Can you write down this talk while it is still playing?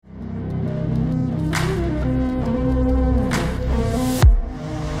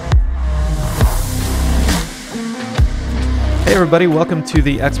everybody. Welcome to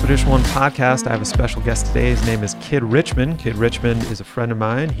the Expedition 1 podcast. I have a special guest today. His name is Kid Richmond. Kid Richmond is a friend of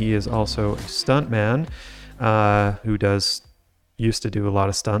mine. He is also a stuntman who used to do a lot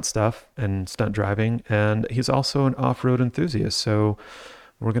of stunt stuff and stunt driving, and he's also an off-road enthusiast. So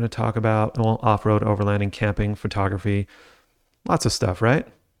we're going to talk about off-road, overlanding, camping, photography, lots of stuff, right?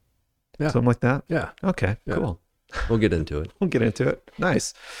 Yeah. Something like that? Yeah. Okay, Yeah. cool. We'll get into it. We'll get into it.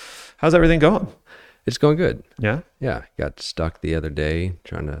 Nice. How's everything going? It's going good. Yeah? Yeah. Got stuck the other day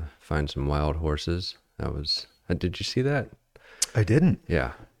trying to find some wild horses. Did you see that? I didn't.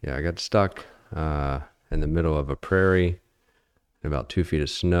 Yeah. Yeah. I got stuck in the middle of a prairie in about 2 feet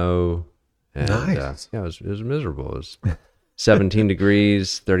of snow. And, Nice. it was miserable. It was 17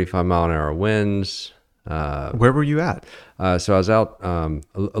 degrees, 35 mile an hour winds. Where were you at? So I was out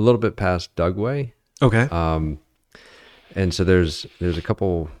a little bit past Dugway. Okay. And so there's a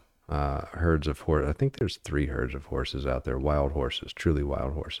couple herds of horses. I think there's 3 herds of horses out there, wild horses, truly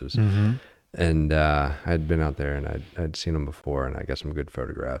wild horses. Mm-hmm. And I'd been out there and I'd seen them before, and I got some good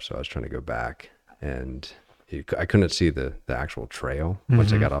photographs. So I was trying to go back, and I couldn't see the actual trail.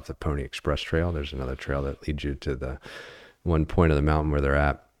 Once I got off the Pony Express trail, there's another trail that leads you to the one point of the mountain where they're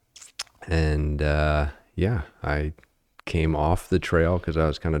at. And I came off the trail because I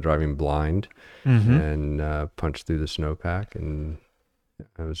was kind of driving blind, and punched through the snowpack, and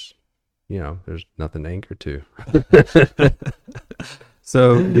I was, there's nothing to anchor to.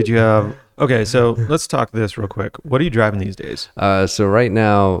 So so let's talk this real quick. What are you driving these days? So right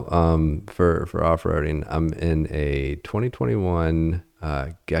now, for off-roading, I'm in a 2021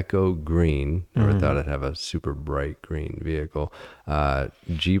 Gecko Green. Never thought I'd have a super bright green vehicle.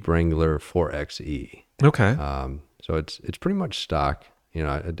 Jeep Wrangler 4xe. Okay. So it's pretty much stock.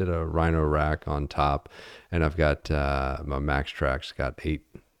 I did a Rhino rack on top, and I've got my Max Track's got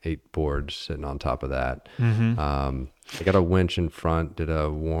eight boards sitting on top of that. I got a winch in front. Did a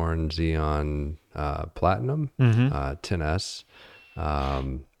Warren Xeon Platinum 10S.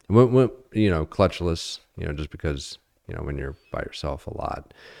 Went clutchless. Just because when you're by yourself a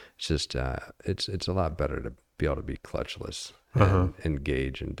lot, it's just it's a lot better to be able to be clutchless and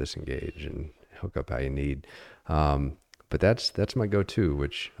engage and disengage and hook up how you need. But that's my go-to,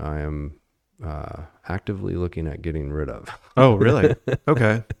 which I am actively looking at getting rid of. Oh, really?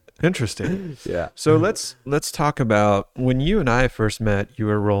 Okay. Interesting. Yeah. So let's talk about when you and I first met. You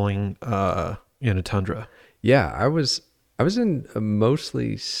were rolling in a Tundra. Yeah, I was in a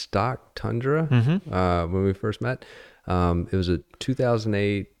mostly stock Tundra when we first met. It was a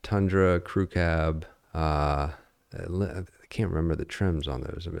 2008 Tundra crew cab. I can't remember the trims on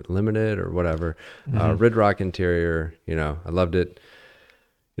those. Limited or whatever. Red Rock interior. I loved it.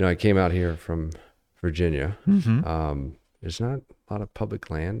 I came out here from Virginia. There's not a lot of public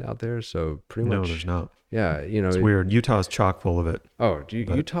land out there, so pretty much. No, there's not. Yeah, it's weird. Utah's chock full of it. Oh,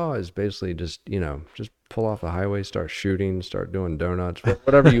 Utah is basically just pull off the highway, start shooting, start doing donuts,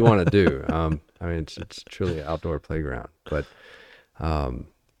 whatever you want to do. It's truly an outdoor playground. But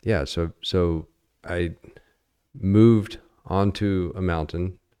so I moved onto a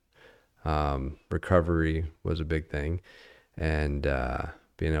mountain. Recovery was a big thing, and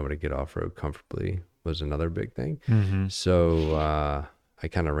being able to get off-road comfortably was another big thing. So I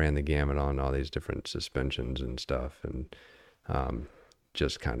kind of ran the gamut on all these different suspensions and stuff, and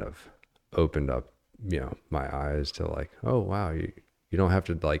just kind of opened up my eyes to like, oh wow, you don't have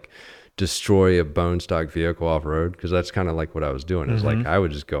to destroy a bone stock vehicle off-road, because that's kind of like what I was doing. Is like I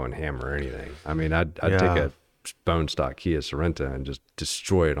would just go and hammer anything. I'd take a bone stock Kia Sorento and just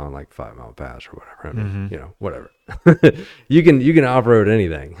destroy it on 5 Mile Pass or whatever. Whatever. you can off-road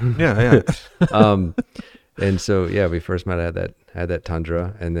anything. Yeah. And so we first met. I had that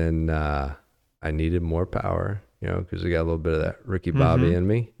Tundra, and then I needed more power, because I got a little bit of that Ricky Bobby in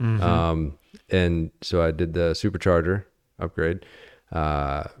me. And so I did the supercharger upgrade.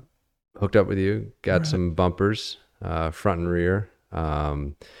 Hooked up with you, got some bumpers, front and rear.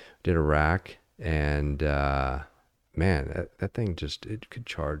 Did a rack. And man, that thing it could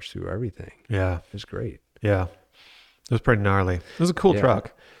charge through everything. Yeah. It was great. Yeah. It was pretty gnarly. It was a cool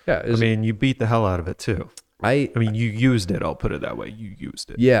truck. Yeah. You beat the hell out of it too. You used it. I'll put it that way. You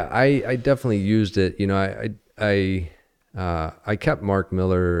used it. Yeah, I definitely used it. I kept Mark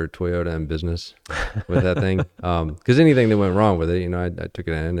Miller Toyota in business with that thing. Because anything that went wrong with it, I took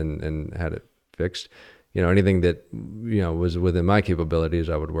it in and had it fixed. Anything that, was within my capabilities,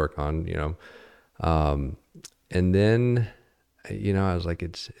 I would work on, and then, I was like,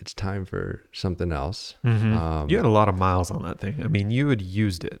 it's time for something else. You had a lot of miles on that thing. You had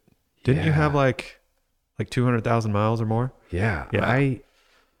used it. Didn't you have like 200,000 miles or more? Yeah.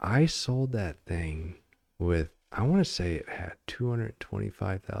 I sold that thing with I want to say it had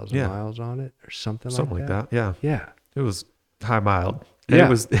 225,000 Yeah. miles on it or something Something like like that. that. Yeah. Yeah. It was high mild. And Yeah. it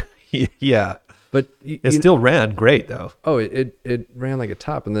was, yeah. But It still ran great though. oh, it ran like a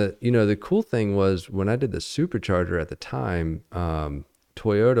top. And the cool thing was when I did the supercharger at the time,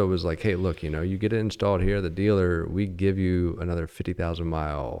 Toyota was like, hey, look, you get it installed here, the dealer, we give you another 50,000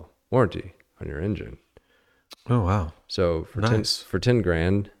 mile warranty on your engine. Oh, wow. So for Nice. 10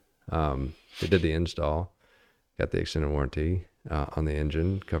 grand, they did the install, got the extended warranty on the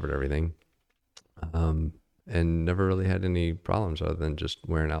engine, covered everything, and never really had any problems other than just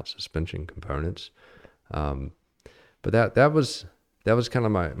wearing out suspension components. But that was kind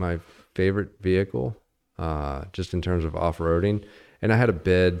of my favorite vehicle, just in terms of off-roading. And I had a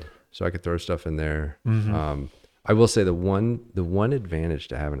bed, so I could throw stuff in there. I will say the one advantage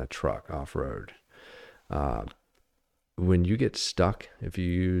to having a truck off-road, when you get stuck, if you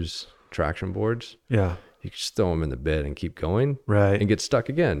use traction boards, Yeah. you can just throw them in the bed and keep going, Right. and get stuck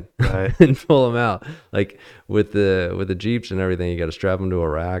again, Right. and pull them out. Like with the Jeeps and everything, you got to strap them to a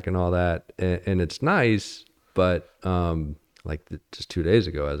rack and all that, and it's nice. But just 2 days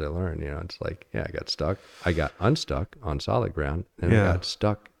ago, as I learned, it's like, yeah, I got stuck. I got unstuck on solid ground, and I got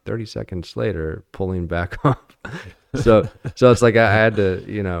stuck 30 seconds later pulling back off. So it's like I had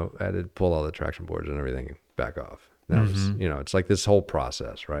to pull all the traction boards and everything back off. That was, it's like this whole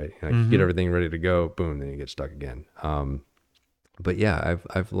process, right? You get everything ready to go, boom, then you get stuck again. But yeah,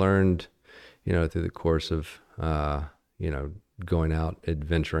 I've learned, through the course of, going out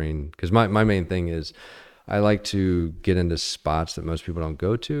adventuring, because my main thing is I like to get into spots that most people don't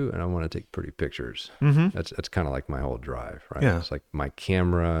go to, and I want to take pretty pictures. That's kind of like my whole drive, right? Yeah. It's like my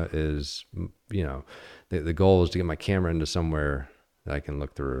camera is, the goal is to get my camera into somewhere that I can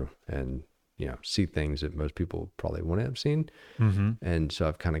look through and see things that most people probably wouldn't have seen. And so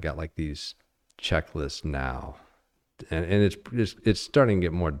I've kind of got like these checklists now, and it's starting to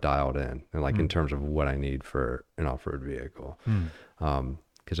get more dialed in, and like in terms of what I need for an off-road vehicle.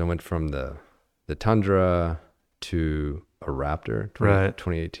 Because I went from the Tundra to a Raptor,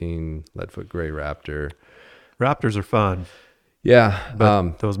 2018 Leadfoot Gray Raptor. Raptors are fun. Yeah,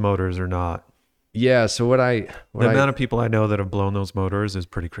 But those motors are not. Yeah. So the amount of people I know that have blown those motors is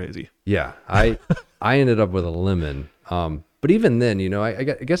pretty crazy. Yeah, I ended up with a lemon. But even then, I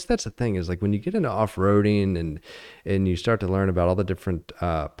guess that's the thing is like when you get into off-roading and you start to learn about all the different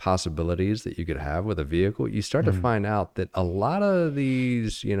possibilities that you could have with a vehicle, you start to find out that a lot of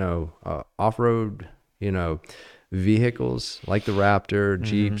these, off-road, vehicles like the Raptor,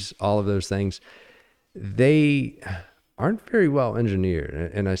 Jeeps, all of those things, they aren't very well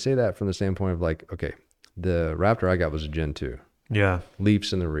engineered. And I say that from the standpoint of like, okay, the Raptor I got was a Gen 2. Yeah.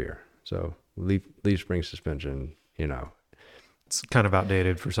 Leaps in the rear. So leaf spring suspension, It's kind of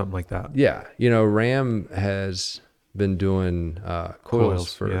outdated for something like that. Yeah. Ram has been doing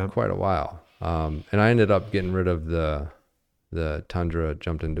coils for quite a while. And I ended up getting rid of the Tundra, the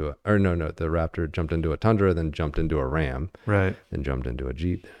Raptor jumped into a Tundra, then jumped into a Ram. Right. Then jumped into a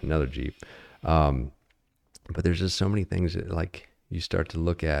Jeep, another Jeep. But there's just so many things that like you start to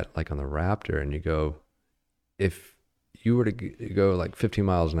look at like on the Raptor and you go, if you were to go like 15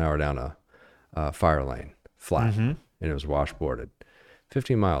 miles an hour down a fire lane flat and it was washboarded,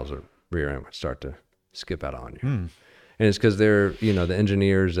 15 miles of rear end would start to skip out on you. And it's because they're, the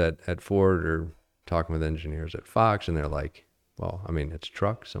engineers at Ford are talking with engineers at Fox, and they're like, well, I mean, it's a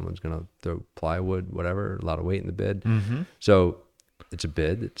truck. Someone's going to throw plywood, whatever, a lot of weight in the bed. So it's a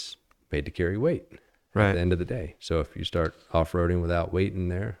bed that's made to carry weight at the end of the day. So if you start off-roading without weight in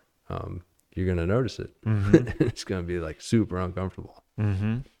there, you're going to notice it. It's going to be like super uncomfortable.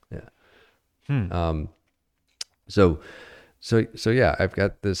 Yeah. So yeah, I've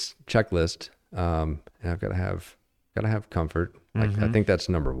got this checklist, and I've got to have comfort. Like I think that's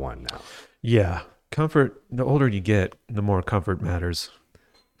number one now. Yeah. Comfort. The older you get, the more comfort matters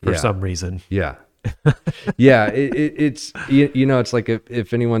for some reason. Yeah. Yeah. It's, it's like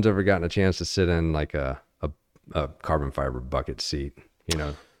if anyone's ever gotten a chance to sit in like a carbon fiber bucket seat,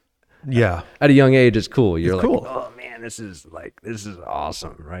 Yeah. At a young age, it's cool. You're like, cool. oh man, this is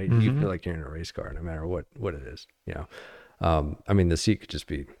awesome, right? You feel like you're in a race car, no matter what it is. I mean, the seat could just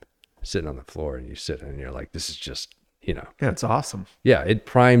be sitting on the floor, and you sit and you're like, this is just, Yeah, it's awesome. Yeah, it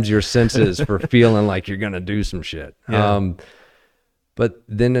primes your senses for feeling like you're gonna do some shit. Yeah. But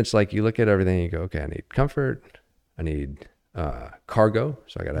then it's like you look at everything and you go, okay, I need comfort, I need cargo,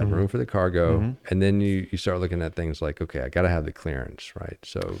 so I got to have room for the cargo, and then you start looking at things like, okay, I got to have the clearance, right?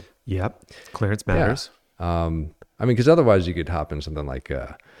 So yep, clearance matters. I mean, because otherwise you could hop in something like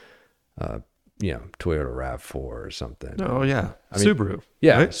Toyota RAV4 or something. Oh yeah, I mean, Subaru.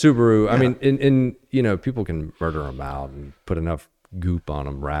 Yeah, right? Subaru. Yeah. I mean, and people can murder them out and put enough goop on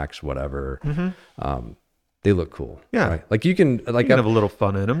them, racks, whatever. They look cool. Yeah. Right? Like you can You can have a little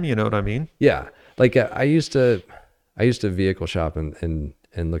fun in them. You know what I mean? yeah. Like I used to vehicle shop and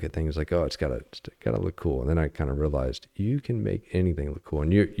look at things like, oh, it's gotta look cool. And then I kind of realized you can make anything look cool.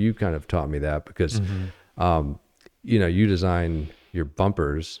 And you kind of taught me that because, you design your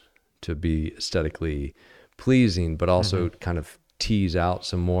bumpers to be aesthetically pleasing, but also kind of tease out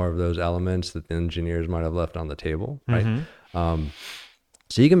some more of those elements that the engineers might have left on the table. Right.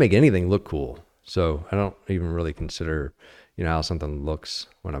 So you can make anything look cool. So I don't even really consider, how something looks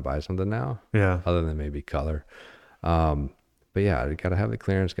when I buy something now. Yeah. Other than maybe color. But yeah, I gotta have the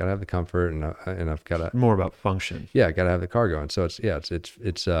clearance, gotta have the comfort, and I've gotta More about function. yeah, gotta have the car going. So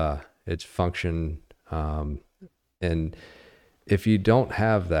it's function, and if you don't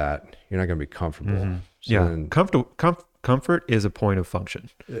have that, you're not gonna be comfortable. So Yeah. then- Comfort is a point of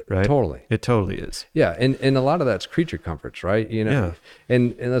function, right? Totally. It totally is. Yeah, and a lot of that's creature comforts, right? Yeah.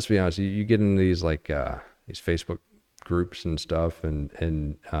 And let's be honest, you get into these these Facebook groups and stuff,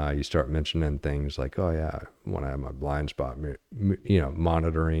 and you start mentioning things like, oh yeah, I want to have my blind spot,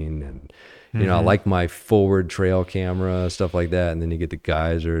 monitoring, and I like my forward trail camera, stuff like that. And then you get the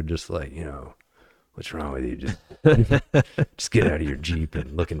guys who are just like, what's wrong with you? Just get out of your Jeep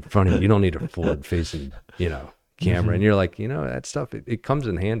and look in front of you. You don't need a forward facing, camera. And you're like, that stuff, it comes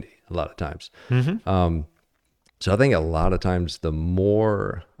in handy a lot of times. So I think a lot of times the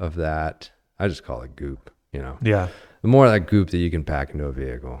more of that, I just call it goop, Yeah. the more of that goop that you can pack into a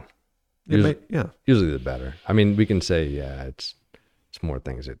vehicle, usually, Yeah. usually the better. I mean, we can say, it's more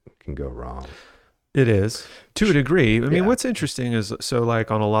things that can go wrong. It is to a degree. I mean, Yeah. what's interesting is so like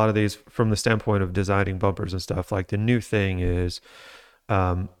on a lot of these, from the standpoint of designing bumpers and stuff, like the new thing is,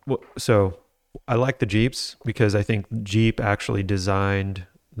 so I like the Jeeps because I think Jeep actually designed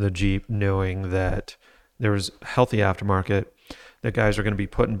the Jeep knowing that there was healthy aftermarket, that guys are going to be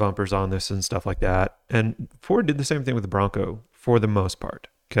putting bumpers on this and stuff like that. And Ford did the same thing with the Bronco for the most part.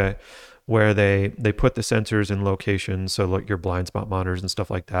 Okay. Where they put the sensors in locations. So like your blind spot monitors and stuff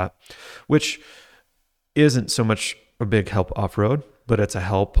like that, which isn't so much a big help off-road, but it's a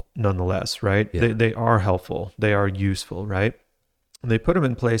help nonetheless, right? Yeah. They are helpful. They are useful, right? And they put them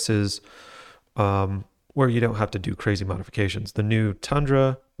in places where you don't have to do crazy modifications. The new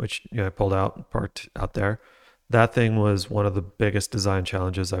Tundra, which I pulled out, parked out there, that thing was one of the biggest design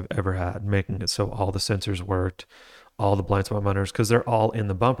challenges I've ever had, making it so all the sensors worked, all the blind spot monitors, because they're all in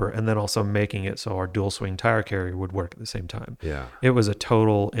the bumper, and then also making it so our dual swing tire carrier would work at the same time. Yeah. It was a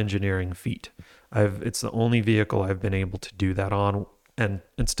total engineering feat. It's the only vehicle I've been able to do that on and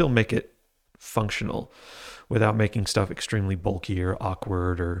still make it functional without making stuff extremely bulky or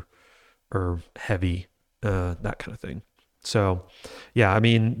awkward or heavy, that kind of thing. So, yeah, I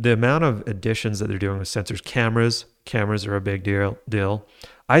mean, the amount of additions that they're doing with sensors, cameras are a big deal.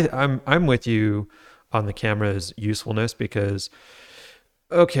 I'm with you on the camera's usefulness because,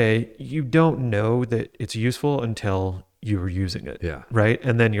 okay, you don't know that it's useful until you're using it. Yeah. Right.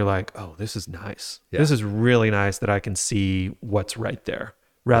 And then you're like, oh, this is nice. Yeah. This is really nice that I can see what's right there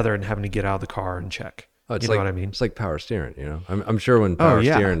rather than having to get out of the car and check. Oh, it's you know like, what I mean? It's like power steering, I'm sure when power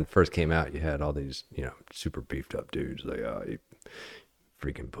yeah. steering first came out, you had all these, super beefed up dudes like, oh, you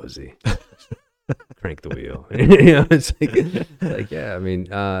freaking pussy. Crank the wheel. It's like, yeah, I mean,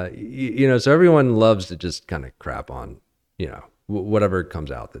 so everyone loves to just kind of crap on, whatever comes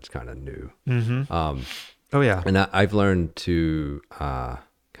out that's kind of new. Oh, yeah. And I've learned to kind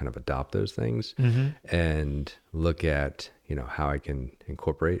of adopt those things and look at, how I can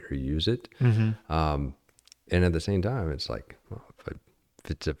incorporate or use it. And at the same time, it's like, well,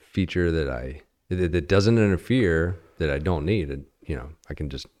 if it's a feature that doesn't interfere, that I don't need, I can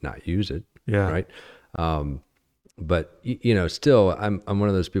just not use it. Yeah. Right. But still, I'm one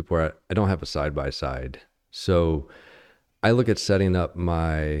of those people where I don't have a side by side. So I look at setting up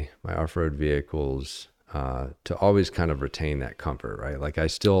my off-road vehicles to always kind of retain that comfort, right? Like I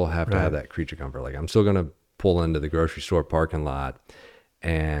still have to have that creature comfort. Like I'm still going to pull into the grocery store parking lot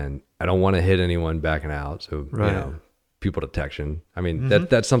and I don't want to hit anyone backing out. So, people detection. I mean,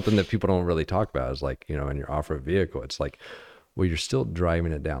 that's something that people don't really talk about is like, in your off-road vehicle, it's like, well, you're still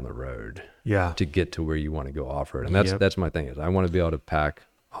driving it down the road to get to where you want to go off-road. And that's my thing is I want to be able to pack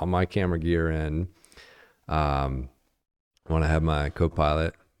all my camera gear in. I want to have my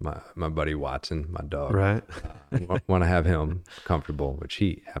co-pilot, my buddy Watson, my dog. Right. Want to have him comfortable, which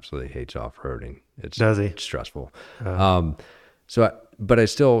he absolutely hates off-roading. Does he? It's stressful. But I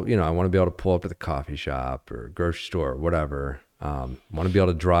still, I want to be able to pull up to the coffee shop or grocery store or whatever. Want to be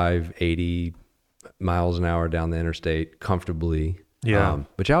able to drive 80, miles an hour down the interstate comfortably. Yeah.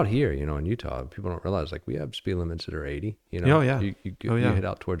 But out here, in Utah, people don't realize like we have speed limits that are 80. Oh yeah. You head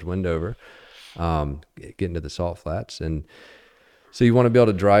out towards Wendover, get into the salt flats, and so you want to be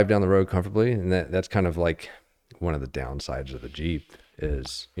able to drive down the road comfortably, and that's kind of like one of the downsides of the Jeep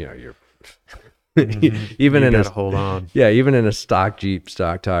is you're even You in gotta hold on. even in a stock Jeep,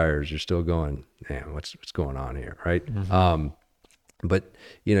 stock tires, you're still going, man, what's going on here, right? But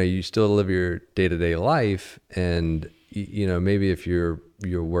you still live your day-to-day life, and maybe if you're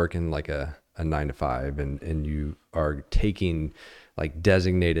working like a 9 to 5 and you are taking like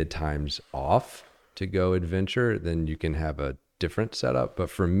designated times off to go adventure, then you can have a different setup. But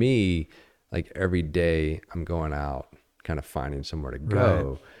for me, like every day I'm going out kind of finding somewhere to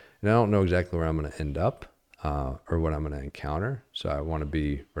go. Right. And I don't know exactly where I'm going to end up or what I'm going to encounter. So I want to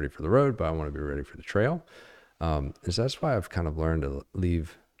be ready for the road, but I want to be ready for the trail. And so that's why I've kind of learned to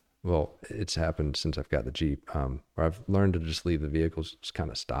leave. Well, it's happened since I've got the Jeep, where I've learned to just leave the vehicles just kind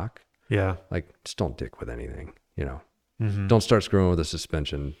of stock. Yeah. Like just don't dick with anything, Don't start screwing with the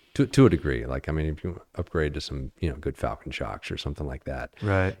suspension to a degree. Like, I mean, if you upgrade to some, good Falcon shocks or something like that,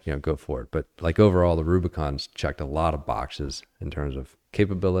 Right. go for it. But like overall, the Rubicon's checked a lot of boxes in terms of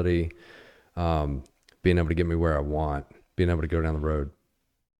capability, being able to get me where I want, being able to go down the road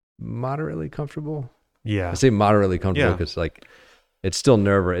moderately comfortable. Yeah. I say moderately comfortable Yeah. because like it's still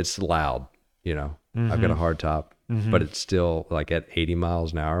it's loud, I've got a hard top, but it's still like at 80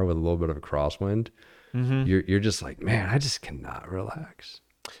 miles an hour with a little bit of a crosswind. You're just like, man, I just cannot relax.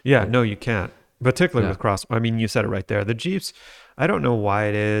 Yeah, no, you can't. Particularly Yeah. with cross. I mean, you said it right there. The Jeeps, I don't know why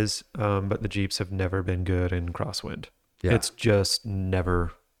it is, but the Jeeps have never been good in crosswind. Yeah. It's just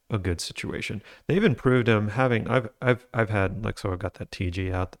never a good situation. They've improved them. I've had like, so I've got that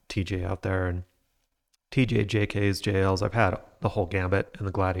TJ out there, and TJ, JKs, JLs. I've had the whole gambit, and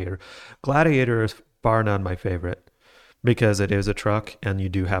the Gladiator. Gladiator is bar none my favorite because it is a truck, and you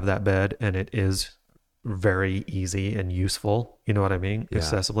do have that bed, and it is very easy and useful. You know what I mean? Yeah.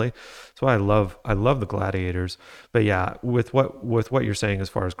 Accessibly. So I love the Gladiators. But yeah, with what you're saying as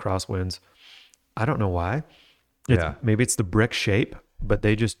far as crosswinds, I don't know why. Yeah. Maybe it's the brick shape, but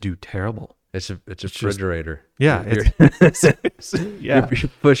they just do terrible. It's a refrigerator. Yeah, You're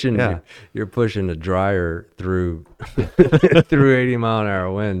pushing a dryer through 80 mile an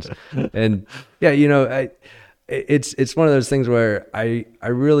hour winds. And yeah, it's one of those things where I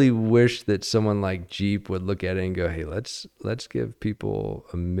really wish that someone like Jeep would look at it and go, hey, let's give people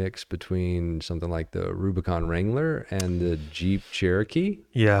a mix between something like the Rubicon Wrangler and the Jeep Cherokee.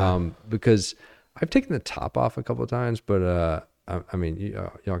 Yeah. Because I've taken the top off a couple of times, but I mean,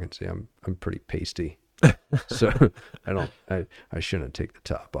 y'all can see I'm pretty pasty, so I shouldn't take the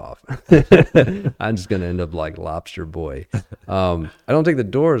top off. I'm just gonna end up like Lobster Boy. I don't take the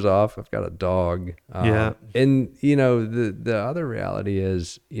doors off. I've got a dog. Yeah. And the other reality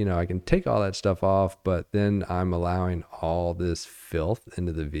is, I can take all that stuff off, but then I'm allowing all this filth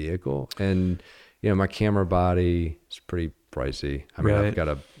into the vehicle, and my camera body is pretty pricey. I mean, Right. I've got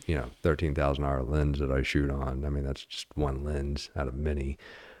a $13,000 lens that I shoot on. I mean, that's just one lens out of many.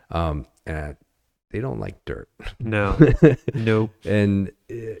 And they don't like dirt. No. Nope. And,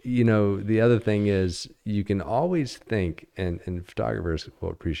 the other thing is you can always think, and photographers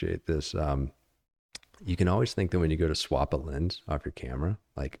will appreciate this. You can always think that when you go to swap a lens off your camera,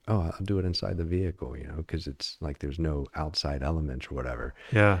 like, oh, I'll do it inside the vehicle, because it's like there's no outside elements or whatever.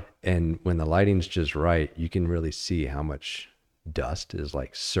 Yeah. And when the lighting's just right, you can really see how much dust is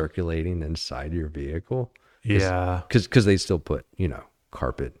like circulating inside your vehicle. Yeah. Because they still put,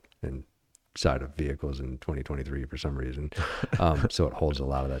 carpet inside of vehicles in 2023 for some reason. So it holds a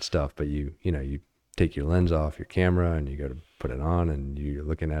lot of that stuff. But you take your lens off your camera and you go to put it on and you're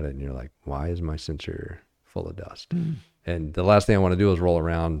looking at it and you're like, why is my sensor full of dust? And the last thing I want to do is roll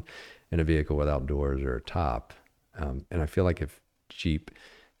around in a vehicle without doors or a top. And I feel like if Jeep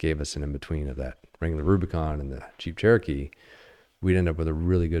gave us an in-between of that Wrangler Rubicon and the Jeep Cherokee, we'd end up with a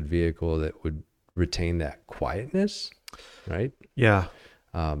really good vehicle that would retain that quietness, right? Yeah.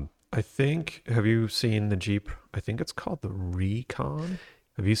 I think, have you seen the Jeep? I think it's called the Recon.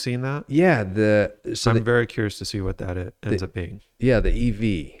 Have you seen that? Yeah. I'm very curious to see what that ends up being. Yeah, the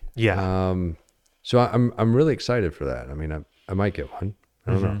EV. Yeah. So I'm really excited for that. I mean, I might get one.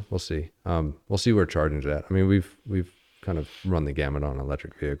 I don't know. We'll see. We'll see where charging's at. I mean, we've kind of run the gamut on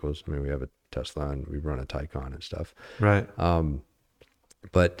electric vehicles. I mean, we have a Tesla and we run a Taycan and stuff. Right.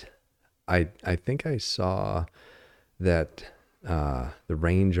 But I think I saw that the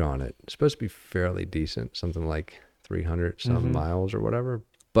range on it is supposed to be fairly decent, something like 300 some miles or whatever.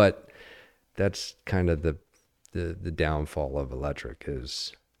 But that's kind of the downfall of electric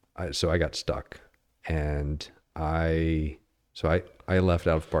is, so I got stuck And I left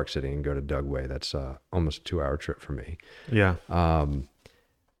out of Park City and go to Dugway. That's almost a 2-hour trip for me. Yeah.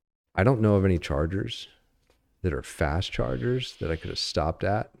 I don't know of any chargers that are fast chargers that I could have stopped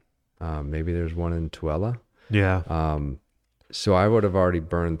at. Maybe there's one in Tooele. Yeah. So I would have already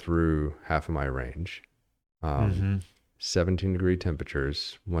burned through half of my range. 17-degree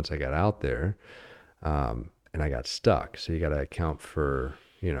temperatures once I got out there, and I got stuck. So you got to account for,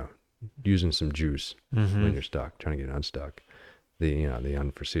 using some juice when you're stuck, trying to get unstuck, the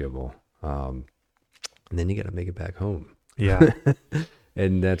unforeseeable. And then you got to make it back home. Yeah.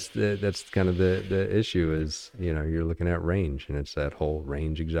 And that's kind of the issue is, you're looking at range, and it's that whole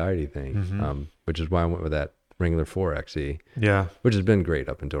range anxiety thing, which is why I went with that Wrangler 4xe. Yeah. Which has been great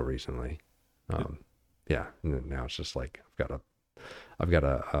up until recently. Yeah. And then now it's just like, I've got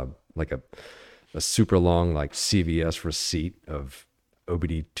a super long, like CVS receipt of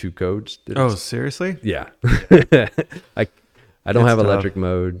OBD2 codes. Oh, seriously? Yeah. I don't have electric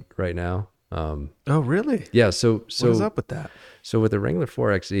mode right now. Oh, really? Yeah. So what is up with that? So with the Wrangler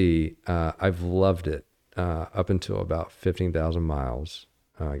 4xe, I've loved it up until about 15,000 miles.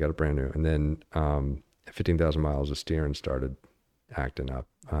 I got it brand new. And then at 15,000 miles, the steering started acting up.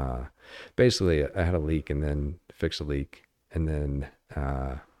 Basically, I had a leak and then fixed the leak. And then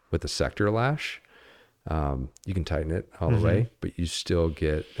with the sector lash, you can tighten it all the way, but you still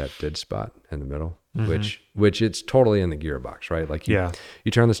get that dead spot in the middle, which it's totally in the gearbox, right? Like you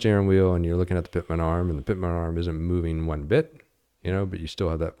turn the steering wheel and you're looking at the pitman arm, and the pitman arm isn't moving one bit, but you still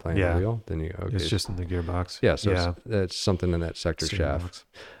have that plane on the wheel. Then you go, okay, it's just in the gearbox. Yeah, so it's something in that sector shaft.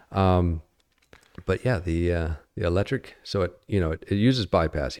 But yeah, the electric, so it uses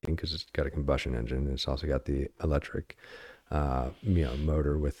bypass heating because it's got a combustion engine. It's also got the electric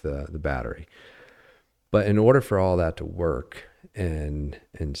motor with the battery. But in order for all that to work in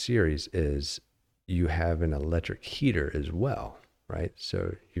series, is you have an electric heater as well, right?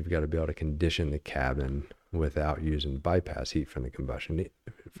 So you've got to be able to condition the cabin without using bypass heat from the combustion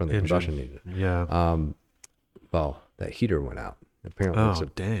engine. Yeah. Well, that heater went out. Apparently,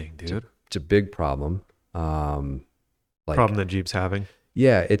 dang, dude. It's a big problem. Problem that Jeep's having.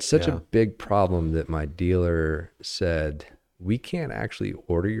 Yeah, it's such a big problem that my dealer said, we can't actually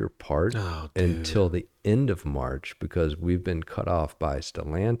order your part until the end of March because we've been cut off by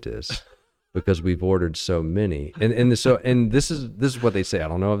Stellantis because we've ordered so many. And this is what they say. I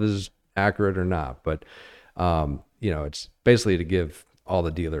don't know if this is accurate or not, but it's basically to give all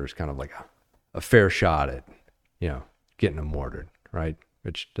the dealers kind of like a fair shot at getting them ordered, right?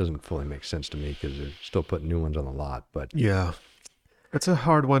 Which doesn't fully make sense to me because they're still putting new ones on the lot. But yeah, it's a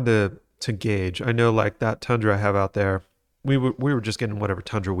hard one to gauge. I know, like that Tundra I have out there, we were just getting whatever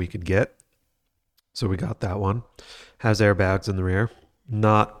Tundra we could get, so we got that one. Has airbags in the rear.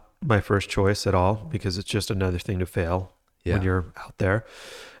 Not my first choice at all because it's just another thing to fail when you're out there.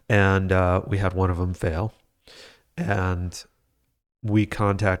 And we had one of them fail, and we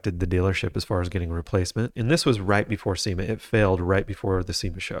contacted the dealership as far as getting a replacement. And this was right before SEMA. It failed right before the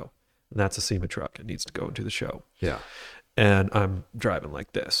SEMA show. And that's a SEMA truck. It needs to go into the show. Yeah. And I'm driving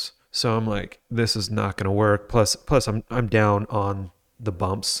like this. So I'm like, this is not going to work. Plus I'm down on the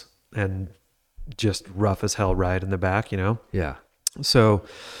bumps and just rough as hell ride in the back, Yeah. So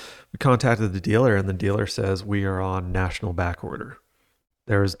we contacted the dealer, and the dealer says we are on national back order.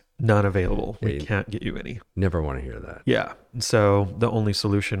 There's none available. We can't get you any. Never want to hear that. Yeah. So the only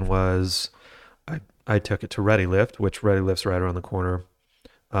solution was I took it to Ready Lift, which Ready Lift's right around the corner.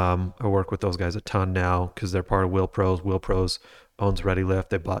 I work with those guys a ton now because they're part of Wheel Pros. Wheel Pros owns Ready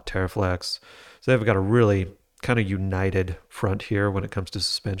Lift. They bought Terraflex. So they've got a really kind of united front here when it comes to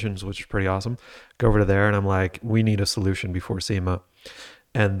suspensions, which is pretty awesome. Go over to there, and I'm like, we need a solution before SEMA.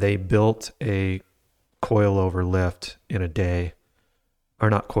 And they built a coilover lift in a day. Or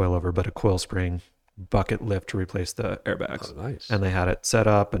not coilover, but a coil spring bucket lift to replace the airbags. Oh, nice. And they had it set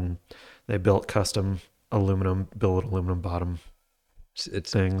up, and they built custom billet aluminum bottom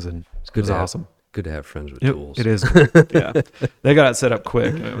things, and it was awesome. Good to have friends with tools. It is. Yeah. They got it set up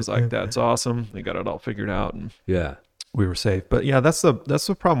quick, and it was like, that's awesome. They got it all figured out, and we were safe. But yeah, that's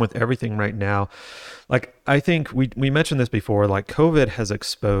the problem with everything right now. Like, I think we mentioned this before, like COVID has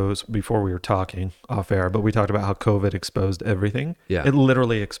exposed, before we were talking off air, but we talked about how COVID exposed everything. Yeah. It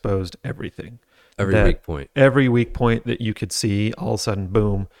literally exposed everything. Every weak point. Every weak point that you could see, all of a sudden,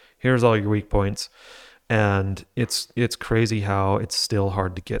 boom, here's all your weak points. And it's crazy how it's still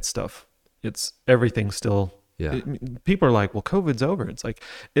hard to get stuff. Everything's still, people are like, well, COVID's over. It's like,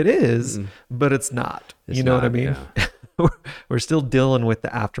 it is, but it's not. You know what I mean? Yeah. We're still dealing with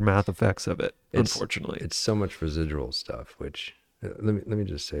the aftermath effects of it, unfortunately. It's so much residual stuff, which let me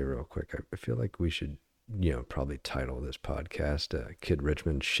just say real quick. I feel like we should, probably title this podcast "Kid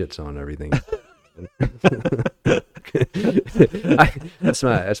Richmond Shits on Everything." That's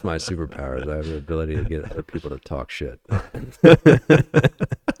my superpower. I have the ability to get other people to talk shit.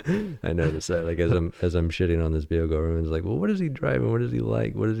 I notice that, like, as I'm shitting on this vehicle, everyone's like, "Well, what is he driving? What does he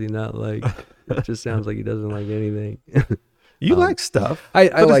like? What does he not like?" It just sounds like he doesn't like anything. You like stuff. I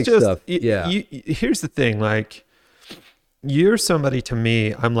but like it's just, stuff. Yeah. Here's the thing. Like, you're somebody to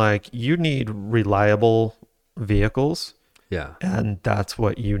me, I'm like, you need reliable vehicles. Yeah. And that's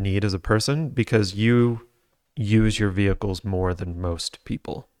what you need as a person, because you use your vehicles more than most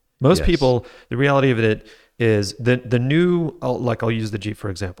people. Most Yes. people, the reality of it is the new, I'll use the Jeep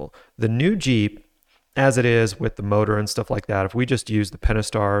for example. The new Jeep, as it is with the motor and stuff like that, if we just use the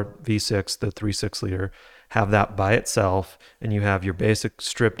Pentastar V6, the 3.6 liter, have that by itself, and you have your basic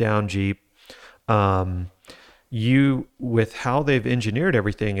stripped down Jeep, you, with how they've engineered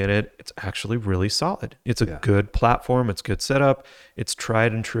everything in it, it's actually really solid. It's a good platform. It's good setup. It's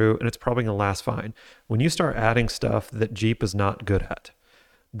tried and true, and it's probably going to last fine. When you start adding stuff that Jeep is not good at,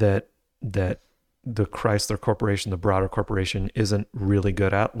 that the Chrysler Corporation, the broader corporation, isn't really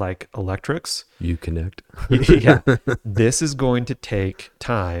good at, like electrics. You connect. Yeah. This is going to take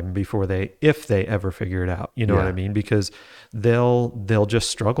time before if they ever figure it out. You know what I mean? Because they'll just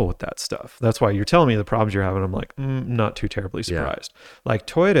struggle with that stuff. That's why you're telling me the problems you're having. I'm like, not too terribly surprised. Like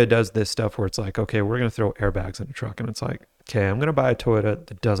Toyota does this stuff where it's like, okay, we're going to throw airbags in a truck. And it's like, okay, I'm going to buy a Toyota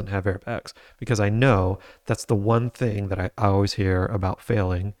that doesn't have airbags, because I know that's the one thing that I always hear about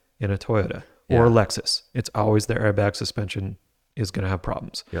failing in a Toyota. Or Lexus. It's always their airbag suspension is going to have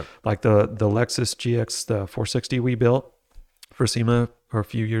problems. Yep. Like the Lexus GX, the 460 we built for SEMA or a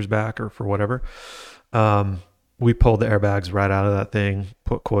few years back or for whatever. We pulled the airbags right out of that thing,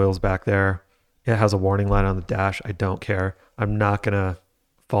 put coils back there. It has a warning light on the dash. I don't care. I'm not going to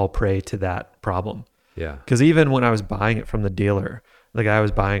fall prey to that problem. Yeah. Because even when I was buying it from the dealer, the guy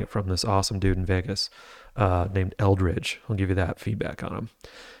was buying it from this awesome dude in Vegas named Eldridge. I'll give you that feedback on him.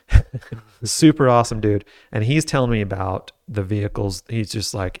 Super awesome dude. And he's telling me about the vehicles. He's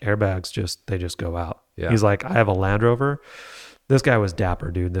just like, airbags they just go out. Yeah. He's like, I have a Land Rover. This guy was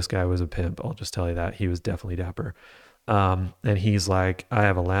dapper, dude. This guy was a pimp. I'll just tell you that. He was definitely dapper. And he's like, I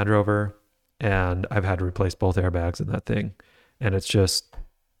have a Land Rover and I've had to replace both airbags in that thing. And it's just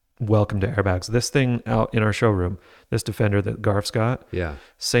welcome to airbags. This thing out in our showroom, this Defender that Garf's got,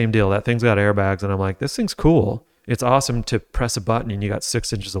 same deal. That thing's got airbags. And I'm like, this thing's cool. It's awesome to press a button and you got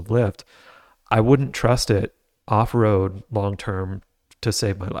 6 inches of lift. I wouldn't trust it off-road long-term to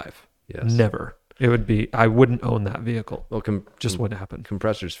save my life. Yes. Never. It would be, I wouldn't own that vehicle. Well, just wouldn't happen.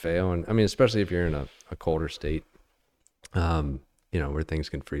 Compressors fail. And I mean, especially if you're in a colder state, where things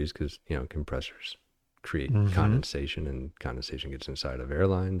can freeze, because, compressors create condensation, and condensation gets inside of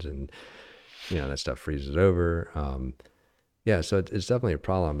airlines, and, that stuff freezes over. So it's definitely a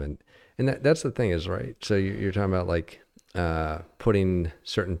problem. And that's the thing is, right? So you're talking about like putting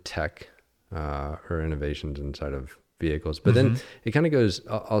certain tech or innovations inside of vehicles, but then it kind of goes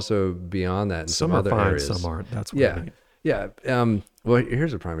also beyond that in some other areas. Some aren't. That's what I mean. Yeah. Well,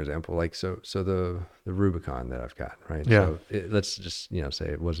 here's a prime example. Like so the Rubicon that I've got, right? Yeah. So let's just say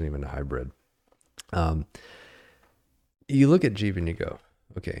it wasn't even a hybrid. You look at Jeep and you go,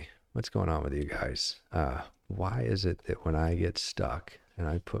 okay, what's going on with you guys? Why is it that when I get stuck and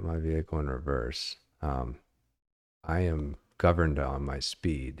I put my vehicle in reverse, I am governed on my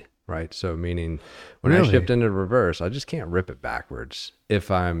speed, right? So meaning when I shift into reverse, I just can't rip it backwards if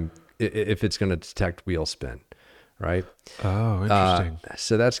it's going to detect wheel spin, right? Oh, interesting.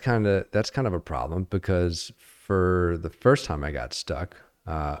 So that's kind of a problem, because for the first time I got stuck,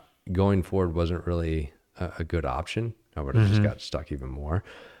 going forward wasn't really a good option. I would have just got stuck even more.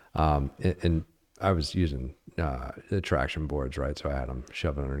 And I was using the traction boards, right? So I had them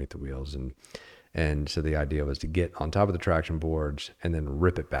shoved underneath the wheels, and so the idea was to get on top of the traction boards and then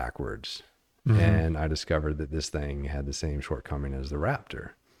rip it backwards. And I discovered that this thing had the same shortcoming as the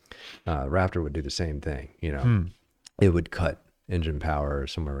Raptor. Raptor would do the same thing, It would cut engine power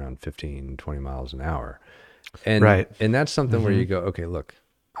somewhere around 15, 20 miles an hour. And and that's something where you go, okay, look,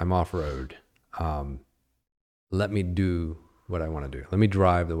 I'm off-road. Let me do what I want to do. Let me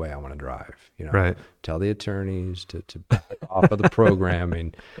drive the way I want to drive, tell the attorneys to back off of the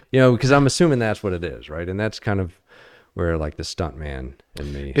programming, because I'm assuming that's what it is. Right. And that's kind of where like the stuntman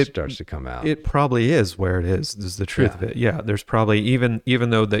in me starts to come out. It probably is where it is the truth of it. Yeah. There's probably even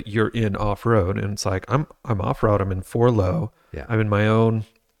though that you're in off-road and it's like, I'm off-road, I'm in 4 low, I'm in my own,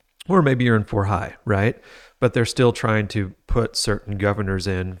 or maybe you're in 4 high. Right. But they're still trying to put certain governors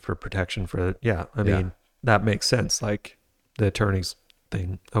in for protection for, I mean, that makes sense. Like, the attorney's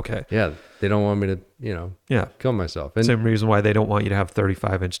thing. Okay. Yeah, they don't want me to, Yeah. kill myself. And Same reason why they don't want you to have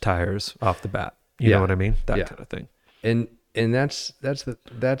 35-inch tires off the bat. You know what I mean? That kind of thing. And that's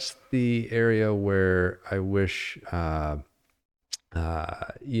the area where I wish the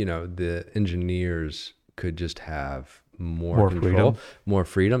engineers could just have more control, more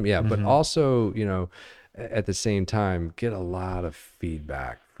freedom. Yeah, but also, at the same time, get a lot of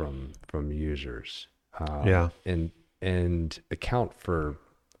feedback from users. And account for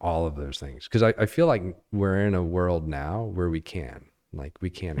all of those things, because I feel like we're in a world now where we can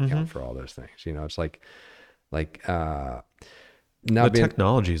account for all those things. It's now the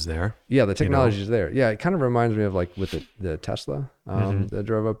technology's there. Yeah, the technology's there. Yeah, it kind of reminds me of like with the Tesla that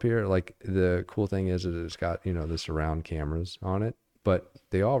drove up here. Like the cool thing is that it's got the surround cameras on it, but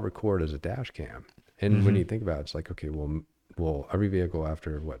they all record as a dash cam. And when you think about it, it's like, okay, well, every vehicle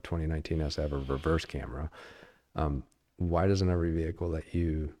after 2019 has to have a reverse camera. Why doesn't every vehicle let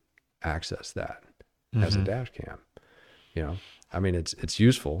you access that as a dash cam? I mean, it's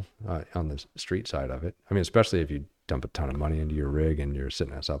useful on the street side of it. I mean, especially if you dump a ton of money into your rig and you're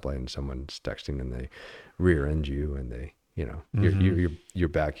sitting at a stoplight and someone's texting and they rear end you and they, you're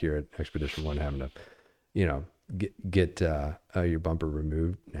back here at Expedition 1 having to, get your bumper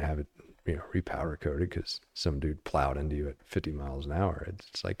removed and have it, repowder coated because some dude plowed into you at 50 miles an hour.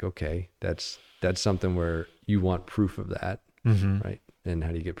 It's like, okay, that's something where you want proof of that, right? And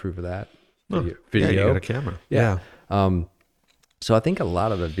how do you get proof of that? Video. Yeah, you got a camera. Yeah. So I think a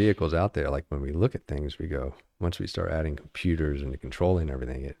lot of the vehicles out there, like when we look at things, we go, once we start adding computers and controlling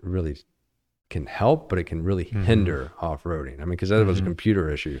everything, it really can help, but it can really hinder off-roading. I mean, because that was a computer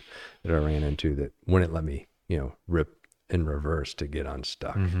issue that I ran into that wouldn't let me, rip in reverse to get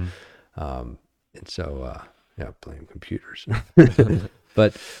unstuck. And so, blame computers.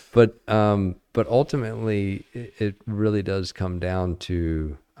 but ultimately, it really does come down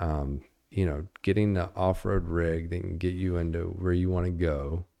to, getting the off-road rig that can get you into where you want to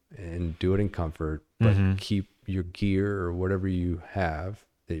go and do it in comfort, but keep your gear or whatever you have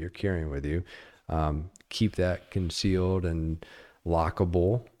that you're carrying with you, keep that concealed and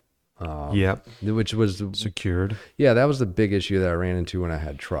lockable. Which was secured. Yeah, that was the big issue that I ran into when I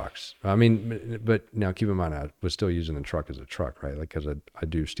had trucks. I mean, but now keep in mind, I was still using the truck as a truck, right? Like, because I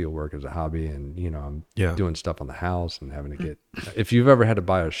do steel work as a hobby, and I'm doing stuff on the house and having to get. If you've ever had to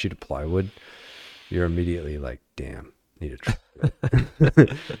buy a sheet of plywood, you're immediately like, damn, need a truck.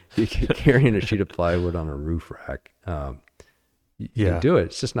 You're carrying a sheet of plywood on a roof rack. You can do it.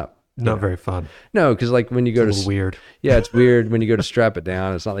 It's just not very fun. No, because like when you go to weird. Yeah, it's weird when you go to strap it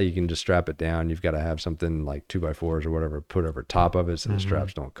down. It's not like you can just strap it down. You've got to have something like 2x4s or whatever put over top of it so the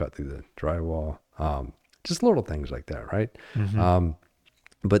straps don't cut through the drywall. Just little things like that, right?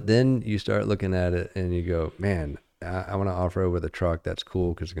 But then you start looking at it and you go, man, I want to off road with a truck. That's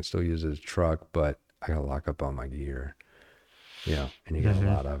cool because I can still use it as a truck, but I got to lock up on my gear. And you got a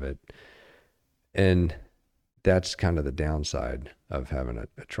lot of it, and that's kind of the downside of having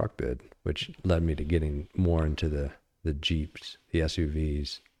a truck bid, which led me to getting more into the Jeeps, the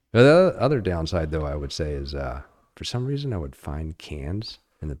SUVs. The other downside, though, I would say is for some reason I would find cans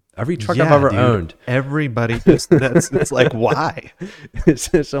in every truck I've ever owned. Everybody just it's like, why?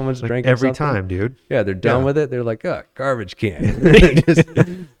 Someone's like drinking every something. time, dude. Yeah, they're done with it. They're like, garbage can.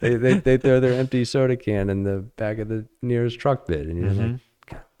 they throw their empty soda can in the back of the nearest truck bid, and you're like,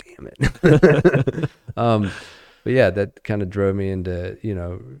 God damn it. But yeah, that kind of drove me into,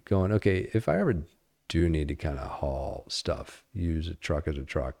 going, okay, if I ever do need to kind of haul stuff, use a truck as a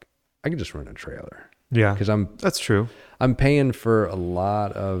truck, I can just rent a trailer. Yeah, because that's true. I'm paying for a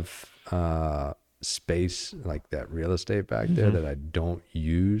lot of space, like that real estate back there that I don't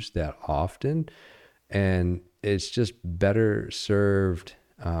use that often, and it's just better served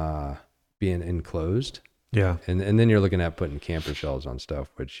being enclosed. Yeah, and then you're looking at putting camper shells on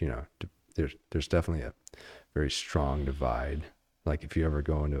stuff, which there's definitely a very strong divide. Like if you ever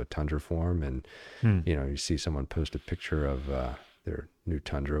go into a Tundra forum and you see someone post a picture of their new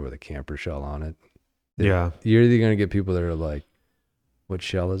Tundra with a camper shell on it, you're either going to get people that are like, what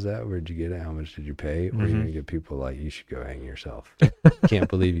shell is that? Where'd you get it? How much did you pay? Or you're going to get people like, you should go hang yourself. Can't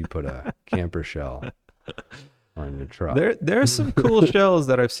believe you put a camper shell on your truck. There's some cool shells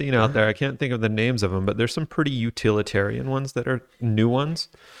that I've seen out there. I can't think of the names of them, but there's some pretty utilitarian ones that are new ones.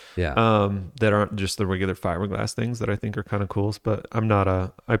 Yeah. That aren't just the regular fiberglass things that I think are kind of cool. But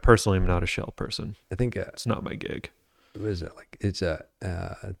I personally am not a shell person. I think it's not my gig. What is it like? It's a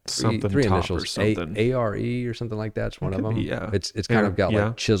three initials, or something. ARE or something like that. It's one of them. Yeah. It's kind of got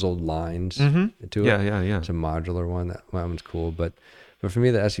like chiseled lines to it. Yeah. It's a modular one. That one's cool. But for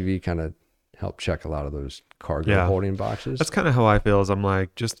me, the SUV kind of help check a lot of those cargo holding boxes. That's kind of how I feel. Is I'm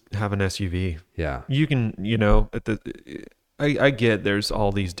like, just have an SUV. Yeah. You can, I get there's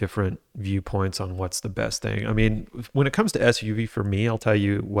all these different viewpoints on what's the best thing. I mean, when it comes to SUV for me, I'll tell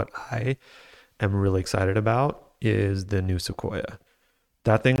you what I am really excited about is the new Sequoia.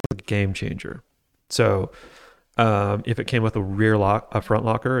 That thing is a game changer. So if it came with a front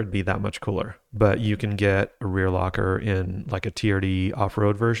locker, it'd be that much cooler. But you can get a rear locker in like a TRD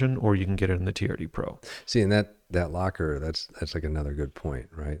off-road version, or you can get it in the TRD Pro. See, and that locker, that's like another good point,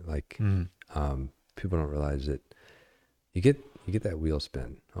 right? Like people don't realize that you get that wheel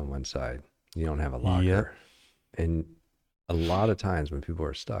spin on one side. You don't have a locker. Yep. And a lot of times when people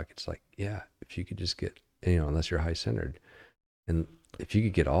are stuck, it's like, yeah, if you could just get, unless you're high centered, and if you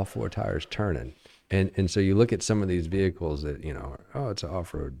could get all four tires turning. And so you look at some of these vehicles that, it's an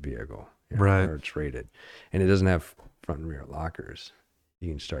off-road vehicle, right? Or it's rated, and it doesn't have front and rear lockers.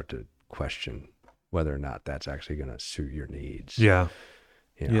 You can start to question whether or not that's actually going to suit your needs. Yeah.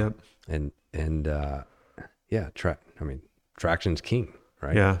 Yep. Traction's king,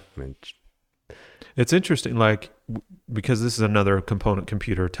 right? Yeah. I mean, it's interesting, like, because this is another component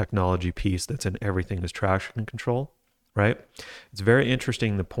computer technology piece that's in everything is traction control, right? It's very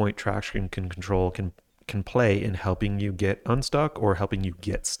interesting the point traction control can play in helping you get unstuck or helping you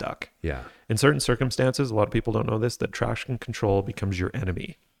get stuck. Yeah. In certain circumstances, a lot of people don't know this, that traction control becomes your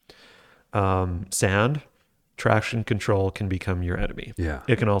enemy. Sand, traction control can become your enemy. Yeah.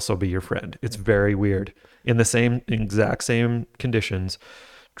 It can also be your friend. It's very weird. In the exact same conditions,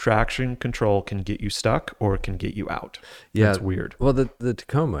 traction control can get you stuck or it can get you out. Yeah. It's weird. Well, the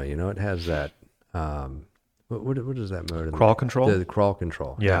Tacoma, it has that, what is that mode? Crawl control? The crawl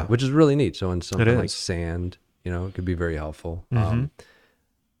control. Yeah. Which is really neat. So in something like sand, it could be very helpful. Mm-hmm.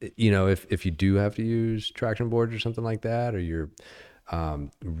 If you do have to use traction boards or something like that, or you're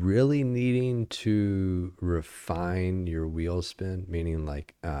really needing to refine your wheel spin, meaning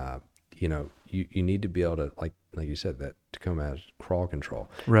like, you need to be able to, like you said, that Tacoma has crawl control.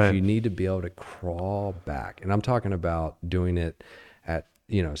 Right. You need to be able to crawl back. And I'm talking about doing it at,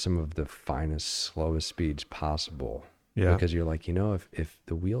 some of the finest, slowest speeds possible. Yeah. Because you're like, if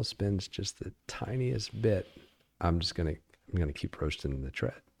the wheel spins just the tiniest bit, I'm going to keep roasting the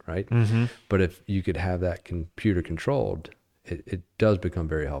tread. Right. Mm-hmm. But if you could have that computer controlled, it does become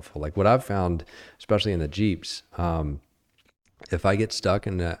very helpful. Like what I've found, especially in the Jeeps, if I get stuck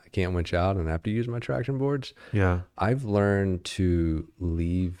and I can't winch out and I have to use my traction boards, I've learned to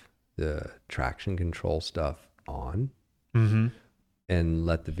leave the traction control stuff on and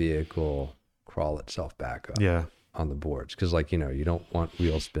let the vehicle crawl itself back up on the boards. Because you don't want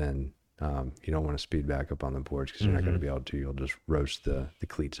wheel spin. You don't want to speed back up on the boards because you're not going to be able to. You'll just roast the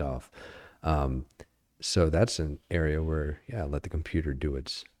cleats off. So that's an area where, let the computer do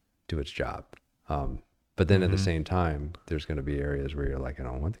its job. But then at the same time, there's going to be areas where you're like, I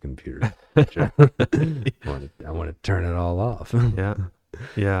don't want the computer. I want to turn it all off.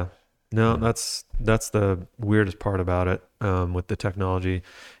 Yeah. No, that's the weirdest part about it with the technology.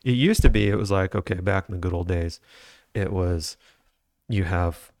 It used to be, it was like, okay, back in the good old days, it was you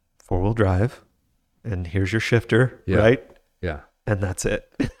have 4-wheel drive and here's your shifter, right? Yeah. And that's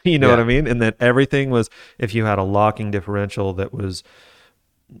it. You know what I mean? And then everything was, if you had a locking differential that was,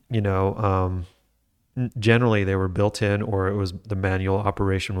 generally they were built in, or it was the manual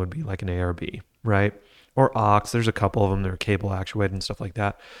operation would be like an ARB, right? Or aux. There's a couple of them. They're cable actuated and stuff like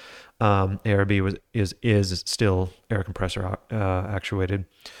that. ARB is still air compressor actuated,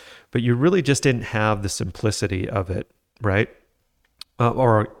 but you really just didn't have the simplicity of it, right?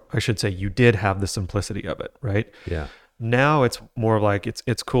 Or I should say, you did have the simplicity of it, right? Yeah. Now it's more like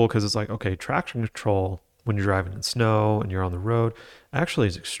it's cool because it's like, okay, traction control when you're driving in snow and you're on the road actually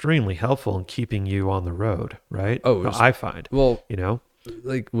is extremely helpful in keeping you on the road, right? I find. Well,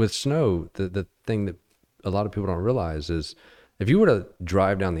 like with snow, the thing that a lot of people don't realize is if you were to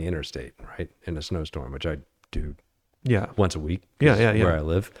drive down the interstate, right, in a snowstorm, which I do once a week, where I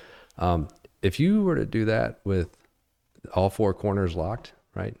live, if you were to do that with all four corners locked,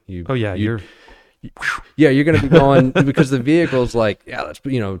 right? You're going to be going because the vehicle's like, let's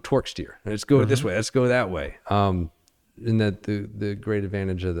torque steer. Let's go this way. Let's go that way. And that the great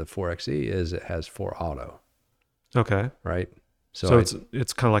advantage of the 4xe is it has 4 auto. Okay. Right. So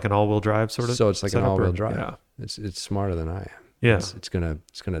it's kind of like an all-wheel drive sort of. So it's like an all-wheel drive. Yeah. It's smarter than I am. Yeah. It's gonna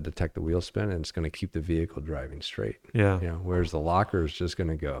detect the wheel spin and it's gonna keep the vehicle driving straight. Yeah. Whereas the locker is just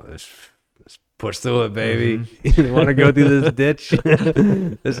gonna go, let's push through it, baby. You want to go through this ditch?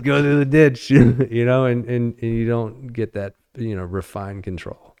 Let's go through the ditch. And you don't get that refined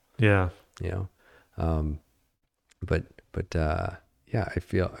control. Yeah. But I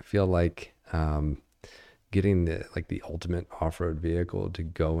feel like getting the ultimate off-road vehicle to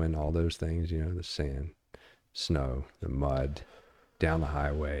go in all those things, the sand, snow, the mud, down the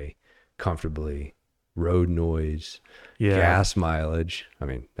highway comfortably, road noise, gas mileage. I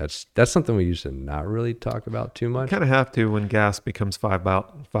mean, that's something we used to not really talk about too much. You kind of have to when gas becomes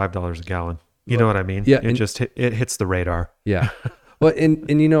about $5 a gallon. You know what I mean? Yeah, it hits the radar. Yeah. Well, and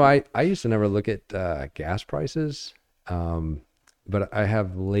I used to never look at gas prices, but I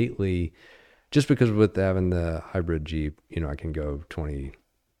have lately, just because with having the hybrid Jeep, I can go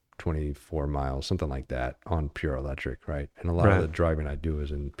 24 miles, something like that, on pure electric, right? And a lot of the driving I do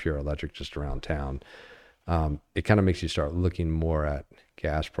is in pure electric just around town. It kind of makes you start looking more at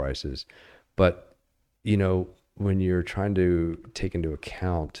gas prices. But, when you're trying to take into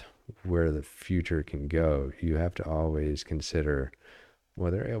account where the future can go, you have to always consider,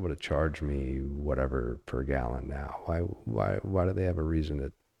 well, they're able to charge me whatever per gallon now. Why do they have a reason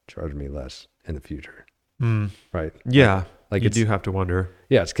to charge me less in the future? Right? Yeah. Like you do have to wonder.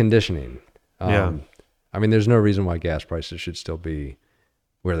 Yeah, it's conditioning. I mean, there's no reason why gas prices should still be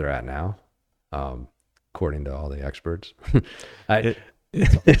where they're at now, according to all the experts.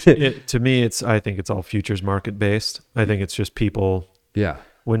 To me, I think it's all futures market based. I think it's just people. Yeah.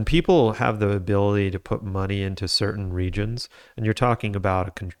 When people have the ability to put money into certain regions, and you're talking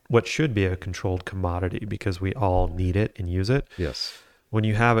about what should be a controlled commodity because we all need it and use it. Yes. When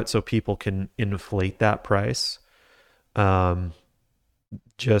you have it so people can inflate that price,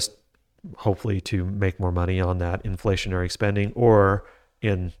 just hopefully to make more money on that inflationary spending, or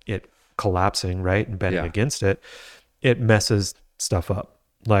in it collapsing, right, and betting against it, it messes stuff up.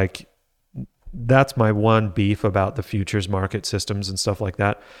 Like, that's my one beef about the futures market systems and stuff like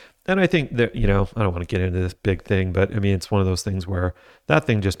that. And I think that, I don't want to get into this big thing, but I mean, it's one of those things where that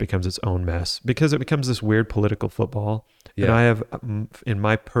thing just becomes its own mess because it becomes this weird political football. Yeah. And I have, in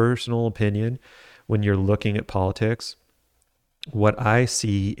my personal opinion, when you're looking at politics, what I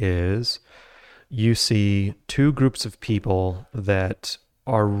see is you see two groups of people that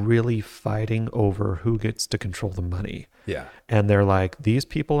are really fighting over who gets to control the money. Yeah. And they're like, these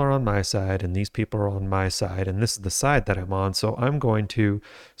people are on my side and these people are on my side, and this is the side that I'm on. So I'm going to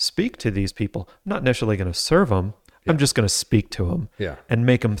speak to these people. I'm not necessarily going to serve them. Yeah. I'm just going to speak to them and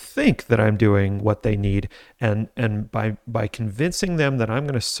make them think that I'm doing what they need. And by convincing them that I'm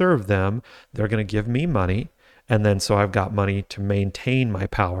going to serve them, they're going to give me money. And then so I've got money to maintain my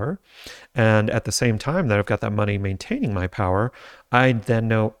power. And at the same time that I've got that money maintaining my power, I then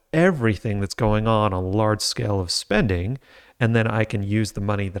know everything that's going on a large scale of spending. And then I can use the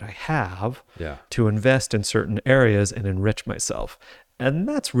money that I have to invest in certain areas and enrich myself. And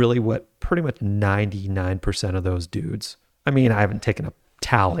that's really what pretty much 99% of those dudes, I mean, I haven't taken a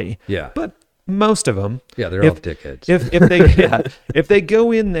tally, but most of them, they're all dickheads. If they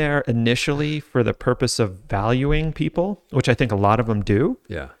go in there initially for the purpose of valuing people, which I think a lot of them do,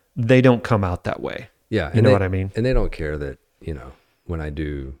 they don't come out that way. Yeah, you know what I mean. And they don't care that when I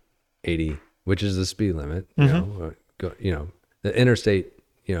do 80, which is the speed limit, the interstate,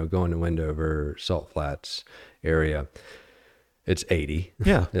 going to Wendover, Salt Flats area, it's 80.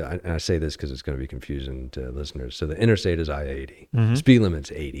 Yeah. And I say this because it's going to be confusing to listeners. So the interstate is I-80. Speed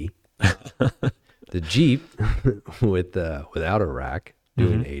limit's 80. The Jeep without a rack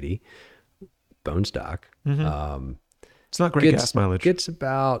doing 80, bone stock. It's not great gas mileage. Gets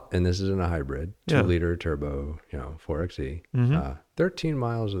about, and this isn't a hybrid, 2-liter turbo, 4xe, 13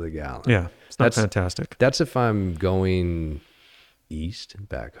 miles of the gallon. Yeah, that's fantastic. That's if I'm going east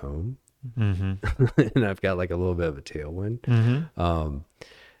back home, and I've got like a little bit of a tailwind.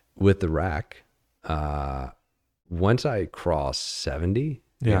 With the rack, once I cross 70.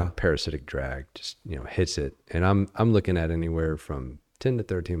 Parasitic drag just hits it, and I'm looking at anywhere from 10 to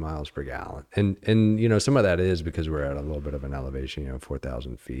 13 miles per gallon, and some of that is because we're at a little bit of an elevation,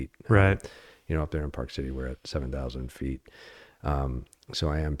 4,000 feet, right? Up there in Park City we're at 7,000 feet, so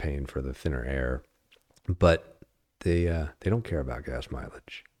I am paying for the thinner air, but they don't care about gas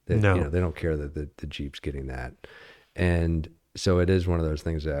mileage. They don't care that the Jeep's getting that, and so it is one of those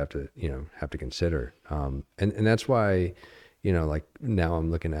things that I have to consider, and that's why. Like now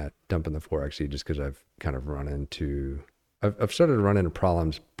I'm looking at dumping the 4xe just because I've kind of I've started to run into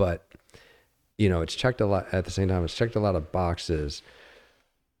problems, but it's checked a lot at the same time. It's checked a lot of boxes,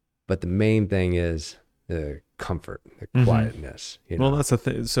 but the main thing is the comfort, the quietness. Well, that's the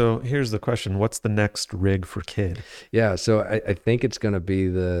thing. So here's the question: what's the next rig for Kid? Yeah, so I think it's going to be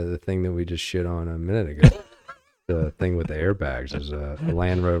the thing that we just shit on a minute ago. the thing with the airbags is a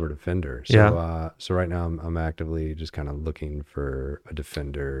Land Rover Defender. So so right now I'm actively just kind of looking for a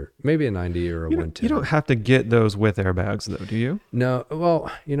Defender, maybe a 90 or a You 110. don't have to get those with airbags though, do you? No,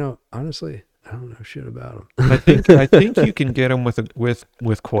 well, honestly, I don't know shit about them. I think you can get them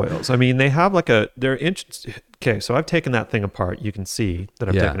with coils. I mean, they have like okay, so I've taken that thing apart. You can see that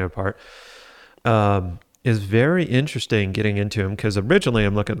I've taken it apart. Is very interesting getting into them because originally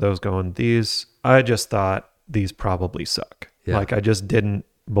I'm looking at those going, I just thought these probably suck. Yeah. Like I just didn't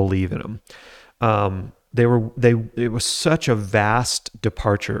believe in them. It was such a vast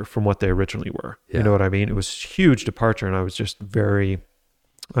departure from what they originally were. Yeah. You know what I mean? It was a huge departure and I was just very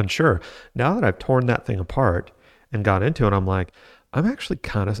unsure. Now that I've torn that thing apart and got into it, I'm like, I'm actually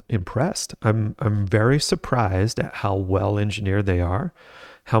kind of impressed. I'm very surprised at how well engineered they are,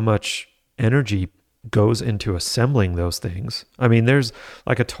 how much energy goes into assembling those things. I mean, there's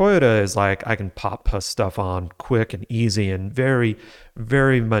like a Toyota is like, I can pop stuff on quick and easy and very,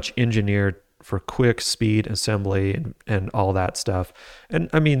 very much engineered for quick speed assembly and all that stuff.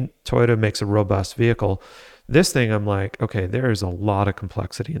 And I mean, Toyota makes a robust vehicle. This thing, I'm like, okay, there is a lot of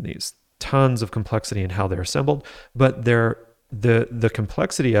complexity in these, tons of complexity in how they're assembled, but the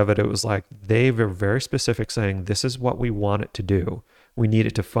complexity of it was like, they were very specific saying, this is what we want it to do. We need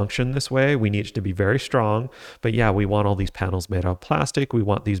it to function this way. We need it to be very strong. But yeah, we want all these panels made out of plastic. We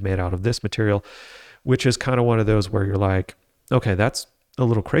want these made out of this material, which is kind of one of those where you're like, okay, that's a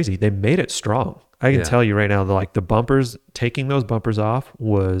little crazy. They made it strong. I can tell you right now, like the bumpers, taking those bumpers off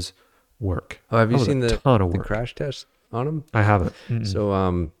was work. Oh, have you seen the work. crash test on them? I haven't.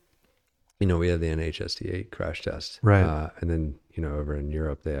 So, we have the NHST8 crash test. Right. And then, over in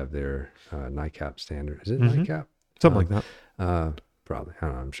Europe, they have their NICAP standard. Is it NICAP? Something like that. Probably. I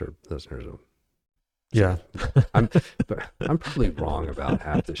don't know. I'm sure listeners will. Yeah. I'm probably wrong about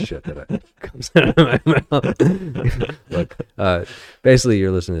half the shit that comes out of my mouth. Look, basically,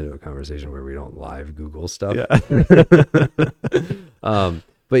 you're listening to a conversation where we don't live Google stuff. Yeah.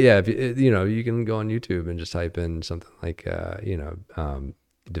 But yeah, if you can go on YouTube and just type in something like,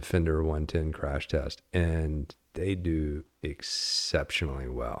 Defender 110 crash test, and they do exceptionally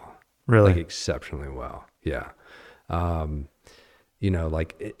well. Really? Like exceptionally well. Yeah.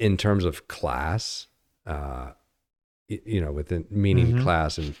 Like in terms of class, within meaning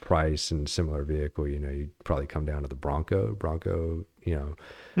class and price and similar vehicle, you'd probably come down to the Bronco,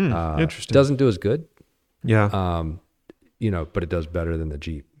 interesting. Doesn't do as good. Yeah. But it does better than the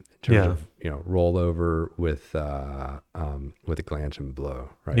Jeep in terms of, rollover with a glance and blow,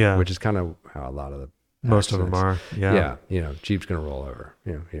 right? Yeah. Which is kind of how a lot of the most of them are. Yeah. Yeah. Jeep's going to roll over,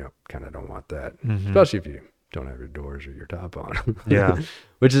 kind of don't want that, especially if you don't have your doors or your top on. Yeah.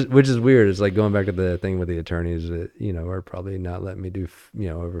 which is weird. It's like going back to the thing with the attorneys that, are probably not letting me do,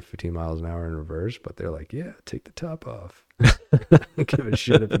 over 15 miles an hour in reverse, but they're like, yeah, take the top off. Don't give a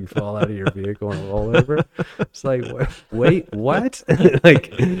shit if you fall out of your vehicle and roll over. It's like, wait, what?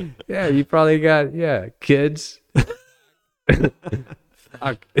 Like, yeah, you probably got, kids.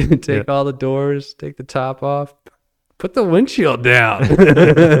 Take all the doors, take the top off. Put the windshield down.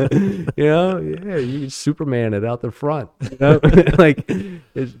 You can Superman it out the front. But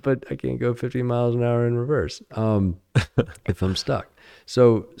I can't go 50 miles an hour in reverse if I'm stuck.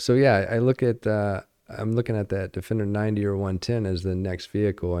 So yeah, I'm looking at that Defender 90 or 110 as the next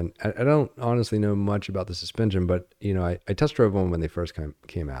vehicle, and I don't honestly know much about the suspension, but I test drove one when they first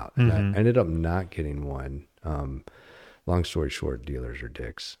came out, and I ended up not getting one. Long story short, dealers are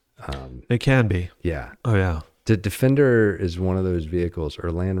dicks. They can be. Yeah. Oh yeah. The Defender is one of those vehicles,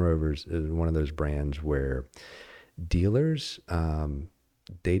 or Land Rovers is one of those brands where dealers,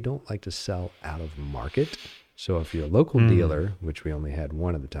 they don't like to sell out of market. So if you're a local dealer, which we only had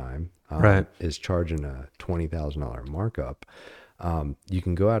one at the time, right, is charging a $20,000 markup, you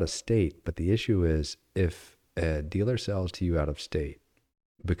can go out of state. But the issue is if a dealer sells to you out of state,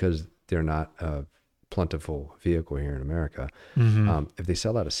 because they're not a plentiful vehicle here in America, if they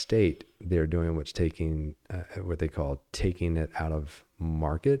sell out of state, they're doing what they call taking it out of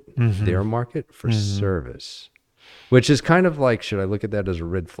market, their market for service, which is kind of like, should I look at that as a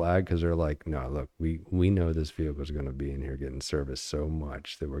red flag? Because they're like, no, look, we know this vehicle is going to be in here getting serviced so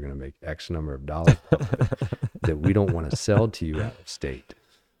much that we're going to make X number of dollars that we don't want to sell to you out of state,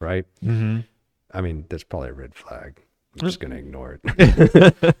 right? I mean, that's probably a red flag. I'm just going to ignore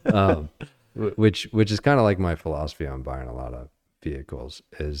it. Which is kind of like my philosophy on buying a lot of vehicles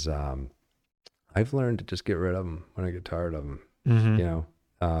is I've learned to just get rid of them when I get tired of them.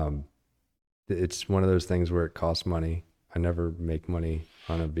 It's one of those things where it costs money. I never make money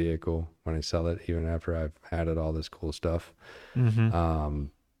on a vehicle when I sell it, even after I've added all this cool stuff. And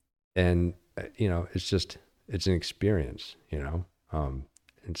it's just, it's an experience,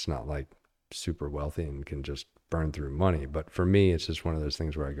 it's not like super wealthy and can just burn through money. But for me, it's just one of those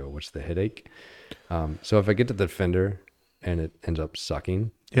things where I go, what's the headache? So if I get to the Defender and it ends up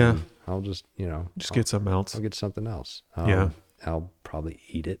sucking, Yeah. I'll just, Get something else. I'll get something else. Yeah. I'll probably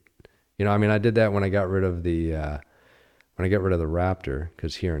eat it. I did that when I got rid of the Raptor,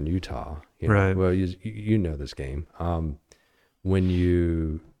 because here in Utah, Right. well, you know this game. When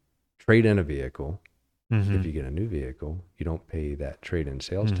you trade in a vehicle, if you get a new vehicle, you don't pay that trade-in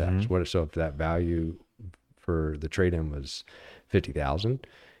sales tax. So if that value for the trade-in was $50,000,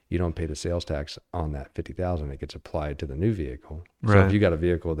 you don't pay the sales tax on that $50,000. It gets applied to the new vehicle. So Right. if you got a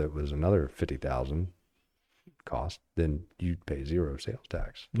vehicle that was another $50,000 cost, then you'd pay zero sales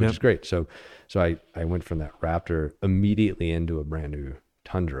tax, which is great. So I went from that Raptor immediately into a brand new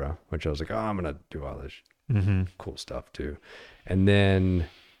Tundra, which I was like, oh, I'm gonna do all this cool stuff too. And then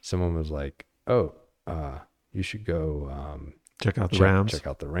someone was like, oh, you should go check out the Rams. Check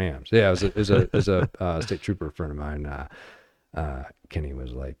out the Rams. Yeah, it was a state trooper friend of mine. Kenny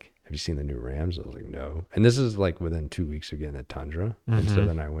was like, have you seen the new Rams? I was like, no. And this is like within 2 weeks of getting the Tundra. And so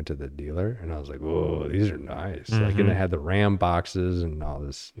then I went to the dealer and I was like, whoa, these are nice. Like, and it had the Ram boxes and all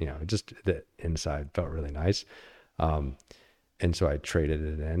this, just the inside felt really nice. And so I traded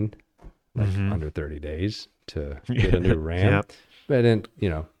it in like under 30 days to get a new Ram. Yep. But I didn't,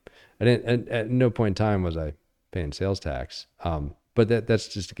 at no point in time was I paying sales tax. But that's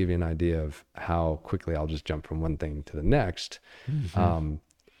just to give you an idea of how quickly I'll just jump from one thing to the next.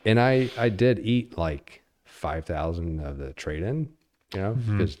 And I did eat like 5,000 of the trade-in,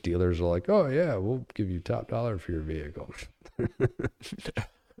 because dealers are like, oh yeah, we'll give you top dollar for your vehicle.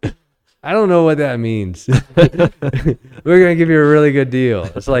 I don't know what that means. We're going to give you a really good deal.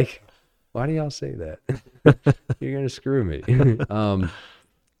 It's like, why do y'all say that? You're going to screw me.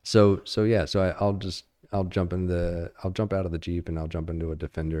 So I'll jump out of the Jeep and I'll jump into a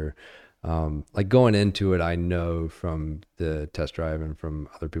Defender. Like going into it, I know from the test drive and from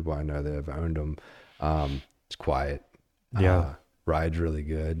other people I know that have owned them, it's quiet. Rides really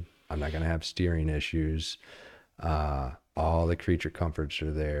good. I'm not going to have steering issues. All the creature comforts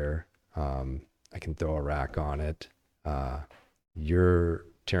are there. I can throw a rack on it. You're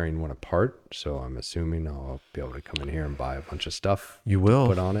tearing one apart, so I'm assuming I'll be able to come in here and buy a bunch of stuff. You will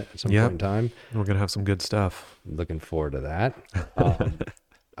put on it at some point in time. We're gonna have some good stuff. Looking forward to that.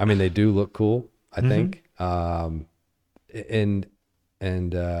 I mean, they do look cool, I think. And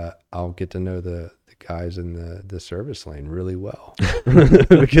I'll get to know the guys in the service lane really well.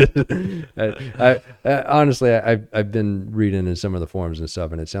 Because I honestly, I've been reading in some of the forums and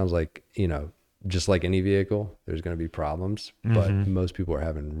stuff, and it sounds like, just like any vehicle, there's going to be problems, but most people are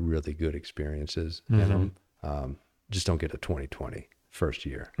having really good experiences in them. Just don't get a 2020 first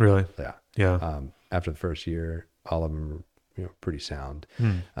year. Really? Yeah. After the first year, all of them are pretty sound.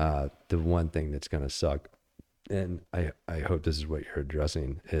 The one thing that's going to suck, and I hope this is what you're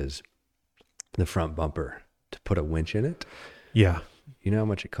addressing, is the front bumper, to put a winch in it. Yeah. You know how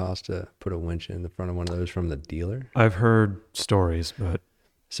much it costs to put a winch in the front of one of those from the dealer? I've heard stories, but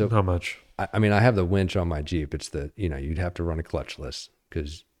so how much? I mean, I have the winch on my Jeep. It's you'd have to run a clutchless,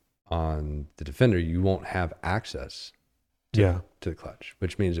 because on the Defender, you won't have access to the clutch,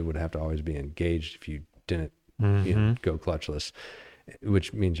 which means it would have to always be engaged if you didn't go clutchless,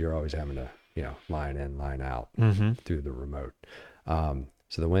 which means you're always having to, line in, line out through the remote.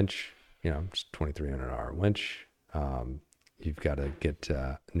 So the winch, it's $2,300 winch. You've got to get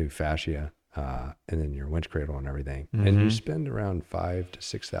new fascia, and then your winch cradle and everything, and you spend around $5,000 to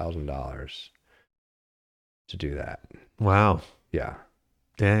 $6,000 to do that. Wow. Yeah.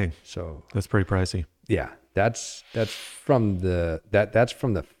 Dang. So that's pretty pricey. Yeah, that's from that's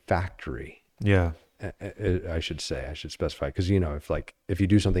from the factory. Yeah. I should specify, because if you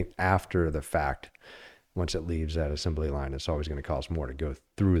do something after the fact, once it leaves that assembly line, it's always going to cost more to go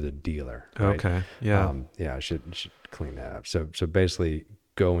through the dealer. Right? Okay. Yeah. I should clean that up. So basically,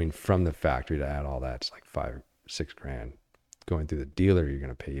 going from the factory to add all that, it's like $5,000-6,000. Going through the dealer, you're going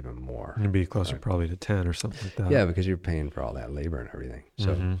to pay even more. It'd be closer probably to 10 or something like that. Yeah, because you're paying for all that labor and everything.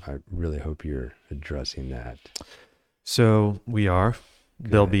 So I really hope you're addressing that. So we are.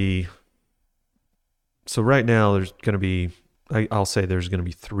 There'll be. So right now there's going to be. I'll say there's going to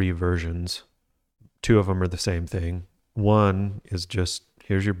be 3 versions. 2 of them are the same thing. One is just,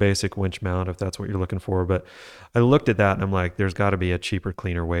 here's your basic winch mount if that's what you're looking for. But I looked at that and I'm like, there's got to be a cheaper,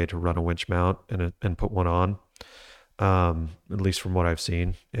 cleaner way to run a winch mount and put one on. At least from what I've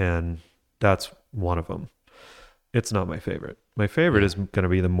seen. And that's one of them. It's not my favorite. My favorite is going to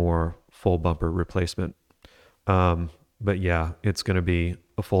be the more full bumper replacement. But yeah, it's going to be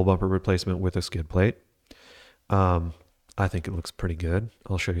a full bumper replacement with a skid plate. I think it looks pretty good.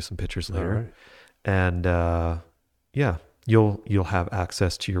 I'll show you some pictures All later. right. And yeah, you'll have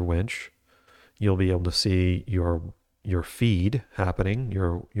access to your winch. You'll be able to see your feed happening,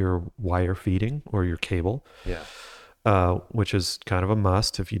 your wire feeding or your cable, Yeah. which is kind of a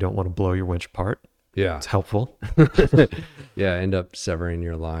must if you don't want to blow your winch apart. Yeah. It's helpful. Yeah. End up severing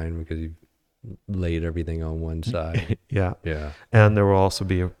your line because you laid everything on one side. Yeah. Yeah. And there will also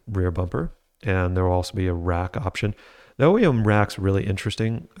be a rear bumper, and there will also be a rack option. The OEM rack's really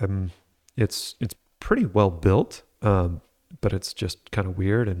interesting. It's pretty well built, but it's just kind of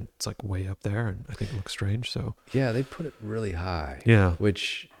weird, and it's like way up there, and I think it looks strange. So Yeah. They put it really high. yeah,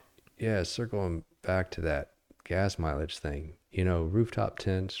 Which, yeah, circling back to that gas mileage thing, rooftop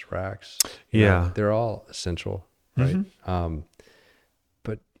tents, racks, yeah, they're all essential, right? Mhm.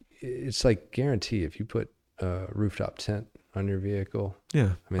 But it's like guarantee if you put a rooftop tent on your vehicle,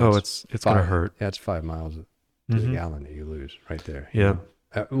 yeah. I mean, Oh, that's it's gonna five, hurt. yeah, it's 5 miles to the Mhm. gallon that you lose right there. Yeah,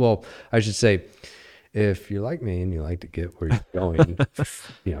 Well, I should say, if you're like me and you like to get where you're going,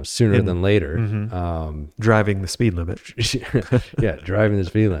 sooner In than later, mhm. Driving the speed limit. yeah, driving the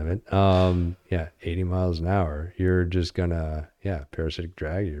speed limit, 80 miles an hour, you're just gonna, parasitic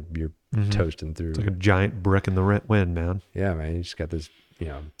drag, you're Mhm. toasting through. It's like a giant brick in the wind, man. Yeah, man, you just got this,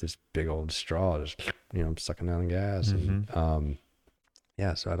 this big old straw just, sucking down the gas. And,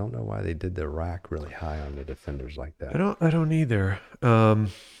 so I don't know why they did the rack really high on the Defenders like that. I don't either.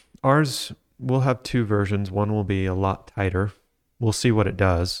 Ours will have two versions. One will be a lot tighter. We'll see what it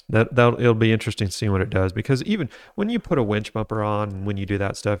does. It'll be interesting to see what it does, because even when you put a winch bumper on and when you do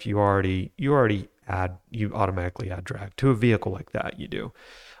that stuff, you automatically add drag to a vehicle like that. You do.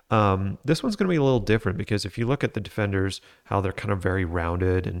 This one's going to be a little different, because if you look at the Defenders, how they're kind of very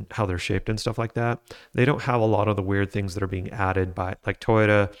rounded and how they're shaped and stuff like that, they don't have a lot of the weird things that are being added by, like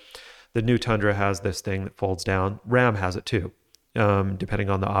Toyota. The new Tundra has this thing that folds down. Ram has it too, depending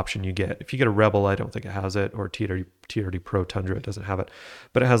on the option you get. If you get a Rebel, I don't think it has it, or TRD Pro Tundra, it doesn't have it.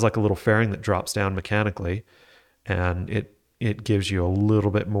 But it has like a little fairing that drops down mechanically, and it gives you a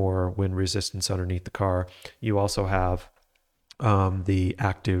little bit more wind resistance underneath the car. You also have the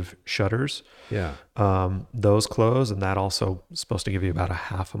active shutters. Yeah. Those close, and that also is supposed to give you about a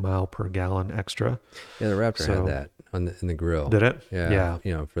half a mile per gallon extra. Yeah, the Raptor So- had that in the grill. Did it? Yeah.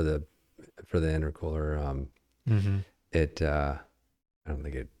 Yeah. For the intercooler, Mm-hmm. it I don't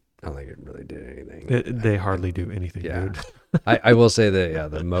think it really did anything. They hardly do anything, Yeah. dude. I will say that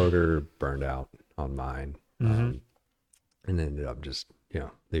the motor burned out on mine, Mhm. and ended up just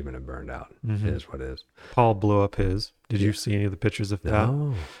leaving it burned out. Mhm. It is what it is. Paul blew up his. Did you Yeah. see any of the pictures of that?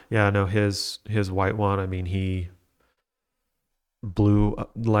 No. Yeah, no, his white one. I mean, he blew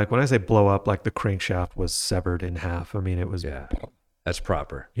up, like when I say blow up, like the crankshaft was severed in half. I mean, it was. Yeah, that's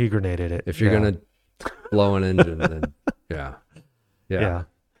proper. He grenaded it. If you're Yeah. gonna blow an engine, then yeah.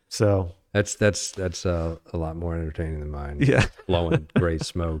 So That's a lot more entertaining than mine. yeah. Blowing gray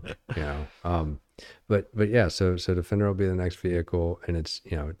smoke, But yeah, so Defender will be the next vehicle, and it's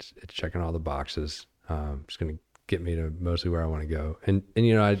checking all the boxes. It's gonna get me to mostly where I want to go. And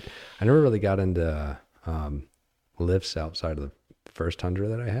I never really got into lifts outside of the first Tundra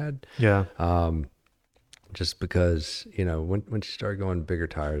that I had. Yeah. Just because when you start going bigger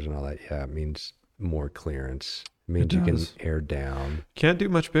tires and all that, it means more clearance. It means you can does. air down. Can't do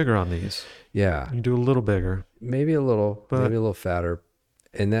much bigger on these. Yeah, You can do a little bigger. maybe a little, But- maybe a little fatter,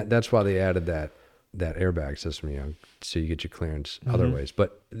 and that's why they added that airbag system, so you get your clearance other Mhm. ways.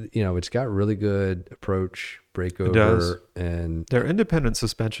 But it's got really good approach, breakover, does. and They're independent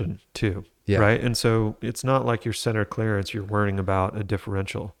suspension too, yeah, right? And so it's not like your center clearance. You're worrying about a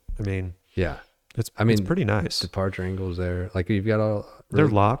differential. I mean, yeah. it's I mean, pretty nice. Departure angles there, like you've got all. They're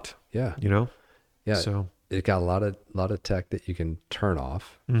Really, locked, yeah, yeah. So So it got a lot of tech that you can turn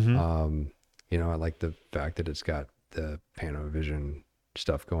off. mhm. I like the fact that it's got the Panovision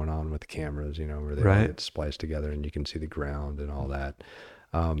stuff going on with the cameras, where they all Right. get spliced together and you can see the ground and all that.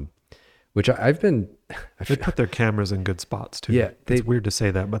 Which I've been, They put their cameras in good spots too. Yeah, It's weird to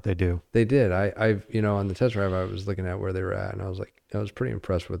say that, but they do. they did. I've on the test drive, I was looking at where they were at, and I was pretty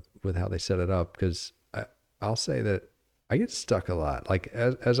impressed with how they set it up, because I'll say that I get stuck a lot. Like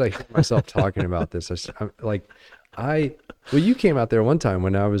as I hear myself talking about this, I'm like, well, you came out there one time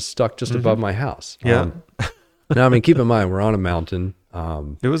when I was stuck just above my house. Yeah. Now, I mean, keep in mind, we're on a mountain.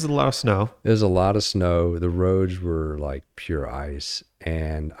 It was a lot of snow. There's a lot of snow. The roads were like pure ice.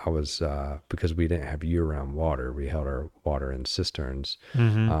 And I was, because we didn't have year-round water, we held our water in cisterns.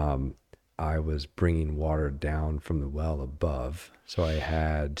 I was bringing water down from the well above. So I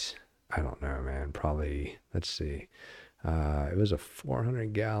had, I don't know, man, probably, let's see. It was a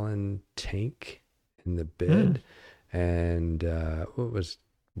 400-gallon tank. in the bid, and what was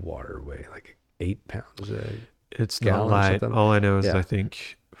water weigh, like 8 pounds a It's not gallon or light. something? All I know is Yeah. I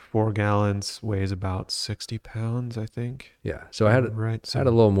think 4 gallons weighs about 60 pounds, I think. Yeah. So I had Right. I had a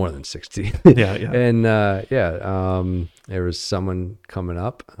So, little more than 60. yeah, yeah. And there was someone coming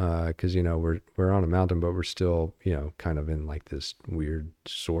up because we're on a mountain, but we're still kind of in like this weird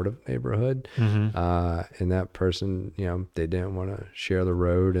sort of neighborhood. Mm-hmm. And that person, they didn't want to share the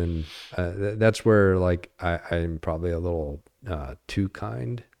road, and that's where like I'm probably a little too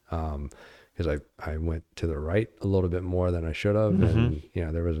kind. Because I went to the right a little bit more than I should have, and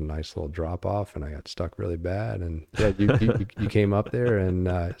there was a nice little drop off, and I got stuck really bad. And yeah, you came up there,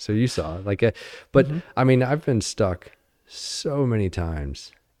 and so you saw it. But I mean, I've been stuck so many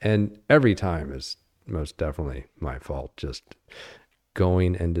times, and every time is most definitely my fault. Just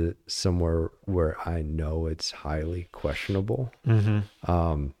going into somewhere where I know it's highly questionable,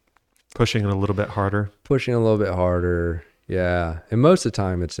 Pushing it a little bit harder. pushing a little bit harder. Yeah, and most of the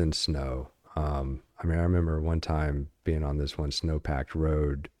time it's in snow. I mean, I remember one time being on this one snow-packed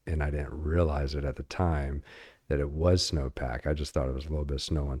road, and I didn't realize it at the time that it was snowpack. I just thought it was a little bit of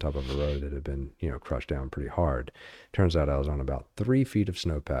snow on top of a road that had been, crushed down pretty hard. Turns out I was on about 3 feet of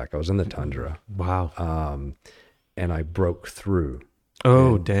snowpack. I was in the tundra, Wow. and I broke through.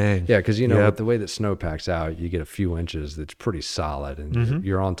 Oh, And- dang. Yeah, because Yep. with the way that snow packs out, you get a few inches that's pretty solid, and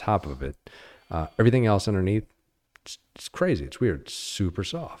you're on top of it. Everything else underneath, it's crazy. It's weird. It's super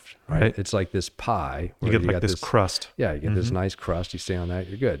soft, right? Right. It's like this pie. You where get like got this crust. Yeah, you get this nice crust. You stay on that,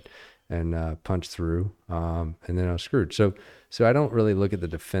 you're good, and punch through. And then I was screwed. So I don't really look at the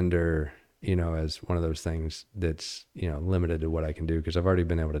Defender, as one of those things that's limited to what I can do, because I've already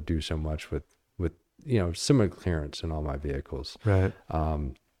been able to do so much with similar clearance in all my vehicles. Right.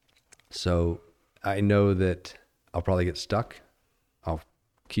 So I know that I'll probably get stuck. I'll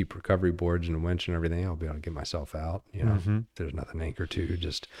keep recovery boards and a winch and everything. I'll be able to get myself out. If there's nothing to anchor to,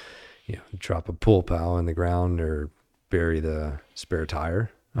 just drop a pull pal in the ground or bury the spare tire.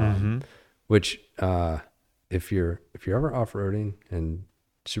 Which if you're ever off-roading in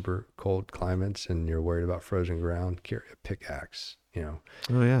super cold climates and you're worried about frozen ground, carry a pickaxe. Oh,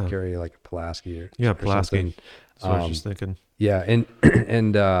 yeah. Carry like a Pulaski or Pulaski. something. That's what I was just thinking. Yeah,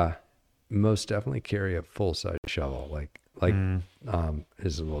 and most definitely carry a full size shovel. This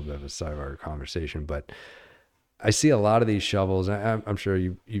is a little bit of a sidebar conversation, but I see a lot of these shovels. I'm sure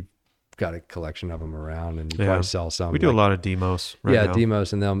you've got a collection of them around, and you probably sell some. We do a lot of demos right now.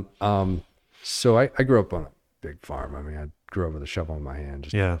 Demos and them. So I grew up on a big farm. I mean, I grew up with a shovel in my hand,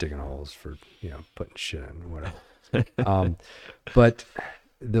 just digging holes for putting shit in, whatever. But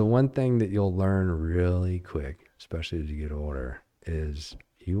the one thing that you'll learn really quick, especially as you get older, is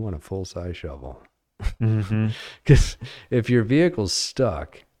you want a full-size shovel. Because if your vehicle's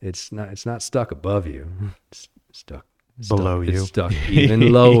stuck, it's not stuck above you. It's stuck below you. It's stuck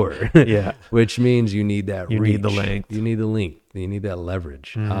even lower. Yeah. Which means you need that You reach. need the length. You need the length. You need that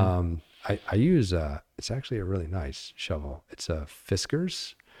leverage. I use it's actually a really nice shovel. It's a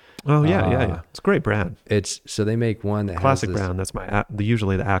Fiskars. Oh, yeah. It's a great brand. So they make one that Classic has this, brand. That's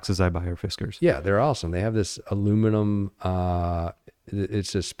usually the axes I buy are Fiskars. Yeah, they're awesome. They have this aluminum.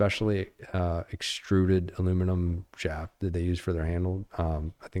 It's a specially extruded aluminum shaft that they use for their handle.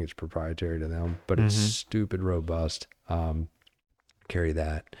 I think it's proprietary to them, but it's stupid robust. Carry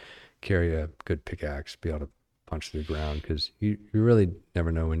that. Carry a good pickaxe. Be able to punch through the ground, because you really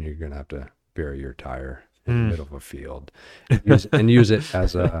never know when you're going to have to bury your tire in the middle of a field, and use it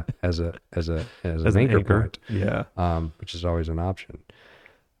as an anchor point. Yeah. Which is always an option.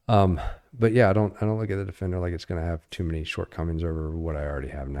 But yeah, I don't look at the Defender like it's going to have too many shortcomings over what I already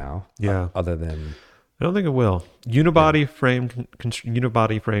have now. Yeah. Other than, I don't think it will. Unibody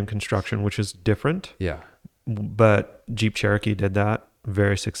frame construction, which is different. yeah, But Jeep Cherokee did that.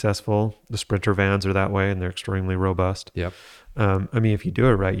 Very successful. The Sprinter vans are that way, and they're extremely robust. yep, I mean, if you do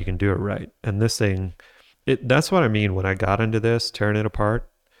it right, you can do it right. And this thing, that's what I mean when I got into this, tearing it apart.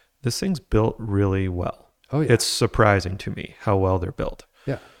 This thing's built really well. Oh yeah, It's surprising to me how well they're built.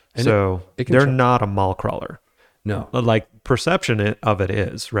 yeah. And So it can they're not a mall crawler. No, Like perception of it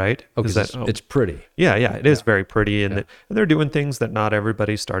is, right? oh, Is because it's pretty. Yeah, it is very pretty. And Yeah. they're doing things that not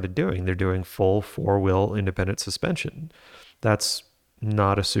everybody started doing. They're doing full 4-wheel independent suspension. That's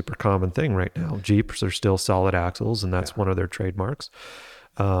not a super common thing right now. Jeeps are still solid axles, and that's one of their trademarks.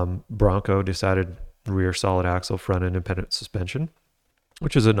 Bronco decided rear solid axle, front independent suspension,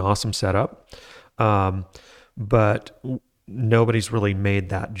 which is an awesome setup. But nobody's really made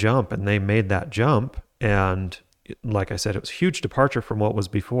that jump, and they made that jump. And like I said, it was a huge departure from what was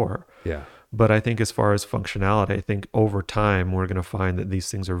before. Yeah, But I think as far as functionality, I think over time, we're going to find that these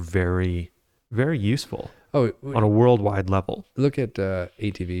things are very very useful Oh, on a worldwide level. look at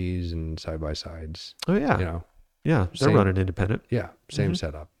ATVs and side by sides. Oh yeah. You know, Yeah. They're same, running independent. yeah, same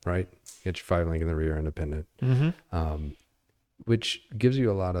setup, right? Get your 5 link in the rear, independent, which gives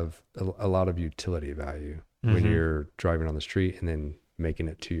you a lot of utility value when you're driving on the street and then making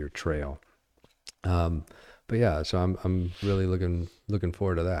it to your trail. But yeah, so I'm really looking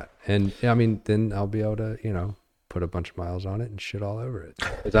forward to that. And I mean, then I'll be able to, you know, put a bunch of miles on it and shit all over it.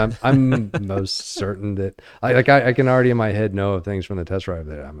 'Cause I'm most certain that I can already in my head know of things from the test drive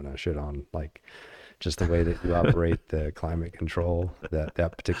that I'm gonna shit on, like just the way that you operate the climate control. That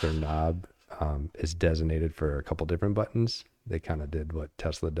particular knob is designated for a couple different buttons. They kind of did what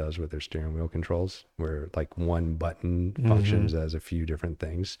Tesla does with their steering wheel controls, where like one button functions as a few different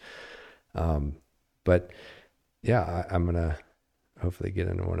things. But yeah, I'm gonna hopefully get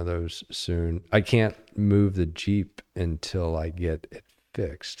into one of those soon. I can't move the Jeep until I get it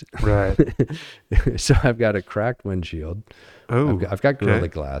fixed. Right. So I've got a cracked windshield. Oh, I've got Gorilla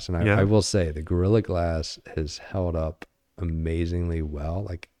Glass, and Yeah. I will say the Gorilla Glass has held up amazingly well.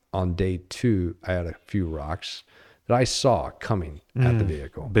 Like on day 2, I had a few rocks that I saw coming at the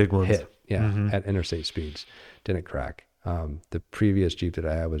vehicle. Big ones. Hit, yeah, at interstate speeds. Didn't crack. The previous Jeep that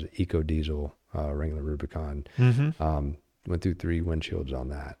I had was Eco Diesel, Wrangler Rubicon. Went through 3 windshields on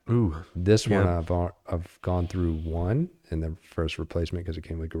that. Ooh. This one I've gone through 1, and the first replacement, because it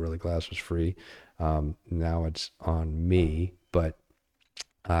came with Gorilla Glass, was free. Now it's on me, but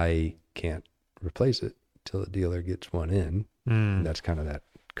I can't replace it till the dealer gets one in. And that's kind of that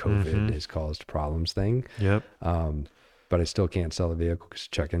COVID has caused problems thing. Yep. But I still can't sell the vehicle because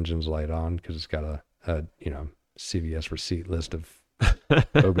check engine's light on, because it's got a CVS receipt list of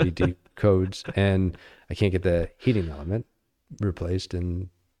OBD codes, and I can't get the heating element replaced, and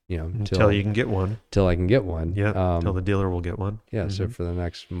Until you can get one. till I can get one. Yeah. Until the dealer will get one. Yeah. So for the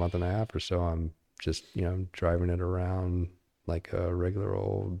next month and a half or so, I'm just driving it around like a regular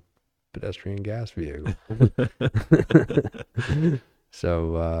old pedestrian gas vehicle.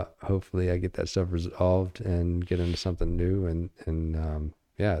 So hopefully I get that stuff resolved and get into something new, and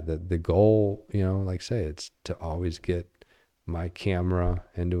yeah, the goal, like I say, it's to always get my camera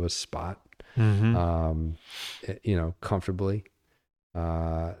into a spot, comfortably,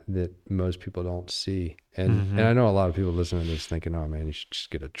 that most people don't see. And I know a lot of people listening to this thinking, oh man, you should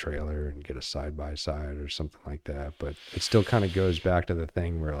just get a trailer and get a side by side or something like that. But it still kind of goes back to the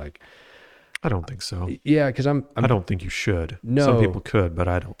thing where, like, I don't think so. yeah, because I don't think you should. No. Some people could, but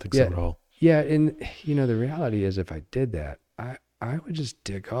I don't think so at all. Yeah, and the reality is, if I did that, I would just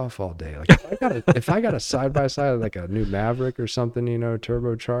dick off all day. Like if I got a side by side, like a new Maverick or something,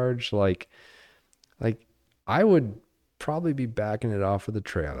 turbocharged, like I would probably be backing it off with a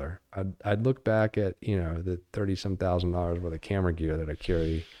trailer. I'd look back at the $30-some thousand worth of camera gear that I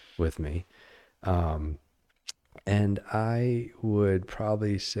carry with me, and I would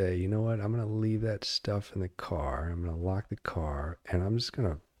probably say, you know what, I'm gonna leave that stuff in the car. I'm gonna lock the car, and I'm just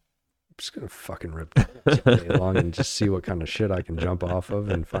gonna fucking rip it all day long and just see what kind of shit I can jump off of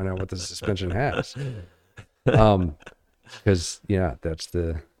and find out what the suspension has. Because that's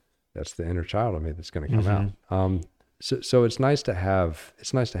the inner child of me that's going to come out. So it's nice to have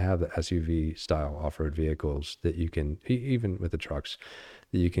the SUV style off-road vehicles that you can, even with the trucks,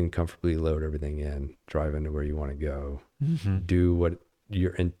 that you can comfortably load everything in, drive into where you want to go, do what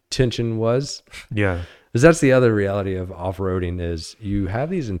your intention was. Yeah. Because that's the other reality of off-roading, is you have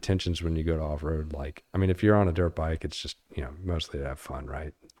these intentions when you go to off-road. Like, I mean, if you're on a dirt bike, it's just, mostly to have fun,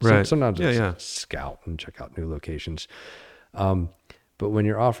 right? Right. Sometimes it's scout and check out new locations. But when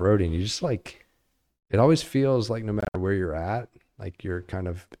you're off-roading, you just like, it always feels like no matter where you're at, like you're kind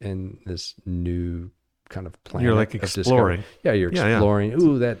of in this new kind of planet. You're like exploring. Yeah, you're exploring. Yeah.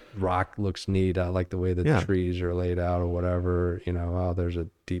 Ooh, that rock looks neat. I like the way the trees are laid out or whatever. Oh, there's a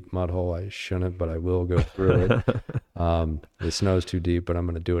deep mud hole. I shouldn't, but I will go through it. The snow's too deep, but I'm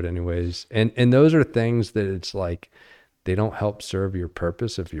going to do it anyways. And those are things that it's like, they don't help serve your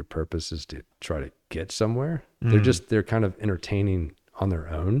purpose if your purpose is to try to get somewhere. They're kind of entertaining on their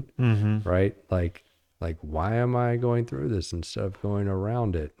own, right? Like why am I going through this instead of going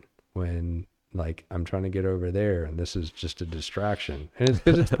around it when, like, I'm trying to get over there and this is just a distraction? And it's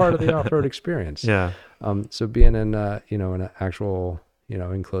because it's part of the off-road experience. Yeah. So being in an actual,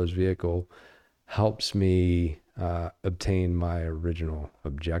 enclosed vehicle helps me obtain my original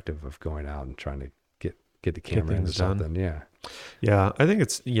objective of going out and trying to get the camera into something. Yeah. Yeah. I think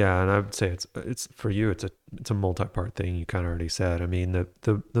and I would say it's for you, it's a multi-part thing. You kind of already said. I mean,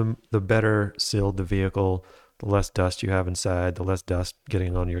 the better sealed the vehicle, the less dust you have inside, the less dust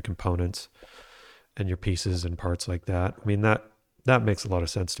getting on your components and your pieces and parts like that. I mean, that makes a lot of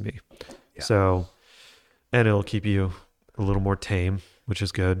sense to me. Yeah. So, and it'll keep you a little more tame, which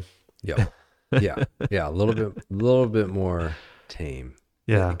is good. Yep. Yeah. Yeah. A little bit more tame.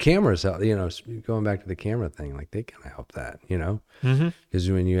 Yeah. Cameras, going back to the camera thing, like they kind of help that, Mm-hmm. because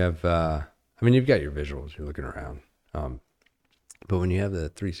when you have, you've got your visuals, you're looking around. But when you have the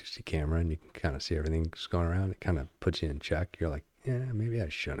 360 camera and you can kind of see everything that's going around, it kind of puts you in check. You're like, yeah, maybe I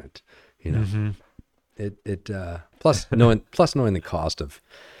shouldn't, Mm-hmm. plus knowing the cost of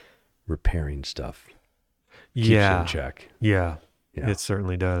repairing stuff keeps you in check. Yeah. Yeah. It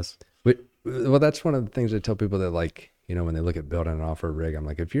certainly does. Well, that's one of the things I tell people that, like, when they look at building an off-road rig, I'm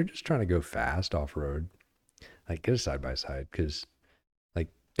like, if you're just trying to go fast off-road, like, get a side-by-side, because, like,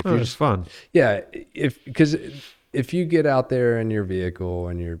 if you're It's just fun. yeah, because if you get out there in your vehicle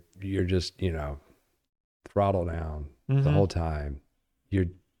and you're just throttle down the whole time,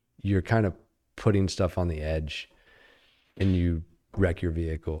 you're kind of putting stuff on the edge, and you wreck your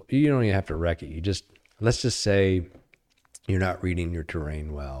vehicle. You don't even have to wreck it. Let's just say you're not reading your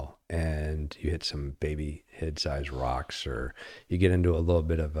terrain well and you hit some baby head-sized rocks, or you get into a little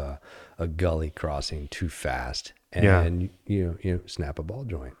bit of a gully crossing too fast, and you snap a ball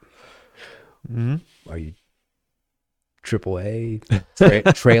joint. Mm-hmm. Are you AAA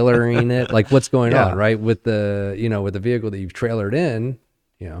trailering it? Like, what's going on, right? With the with the vehicle that you've trailered in,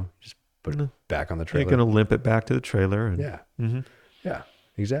 just put it back on the trailer. You're gonna limp it back to the trailer. And, Yeah. Mm-hmm. Yeah,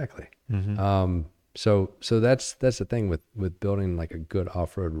 exactly. Mm-hmm. So that's the thing with building like a good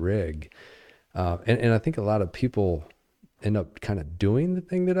off-road rig. And I think a lot of people end up kind of doing the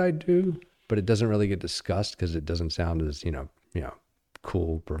thing that I do, but it doesn't really get discussed because it doesn't sound as,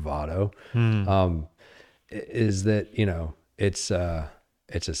 cool bravado. Is that, it's a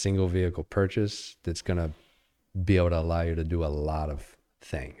single vehicle purchase that's going to be able to allow you to do a lot of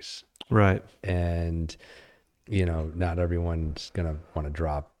things. Right. And, not everyone's going to want to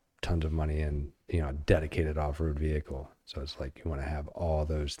drop tons of money in, a dedicated off-road vehicle. So it's like you want to have all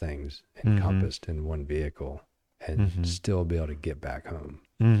those things encompassed in one vehicle and still be able to get back home.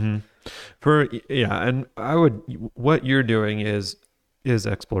 And what you're doing is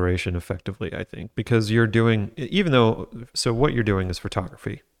exploration effectively, I think, because you're doing, what you're doing is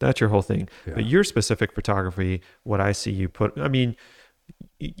photography. That's your whole thing. Yeah. But your specific photography, what I see you put,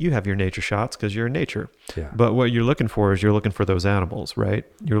 you have your nature shots because you're in nature. Yeah. But what you're looking for is those animals, right?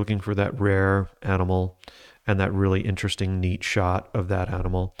 You're looking for that rare animal and that really interesting, neat shot of that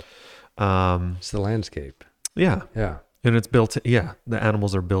animal. It's the landscape. Yeah. Yeah. And it's built, the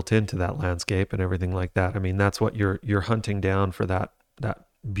animals are built into that landscape and everything like that. That's what you're hunting down for, that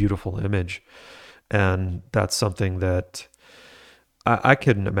beautiful image. And that's something that I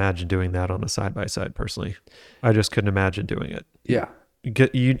couldn't imagine doing that on a side-by-side personally. I just couldn't imagine doing it. Yeah.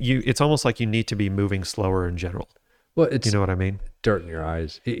 It's almost like you need to be moving slower in general. Well, it's, you know what I mean? Dirt in your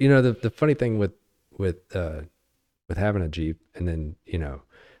eyes. The funny thing with having a Jeep and then,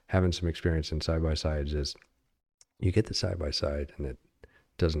 having some experience in side-by-sides is you get the side-by-side and it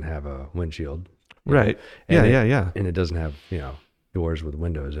doesn't have a windshield. Right. Yeah. And it doesn't have, doors with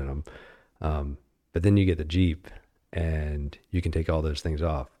windows in them. But then you get the Jeep and you can take all those things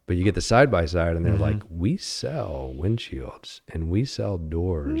off. But you get the side-by-side and they're like, we sell windshields and we sell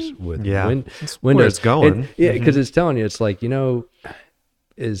doors with windows. Where it's going. Because it's telling you, it's like,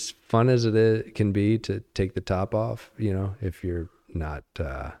 as fun as it can be to take the top off, if you're not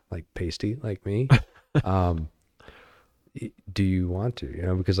like pasty like me, do you want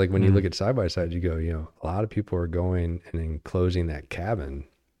to? Because like when you look at side-by-sides, you go, a lot of people are going and enclosing that cabin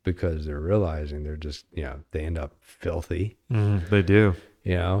because they're realizing they're just, they end up filthy. They do.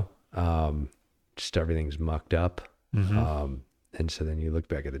 Just everything's mucked up. And so then you look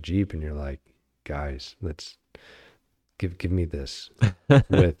back at the Jeep and you're like, guys, let's give me this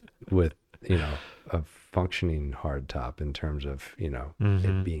with a functioning hardtop in terms of,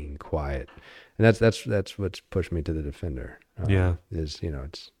 it being quiet. And that's what's pushed me to the Defender.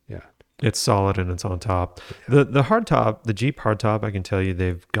 It's solid and it's on top. The hardtop, the Jeep hardtop, I can tell you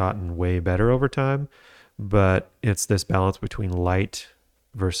they've gotten way better over time, but it's this balance between light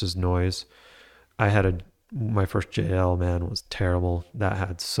versus noise. My first JL, man, was terrible. That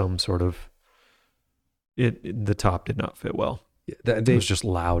had some sort of, the top did not fit well. It was just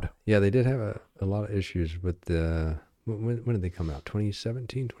loud. Yeah, they did have a lot of issues with the, when did they come out?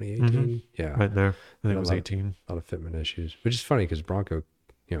 2017, 2018? Yeah. Right there. I think it was 18. A lot of fitment issues, which is funny because Bronco,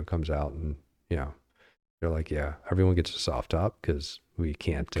 comes out and, they're like, yeah, everyone gets a soft top because we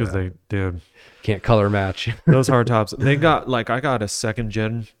can't. Because they did. Can't color match. Those hard tops. They got, I got a second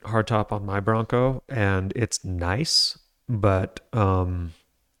gen hard top on my Bronco and it's nice, but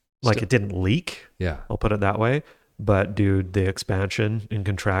it didn't leak. Yeah. I'll put it that way. But dude, the expansion and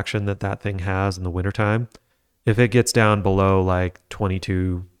contraction that thing has in the wintertime, if it gets down below like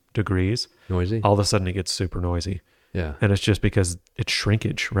 22 degrees, Noisy. all of a sudden it gets super noisy. Yeah. And it's just because it's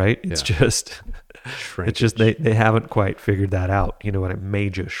shrinkage, right? It's Yeah. just, Shrinkage. it's just, they haven't quite figured that out. You know what?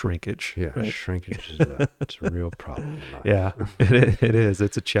 Major shrinkage. Yeah. Right? Shrinkage it's a real problem. Yeah, it is.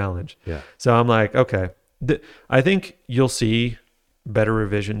 It's a challenge. Yeah. So I'm like, okay, I think you'll see better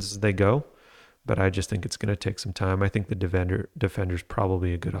revisions as they go, but I just think it's going to take some time. I think the Defender's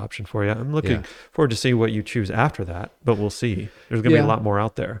probably a good option for you. I'm looking forward to see what you choose after that, but we'll see. There's going to be a lot more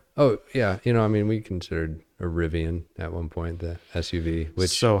out there. Oh yeah. You know, I mean, we considered a Rivian at one point, the SUV,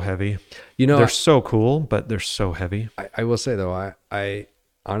 which so heavy. You know, they're so cool, but they're so heavy. I will say though, I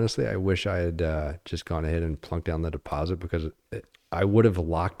honestly, I wish I had just gone ahead and plunked down the deposit, because I would have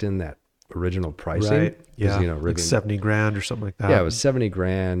locked in that original pricing. Right. Yeah. You know, Rivian, like 70 grand or something like that. Yeah, it was 70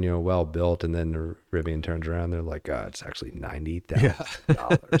 grand, you know, well built. And then the Rivian turns around, they're like, it's actually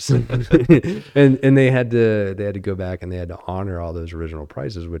 $90,000. and they had to go back and they had to honor all those original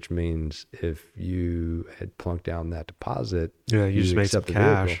prices, which means if you had plunked down that deposit, you just make some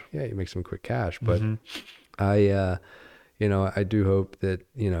cash. Yeah, you make some quick cash. But I you know, I do hope that,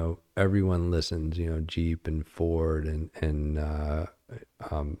 you know, everyone listens, you know, Jeep and Ford and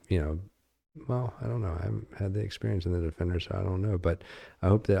you know, well, I don't know. I haven't had the experience in the Defender, so I don't know. But I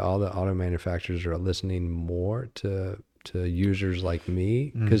hope that all the auto manufacturers are listening more to users like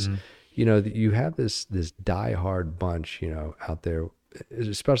me, because you know, you have this diehard bunch, you know, out there,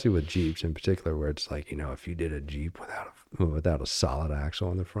 especially with Jeeps in particular, where it's like, you know, if you did a Jeep without a solid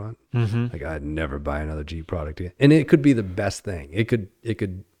axle in the front, like I'd never buy another Jeep product again. And it could be the best thing. It could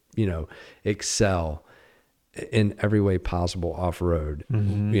you know, excel in every way possible off-road,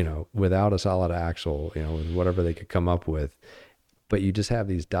 you know, without a solid axle, you know, with whatever they could come up with. But you just have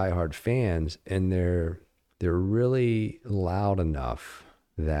these diehard fans, and they're really loud enough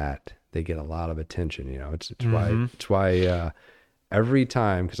that they get a lot of attention. You know, it's why every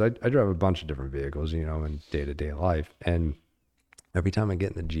time, because I drive a bunch of different vehicles, you know, in day-to-day life, and every time I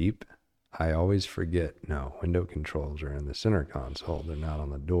get in the Jeep, I always forget, no, window controls are in the center console. They're not on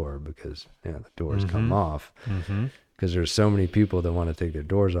the door, because, you know, the doors come off, because there's so many people that want to take their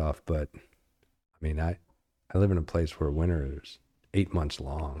doors off. But I mean, I live in a place where winter is 8 months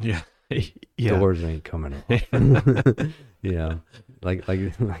long. Yeah. Doors ain't coming off. You know, like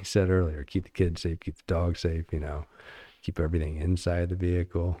I said earlier, keep the kids safe, keep the dog safe, you know, keep everything inside the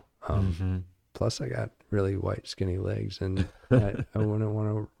vehicle. Plus, I got really white, skinny legs, and I wouldn't want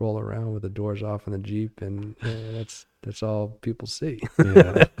to roll around with the doors off in the Jeep, and that's all people see.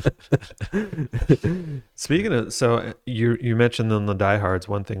 Yeah. Speaking of, so you mentioned on the diehards,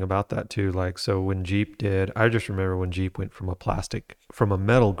 one thing about that too, like, so when Jeep did, I just remember when Jeep went from a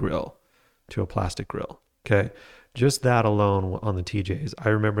metal grill to a plastic grill. Okay. Just that alone on the TJs. I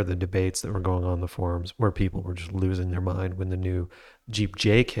remember the debates that were going on in the forums where people were just losing their mind when the new Jeep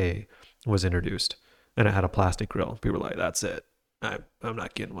JK was introduced and it had a plastic grill. People were like, that's it. I'm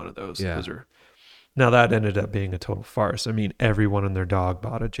not getting one of those. Yeah. Now that ended up being a total farce. I mean, everyone and their dog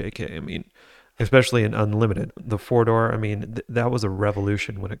bought a JK. I mean, especially in Unlimited, the 4-door. I mean, that was a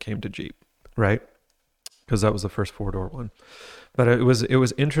revolution when it came to Jeep, right? Because that was the first 4-door one. But it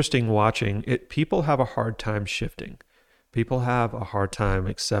was interesting watching it. People have a hard time shifting. People have a hard time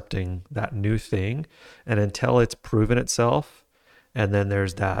accepting that new thing. And until it's proven itself, and then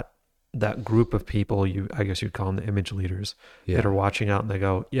there's that group of people, I guess you'd call them the image leaders, that are watching out and they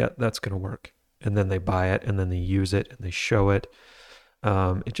go, yeah, that's going to work. And then they buy it and then they use it and they show it.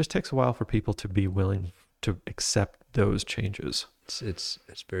 It just takes a while for people to be willing to accept those changes. It's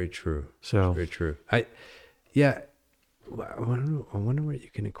very true. So it's very true. I wonder what you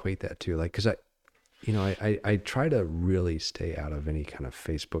can equate that to. Like, because I try to really stay out of any kind of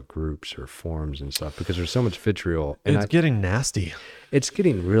Facebook groups or forums and stuff, because there's so much vitriol. And it's getting nasty. It's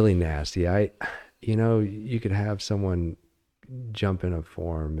getting really nasty. You could have someone jump in a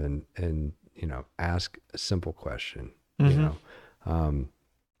forum and you know, ask a simple question. You know,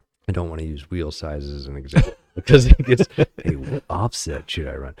 I don't want to use wheel sizes as an example because it gets, hey, what offset should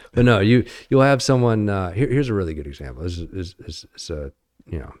I run? But no, you'll have someone. Here's a really good example. This is a,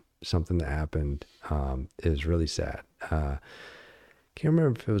 you know, something that happened is really sad. Can't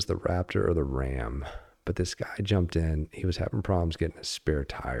remember if it was the Raptor or the Ram, but this guy jumped in. He was having problems getting a spare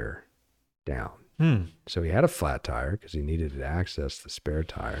tire down. So he had a flat tire because he needed to access the spare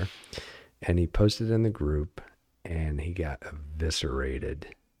tire, and he posted in the group, and he got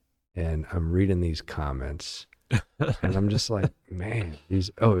eviscerated. And I'm reading these comments, and I'm just like, man,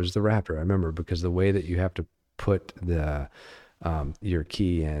 it was the Raptor. I remember, because the way that you have to put the your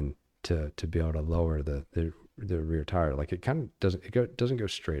key in to be able to lower the the rear tire. Like it kind of doesn't go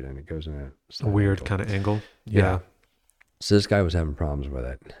straight in. It goes in a A slight weird angle. kind of angle. Yeah. So this guy was having problems with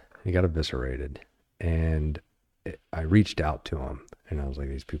it. He got eviscerated, and I reached out to him, and I was like,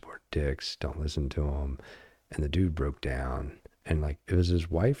 "These people are dicks. Don't listen to them." And the dude broke down, and like it was his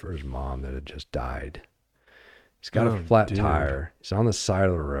wife or his mom that had just died. He's got a flat tire. He's on the side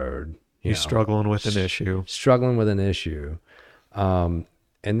of the road. He's struggling with an issue. Struggling with an issue. And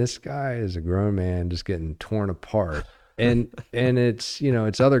this guy is a grown man just getting torn apart. And it's,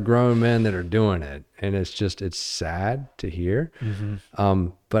 it's other grown men that are doing it. And it's sad to hear.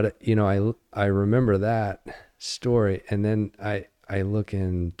 But I remember that story. And then I look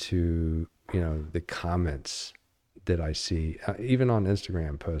into, the comments that I see, even on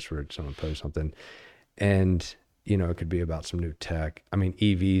Instagram posts where someone posts something, and it could be about some new tech. I mean,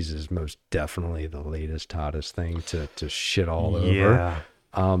 EVs is most definitely the latest, hottest thing to shit all over. Yeah.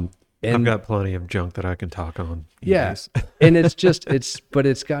 And I've got plenty of junk that I can talk on. Yes. Yeah. And but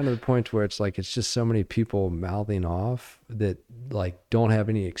it's gotten to the point where it's like, it's just so many people mouthing off that like don't have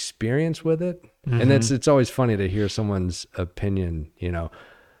any experience with it. And it's always funny to hear someone's opinion,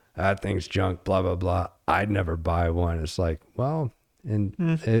 that thing's junk, blah, blah, blah. I'd never buy one. It's like, well, and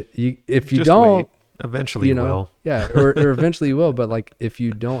if you just don't, wait. Eventually you will. Yeah. Or eventually you will. But like, if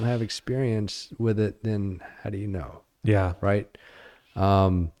you don't have experience with it, then how do you know? Yeah. Right.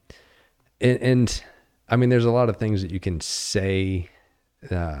 And I mean, there's a lot of things that you can say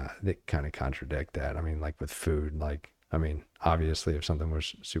that kind of contradict that. I mean, like with food, like, I mean, obviously if something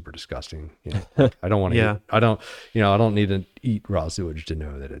was super disgusting, I don't want to eat, I don't need to eat raw sewage to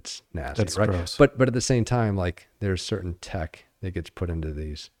know that it's nasty. That's right. gross. But at the same time, like there's certain tech that gets put into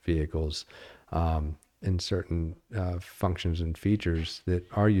these vehicles, and certain functions and features that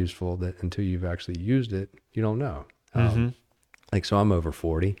are useful that until you've actually used it, you don't know. Like, so I'm over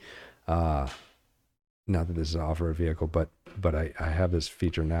 40. Not that this is an off-road vehicle, but I have this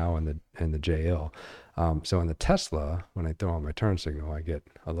feature now in the JL. So in the Tesla, when I throw on my turn signal, I get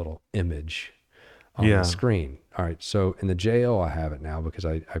a little image on the screen. All right. So in the JL, I have it now because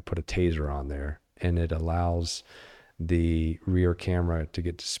I put a taser on there, and it allows the rear camera to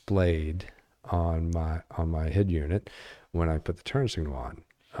get displayed on my head unit when I put the turn signal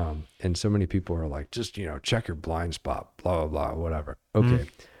on. And so many people are like, just, check your blind spot, blah, blah, blah, whatever. Okay.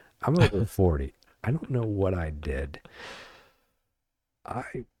 I'm over 40. I don't know what I did.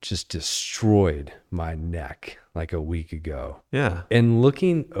 I just destroyed my neck like a week ago. Yeah. And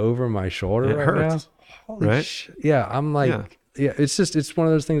looking over my shoulder hurts, now, right? Yeah. I'm like, it's one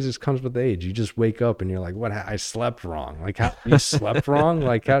of those things that comes with age. You just wake up and you're like, what? I slept wrong. Like, how you slept wrong?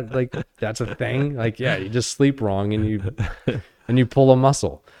 Like, that's a thing. Like, yeah, you just sleep wrong and you pull a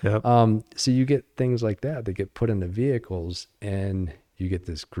muscle. Yep. So you get things like that get put into vehicles, and you get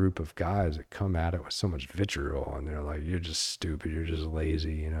this group of guys that come at it with so much vitriol, and they're like, you're just stupid, you're just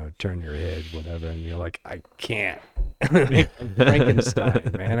lazy, turn your head, whatever. And you're like, I can't. I'm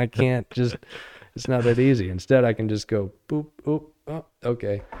Frankenstein, man. I can't just, it's not that easy. Instead, I can just go boop, boop, oh,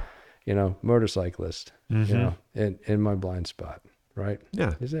 okay. Motorcyclist, in my blind spot, right?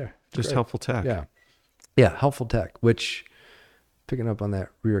 Yeah. He's there. It's just great. Helpful tech. Yeah. Yeah. Helpful tech, which, picking up on that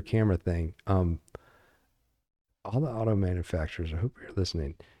rear camera thing, all the auto manufacturers, I hope you're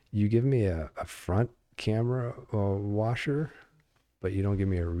listening, you give me a front camera washer, but you don't give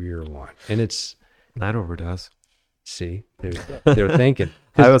me a rear one. And it's... That overdoes. See, they're thinking.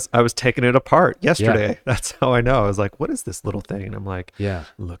 I was taking it apart yesterday. Yeah. That's how I know. I was like, what is this little thing? And I'm like,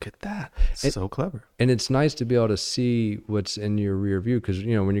 look at that. It's so clever. And it's nice to be able to see what's in your rear view, because,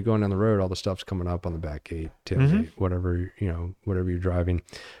 when you're going down the road, all the stuff's coming up on the back gate, tailgate, whatever you're driving.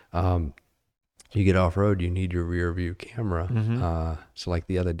 You get off road, you need your rear view camera. So like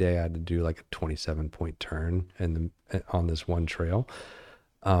the other day, I had to do like a 27-point turn on this one trail.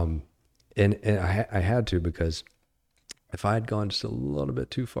 And I had to, because if I had gone just a little bit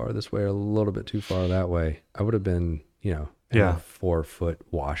too far this way or a little bit too far that way, I would have been, in a 4-foot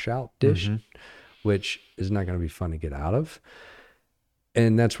washout dish, which is not going to be fun to get out of.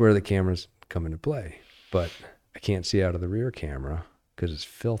 And that's where the cameras come into play. But I can't see out of the rear camera because it's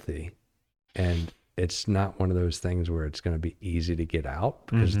filthy. And it's not one of those things where it's going to be easy to get out,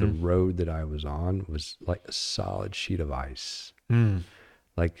 because the road that I was on was like a solid sheet of ice.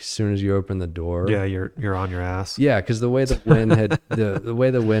 Like as soon as you open the door, you're on your ass. Yeah, because the way the wind had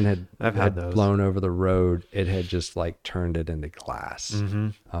had those. Blown over the road, it had just like turned it into glass.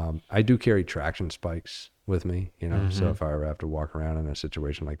 I do carry traction spikes with me, so if I ever have to walk around in a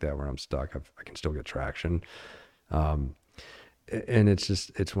situation like that where I'm stuck, I can still get traction. And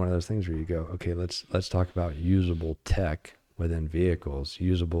it's one of those things where you go, okay, let's talk about usable tech within vehicles,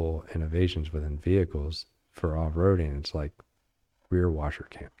 usable innovations within vehicles for off-roading. It's like rear washer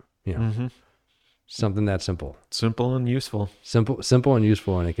cam, something that simple. Simple and useful. Simple and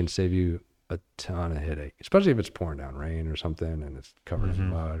useful, and it can save you a ton of headache, especially if it's pouring down rain or something and it's covered in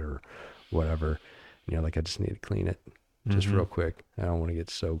mud or whatever. And you're like, I just need to clean it just real quick. I don't want to get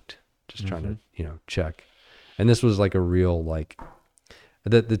soaked. Just trying to, check. And this was like a real, like,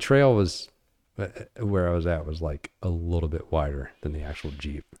 the trail was where I was at was like a little bit wider than the actual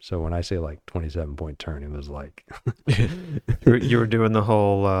Jeep. So when I say like 27-point turn, it was like you were doing the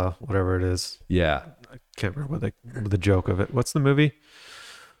whole whatever it is. Yeah. I can't remember the joke of it. What's the movie?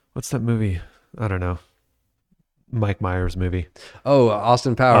 What's that movie? I don't know. Mike Myers movie. Oh,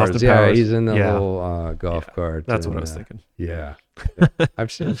 Austin Powers. Austin Powers. He's in the little golf cart. That's what I was thinking. Yeah.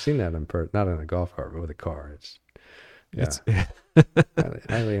 I've seen that in person, not in a golf cart, but with a car. It's highly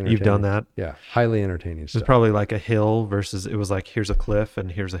entertaining. You've done that? Yeah. Highly entertaining stuff. It's probably like a hill versus it was like, here's a cliff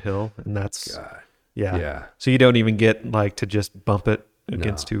and here's a hill. And that's, yeah. So you don't even get like to just bump it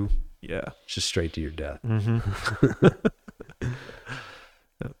against two. Yeah. It's just straight to your death.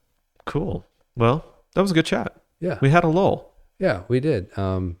 Cool. Well, that was a good chat. Yeah. We had a lull. Yeah, we did.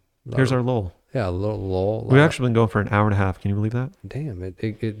 Here's our lull. Yeah, a little lull. We've actually been going for an hour and a half. Can you believe that? Damn,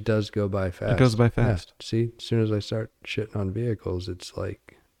 it does go by fast. It goes by fast. Yeah. See, as soon as I start shitting on vehicles, it's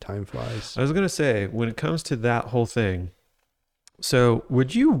like time flies. I was going to say, when it comes to that whole thing, so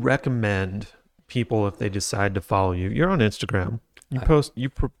would you recommend people if they decide to follow you? You're on Instagram. You post,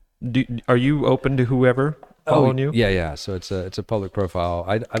 are you open to whoever following you? Yeah. So it's a public profile.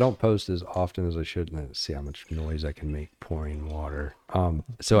 I don't post as often as I should. And see how much noise I can make pouring water.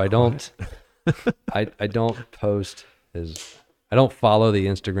 So I don't, I don't post I don't follow the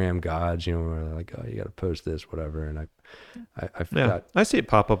Instagram gods, where they're like, oh, you got to post this, whatever. And I forgot. I see it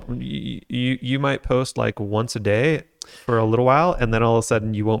pop up. You might post like once a day for a little while, and then all of a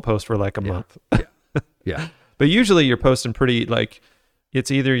sudden you won't post for like a month. Yeah. But usually you're posting pretty, like,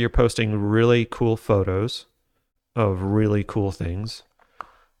 it's either you're posting really cool photos of really cool things.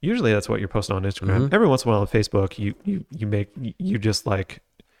 Usually that's what you're posting on Instagram. Every once in a while on Facebook, you just like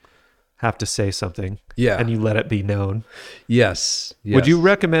have to say something. Yeah. And you let it be known. Yes. Would you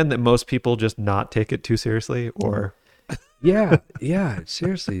recommend that most people just not take it too seriously, or? Yeah.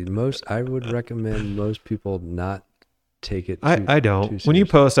 Seriously, I would recommend most people not take it. I don't. When you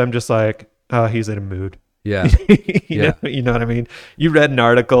post, I'm just like, oh, he's in a mood. Yeah. You know what I mean? You read an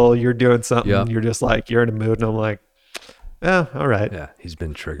article, you're doing something, you're just like, you're in a mood, and I'm like, oh, all right. Yeah, he's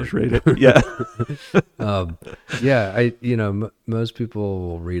been triggered. Let's read it. Yeah. Most people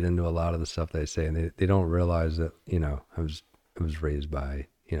will read into a lot of the stuff they say, and they don't realize that, I was raised by,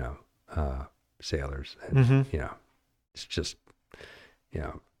 sailors, and, it's just,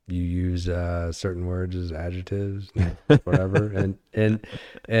 you use certain words as adjectives, whatever.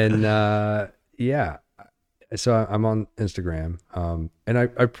 Yeah. So I'm on Instagram, and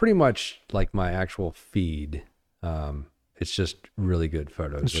I pretty much like my actual feed. It's just really good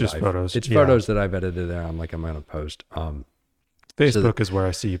photos. It's just photos. It's photos that I've edited there. I'm going to post. Facebook is where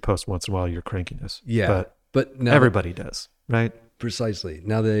I see you post once in a while your crankiness. Yeah. But now everybody does, right? Precisely.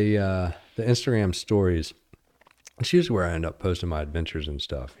 Now the Instagram stories, it's usually where I end up posting my adventures and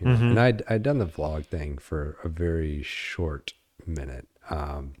stuff. And I'd done the vlog thing for a very short minute.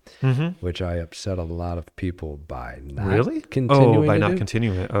 Which I upset a lot of people by not continuing. By not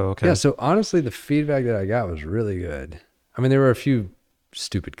continuing it. Oh, okay. Yeah. So honestly, the feedback that I got was really good. I mean, there were a few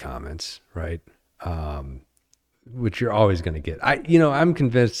stupid comments, right? Which you're always going to get. I'm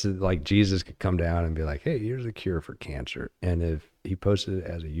convinced that like Jesus could come down and be like, "Hey, here's a cure for cancer," and if he posted it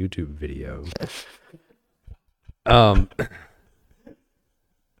as a YouTube video,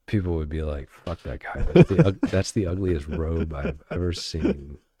 people would be like, "Fuck that guy! That's the ugliest robe I've ever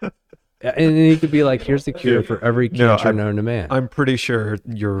seen." And he could be like, "Here's the cure for every cancer known to man." I'm pretty sure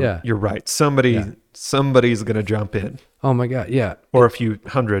you're right. Somebody's gonna jump in. Oh my God, yeah. Or a few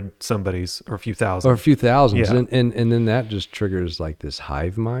hundred somebody's, or a few thousand, or a few thousands, yeah. and then that just triggers like this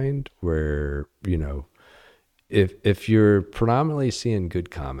hive mind where if you're predominantly seeing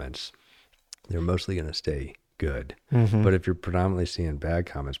good comments, they're mostly gonna stay good. But if you're predominantly seeing bad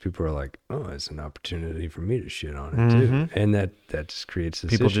comments, people are like, oh, it's an opportunity for me to shit on it too. And that just creates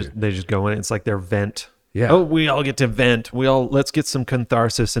this people issue. They just go in. It's like their vent. Yeah. Oh, we all get to vent. Let's get some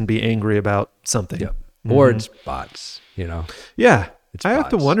catharsis and be angry about something. Yep. Or it's bots, Yeah. It's I have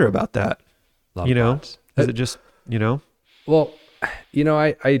to bots. wonder about that. Bots. Is it just, Well,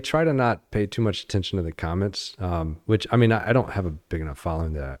 I try to not pay too much attention to the comments, which, I mean, I don't have a big enough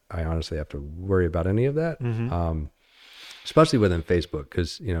following that I honestly have to worry about any of that, especially within Facebook,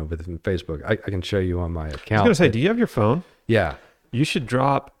 because, within Facebook, I can show you on my account. I was going to say, do you have your phone? Yeah. You should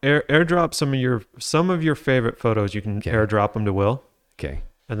airdrop some of your favorite photos. You can Okay. airdrop them to Will, Okay.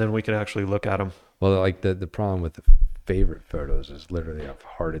 and then we can actually look at them. Well, like the problem with the favorite photos is literally I've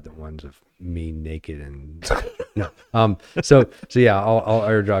hearted the ones of me naked and no. So yeah, I'll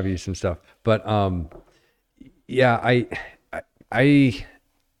airdrop you some stuff. But yeah, I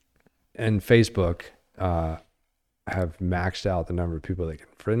and Facebook have maxed out the number of people that can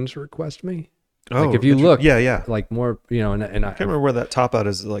friends request me. Oh, like if you look, yeah. like more, and I can't remember where that top out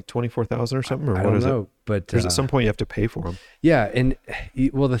is, like 24,000 or something, or I what don't is know, it? but Because at some point you have to pay for them. yeah, and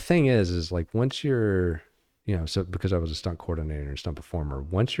well, the thing is like once you're, so because I was a stunt coordinator and stunt performer,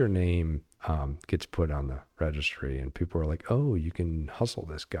 once your name gets put on the registry and people are like, oh, you can hustle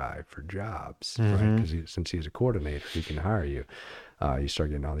this guy for jobs, right? Because since he's a coordinator, he can hire you. You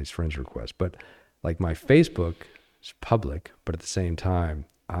start getting all these friends requests. But like my Facebook is public, but at the same time,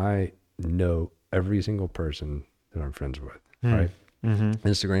 I know every single person that I'm friends with, right?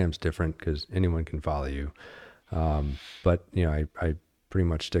 Instagram's different because anyone can follow you. But I pretty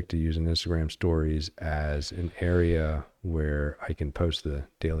much stick to using Instagram stories as an area where I can post the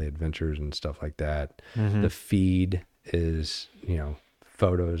daily adventures and stuff like that. The feed is,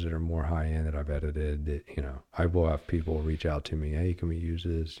 photos that are more high end that I've edited that, I will have people reach out to me. Hey, can we use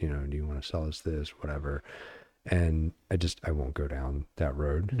this? Do you want to sell us this, whatever? And I won't go down that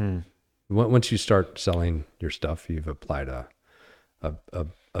road. Once you start selling your stuff, you've applied a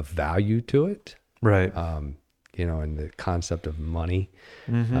value to it. Right. And the concept of money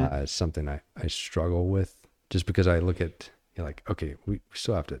is something I struggle with, just because I look at, like, okay, we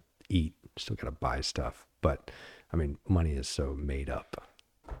still have to eat, still got to buy stuff. But I mean, money is so made up.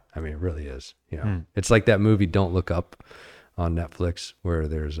 I mean, it really is, it's like that movie, Don't Look Up on Netflix, where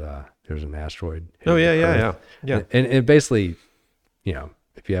there's an asteroid. Oh yeah. And it basically,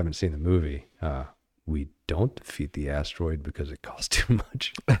 if you haven't seen the movie, we don't defeat the asteroid because it costs too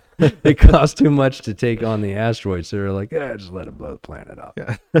much. It costs too much to take on the asteroid. So they're like, just let it blow the planet up.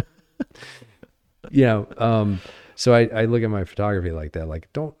 Yeah. So I look at my photography like that. Like,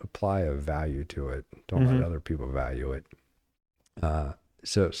 don't apply a value to it. Don't let other people value it.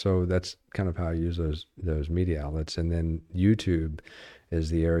 So that's kind of how I use those media outlets. And then YouTube is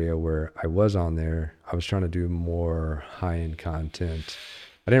the area where I was on there. I was trying to do more high-end content.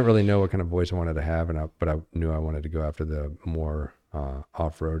 I didn't really know what kind of voice I wanted to have, but I knew I wanted to go after the more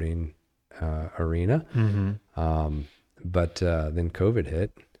off-roading arena. But then COVID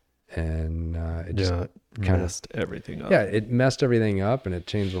hit, and it just kind messed everything up. Yeah, it messed everything up, and it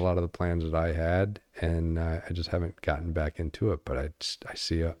changed a lot of the plans that I had, and I just haven't gotten back into it. But I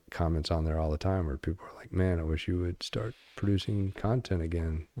see comments on there all the time where people are like, "Man, I wish you would start producing content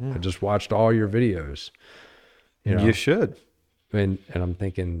again. I just watched all your videos." You should. And I'm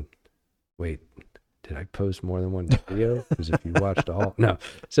thinking, wait, did I post more than one video? Because if you watched all, no.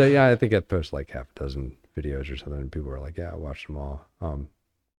 So yeah, I think I posted like half a dozen videos or something, and people were like, "Yeah, I watched them all."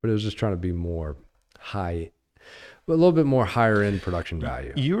 But it was just trying to be more a little bit more higher end production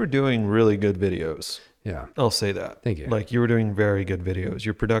value. You were doing really good videos. Yeah, I'll say that. Thank you. Like, you were doing very good videos.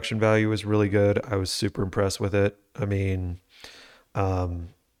 Your production value was really good. I was super impressed with it. I mean,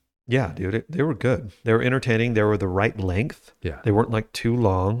 yeah, dude, they were good. They were entertaining. They were the right length. Yeah. They weren't like too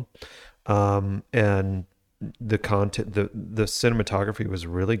long. And the content, the cinematography was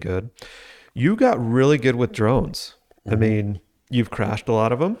really good. You got really good with drones. I mean, you've crashed a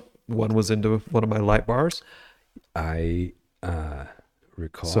lot of them. One was into one of my light bars. I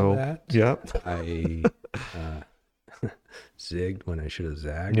recall that. Yeah. I zigged when I should have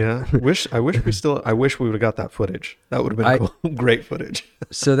zagged. Yeah. I wish we would have got that footage. That would have been cool. Great footage.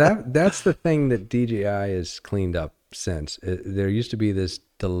 So that's the thing that DJI has cleaned up since. There used to be this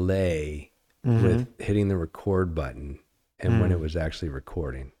delay with hitting the record button and when it was actually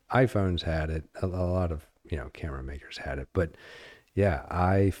recording. iPhones had it. A lot of, camera makers had it. But yeah,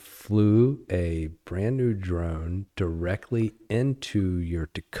 I flew a brand new drone directly into your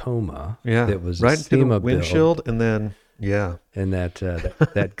Tacoma. Yeah. That was right a into the SEMA windshield build. And then, yeah. And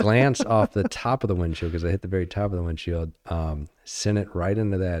that glance off the top of the windshield, because I hit the very top of the windshield, sent it right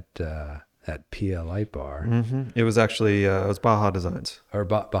into that PL light bar. It was actually it was Baja Designs. Or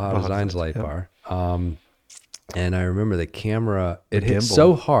Baja Designs light bar. And I remember the camera, it hit gimbal.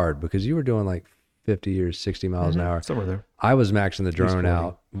 so hard because you were doing like 50 or 60 miles an hour. Somewhere there. I was maxing the drone 40.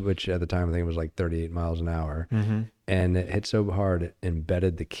 out, which at the time I think it was like 38 miles an hour. And it hit so hard, it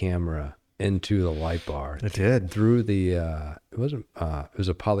embedded the camera into the light bar. It did. Through the, it was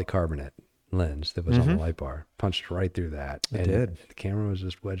a polycarbonate lens that was on the light bar. Punched right through that. It did. The camera was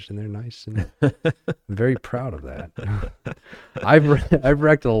just wedged in there nice. And I'm very proud of that. I've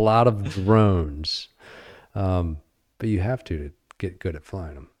wrecked a lot of drones. But you have to get good at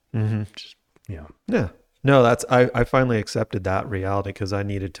flying them. Mm-hmm. Just, you know. Yeah. No, I finally accepted that reality because I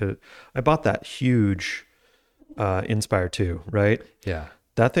bought that huge Inspire 2, right? Yeah.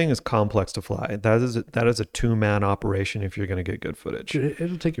 That thing is complex to fly. That is a 2-man operation if you're going to get good footage. Dude,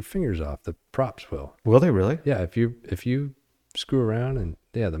 it'll take your fingers off. The props will. Will they really? Yeah, if you screw around and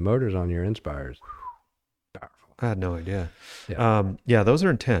the motors on your Inspires, powerful. I had no idea. Yeah. Yeah, those are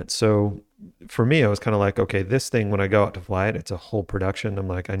intense. So for me, I was kind of like, okay, this thing, when I go out to fly it, it's a whole production. I'm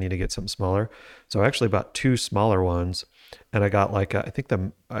like, I need to get something smaller. So I actually bought 2 smaller ones, and I got like I think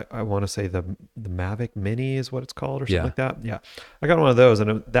I want to say the Mavic Mini is what it's called or something like that. Yeah, I got one of those,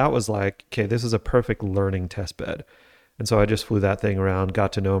 and that was like, okay, this is a perfect learning test bed. And so I just flew that thing around,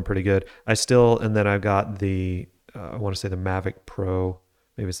 got to know him pretty good. And then I got the I want to say the Mavic Pro.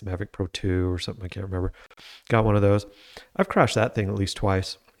 Maybe it's the Mavic Pro 2 or something. I can't remember. Got one of those. I've crashed that thing at least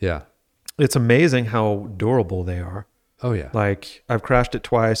twice. Yeah. It's amazing how durable they are. Oh, yeah. Like, I've crashed it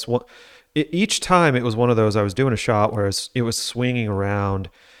twice. Each time it was one of those, I was doing a shot where it was swinging around.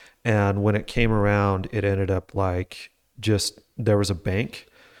 And when it came around, it ended up like there was a bank.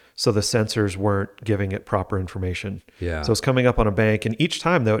 So the sensors weren't giving it proper information. Yeah. So it's coming up on a bank. And each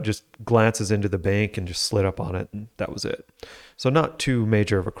time, though, it just glances into the bank and just slid up on it. And that was it. So not too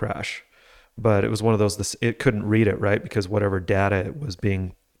major of a crash. But it was one of those, it couldn't read it, right? Because whatever data it was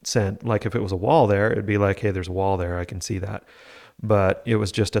being sent, like if it was a wall there, it'd be like, hey, there's a wall there. I can see that. But it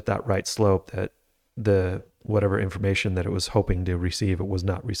was just at that right slope that the whatever information that it was hoping to receive, it was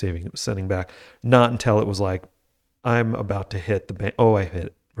not receiving. It was sending back. Not until it was like, I'm about to hit the bank. Oh, I hit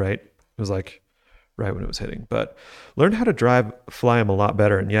it. Right? It was like right when it was hitting. But learned how to fly them a lot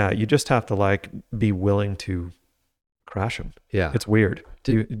better. And yeah, you just have to like be willing to crash them. Yeah. It's weird.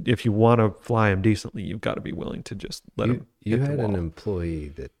 If you want to fly them decently, you've got to be willing to just let them. You had an employee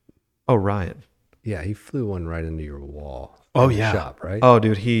that. Oh, Ryan. Yeah, he flew one right into your wall. Oh, in the yeah. shop, right? Oh,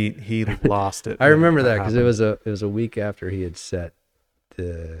 dude, he lost it. I remember that because it was a week after he had set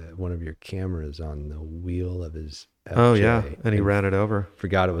one of your cameras on the wheel of his FJ. Oh, yeah, and he ran it over.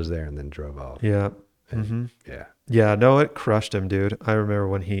 Forgot it was there and then drove off. Yeah. And, yeah. Yeah, no, it crushed him, dude. I remember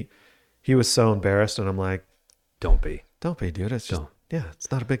when he was so embarrassed, and I'm like, Don't be, dude. It's just, yeah,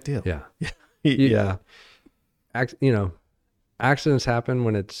 it's not a big deal. Yeah. Yeah. Accidents happen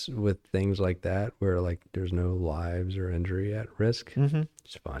when it's with things like that, where like there's no lives or injury at risk. Mm-hmm.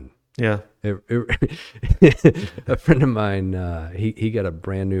 It's fun. Yeah. A friend of mine, he got a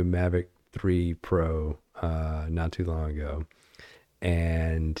brand new Mavic 3 Pro not too long ago,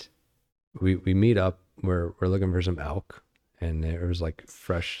 and we meet up. We're looking for some elk, and there was like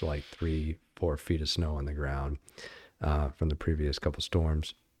fresh like 3-4 feet of snow on the ground from the previous couple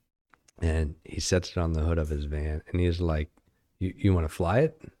storms, and he sets it on the hood of his van, and he's like, "You want to fly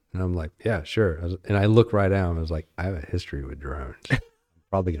it?" And I'm like, "Yeah, sure." And I look right at him. I was like, "I have a history with drones. I'm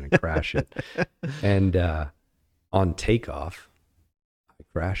probably gonna crash it." And on takeoff, I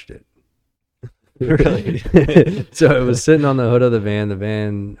crashed it. Really? So it was sitting on the hood of the van. The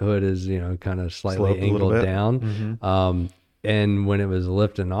van hood is, kind of slightly angled down. Mm-hmm. And when it was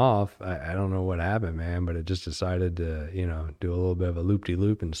lifting off, I don't know what happened, man, but it just decided to, do a little bit of a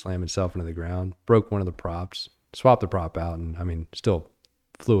loop-de-loop and slam itself into the ground. Broke one of the props, swapped the prop out, and still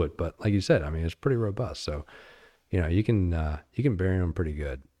flew it. But like you said, it's pretty robust. So, you can bury them pretty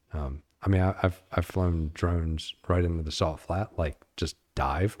good. I've flown drones right into the salt flat, like just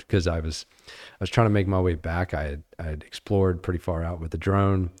dived, because I was trying to make my way back. I had explored pretty far out with the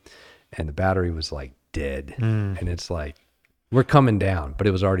drone, and the battery was like dead. And it's like, we're coming down, but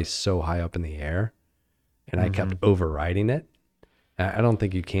it was already so high up in the air, and I kept overriding it. I don't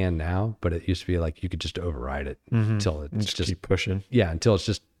think you can now, but it used to be like you could just override it until it's just keep pushing. Yeah, until it's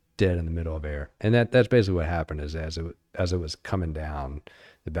just dead in the middle of air. And that's basically what happened. Is as it was coming down,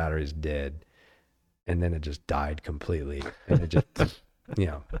 the battery's dead, and then it just died completely, and it just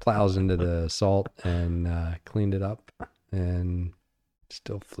plows into the salt and cleaned it up, and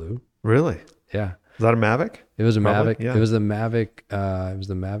still flew. Really? Yeah. Is that a Mavic? It was a Probably, Mavic. yeah. It was the Mavic. It was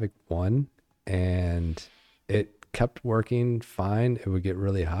the Mavic 1, and it kept working fine. It would get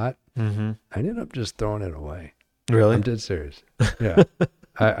really hot. Mm-hmm. I ended up just throwing it away. Really? I'm dead serious. Yeah.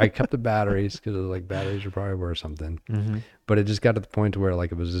 I kept the batteries because it was like, batteries are probably worth something. Mm-hmm. But it just got to the point to where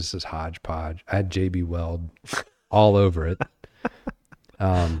like it was just this hodgepodge. I had JB Weld all over it.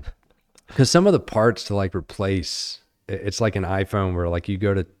 Because some of the parts to like replace, it's like an iPhone where like you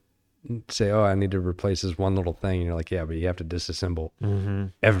go to say, "Oh, I need to replace this one little thing," and you're like, "Yeah, but you have to disassemble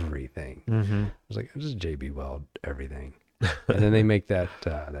everything." Mm-hmm. I was like, "I'll just JB Weld everything," and then they make that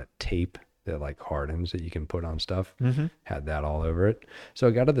tape that like hardens that you can put on stuff. Mm-hmm. Had that all over it. So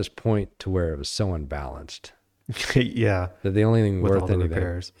it got to this point to where it was so unbalanced Yeah. The only thing With all worth the anything,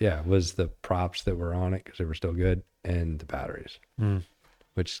 repairs. yeah, was the props that were on it because they were still good, and the batteries, Mm.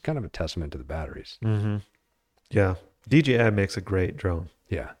 which is kind of a testament to the batteries. Mm-hmm. Yeah. DJI makes a great drone.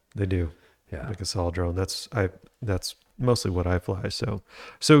 Yeah, They do. yeah. Like a solid drone. That's mostly what I fly. So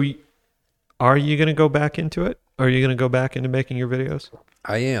are you going to go back into it? Are you going to go back into making your videos?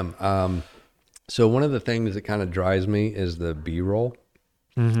 I am. So one of the things that kind of drives me is the B-roll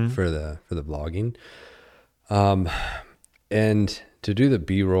Mm-hmm. for the vlogging. And to do the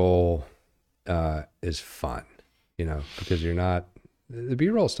B-roll is fun, because you're not, the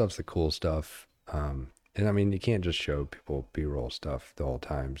B-roll stuff's the cool stuff. And I mean, you can't just show people B-roll stuff the whole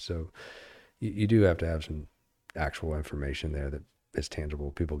time. So you do have to have some actual information there that is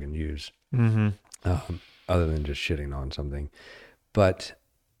tangible, people can use, Mm-hmm. other than just shitting on something. But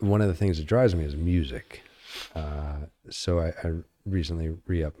one of the things that drives me is music. So I recently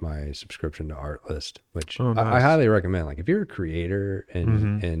re-upped my subscription to Artlist, which Oh, I nice. highly recommend. Like if you're a creator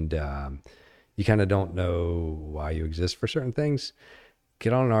and Mm-hmm. you kind of don't know why you exist for certain things,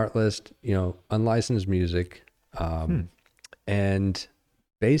 get on an Artlist, unlicensed music, and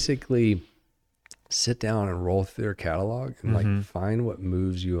basically sit down and roll through their catalog and like Mm-hmm. find what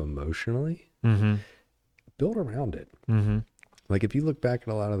moves you emotionally, Mm-hmm. build around it. Mm-hmm. Like if you look back at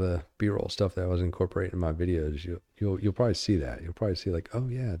a lot of the B-roll stuff that I was incorporating in my videos, you'll probably see that. You'll probably see like, oh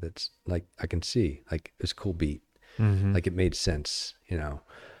yeah, that's like I can see like it's a cool beat, Mm-hmm. like it made sense.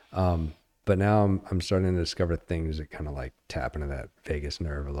 But now I'm starting to discover things that kind of like tap into that vagus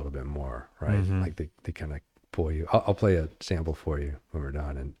nerve a little bit more, right? Mm-hmm. Like they kind of pull you. I'll play a sample for you when we're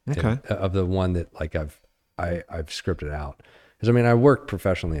done, and Okay. of the one that like I've scripted out. Because I mean I work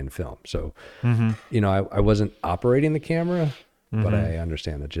professionally in film, so Mm-hmm. I wasn't operating the camera, but Mm-hmm. I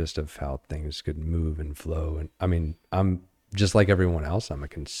understand the gist of how things could move and flow. And I mean, I'm just like everyone else. I'm a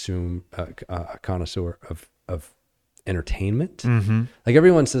connoisseur of entertainment. Mm-hmm. Like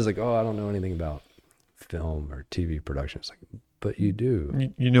everyone says, like, oh, I don't know anything about film or TV production. It's like, but you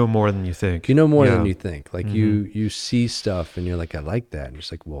do. You know more than you think. You know more Yeah. than you think. Like Mm-hmm. you see stuff and you're like, I like that. And you're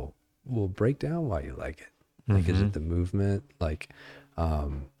just like, well, we'll break down why you like it. Like, is Mm-hmm. it the movement? Like,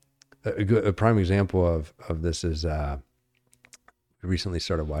 a prime example of this is we recently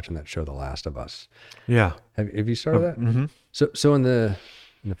started watching that show, The Last of Us. Yeah. Have you started that? Mm-hmm. So in the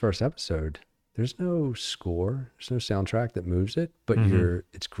first episode, there's no score, there's no soundtrack that moves it, but Mm-hmm.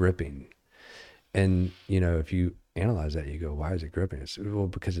 it's gripping. And if you analyze that, you go, why is it gripping? It's well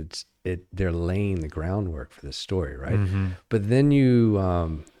because they're laying the groundwork for this story, right? Mm-hmm. But then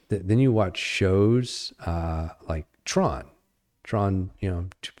you watch shows like Tron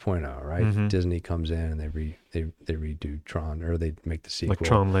 2.0, right? Mm-hmm. Disney comes in and they redo Tron, or they make the sequel. Like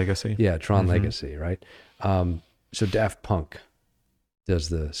Tron Legacy. Yeah, Tron Mm-hmm. Legacy, right? So Daft Punk does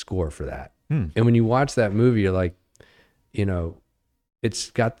the score for that. Mm. And when you watch that movie, you're like,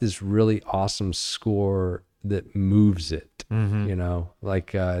 it's got this really awesome score that moves it. Mm-hmm.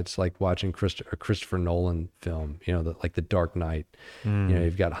 Like it's like watching a Christopher Nolan film, like The Dark Knight. Mm.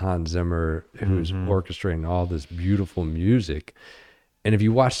 You've got Hans Zimmer who's Mhm. orchestrating all this beautiful music. And if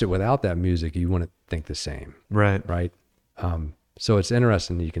you watched it without that music, you wouldn't think the same, Right. right? So it's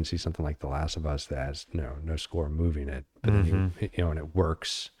interesting that you can see something like The Last of Us that has no score moving it, but then and it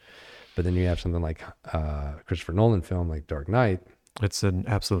works. But then you have something like Christopher Nolan film like Dark Knight. It's an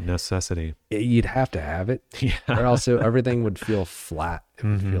absolute necessity. You'd have to have it, Yeah. or else everything would feel flat. It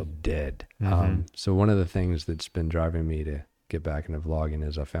would feel dead. So one of the things that's been driving me to get back into vlogging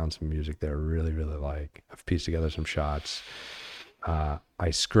is I found some music that I really, really like. I've pieced together some shots. I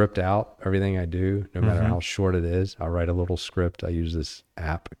script out everything I do, no matter how short it is. I write a little script. I use this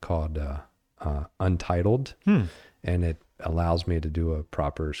app called Untitled, and it allows me to do a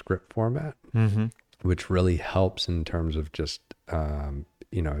proper script format, which really helps in terms of just,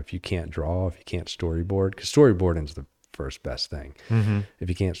 if you can't draw, if you can't storyboard, because storyboarding is the first best thing. If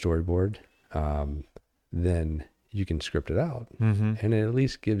you can't storyboard, then you can script it out, and it at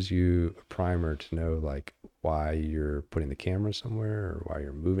least gives you a primer to know like why you're putting the camera somewhere, or why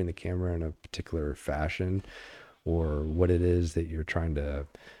you're moving the camera in a particular fashion, or what it is that you're trying to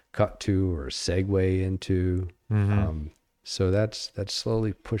cut to or segue into. So that's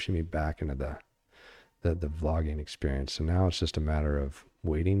slowly pushing me back into the vlogging experience. So now it's just a matter of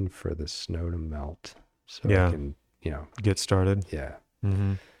waiting for the snow to melt so Yeah. I can, Get started. yeah.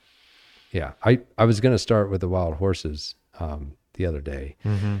 Mm-hmm. Yeah. I was going to start with the wild horses the other day,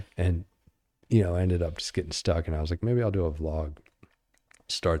 and, I ended up just getting stuck, and I was like, maybe I'll do a vlog,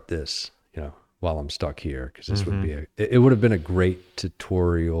 start this, while I'm stuck here. Cause this would be it would have been a great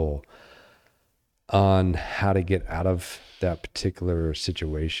tutorial on how to get out of that particular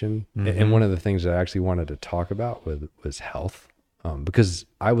situation. Mm-hmm. And one of the things that I actually wanted to talk about was health, because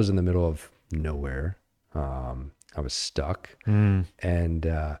I was in the middle of nowhere. I was stuck, and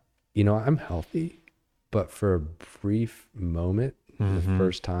I'm healthy, but for a brief moment, the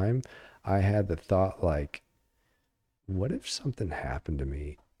first time, I had the thought like, what if something happened to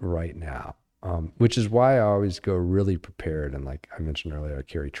me right now? Which is why I always go really prepared. And like I mentioned earlier, I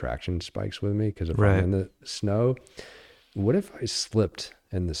carry traction spikes with me, because if I'm in the snow, what if I slipped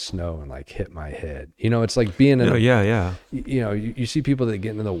in the snow and like hit my head? It's like being in you see people that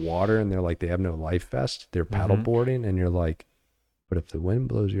get into the water and they're like, they have no life vest, they're paddle boarding, and you're like, but if the wind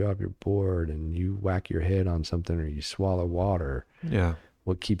blows you off your board and you whack your head on something or you swallow water,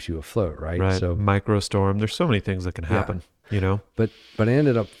 what keeps you afloat, right? So microstorm, there's so many things that can happen. But I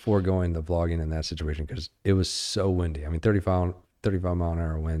ended up foregoing the vlogging in that situation because it was so windy. I mean, 35 mile an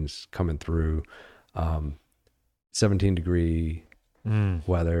hour winds coming through, 17-degree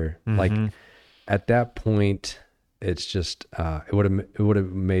weather. Like at that point, it's just it would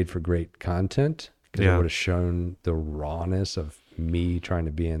have made for great content, because it would have shown the rawness of me trying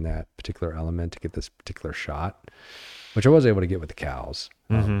to be in that particular element to get this particular shot, which I was able to get with the cows.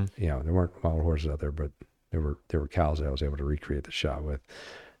 There weren't wild horses out there, but there were cows that I was able to recreate the shot with,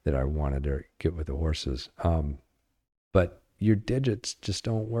 that I wanted to get with the horses. But your digits just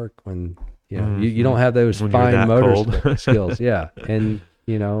don't work when you don't have those when fine motor skills. Yeah. And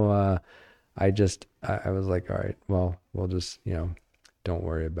I was like, all right, well, we'll just don't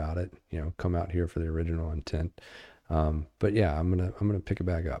worry about it. Come out here for the original intent. But yeah, I'm gonna pick it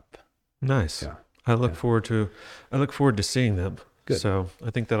back up. Nice. Yeah. I look forward to seeing them. Good. So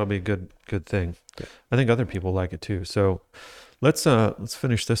I think that'll be a good thing. Good. I think other people like it too. So let's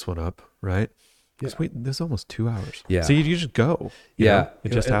finish this one up, right? Because this is almost 2 hours. Yeah. So you just go. It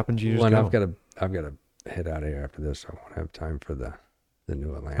just happens. You just go. I've got to head out of here after this. I won't have time for the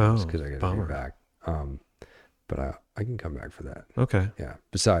new Atlantis because I got to get back. But I can come back for that. Okay. Yeah.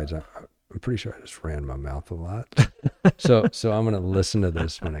 Besides, I'm pretty sure I just ran my mouth a lot. So I'm going to listen to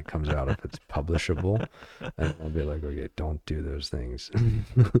this when it comes out, if it's publishable, and I'll be like, okay, don't do those things.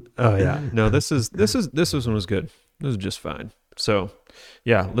 Oh yeah. No, this one was good. This was just fine. So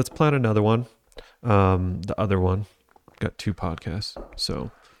yeah, let's plan another one. The other one got 2 podcasts.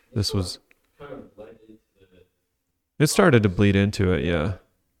 So this was, it started to bleed into it. Yeah.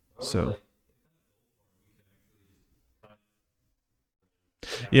 So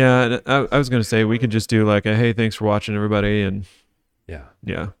yeah, I was going to say we could just do like a, hey, thanks for watching, everybody. And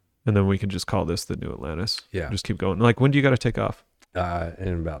yeah. And then we can just call this the new Atlantis. Yeah. Just keep going. Like, when do you got to take off?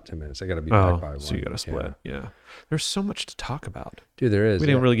 In about 10 minutes. I got to be back by 1. So you got to split. Yeah. There's so much to talk about. Dude, there is. We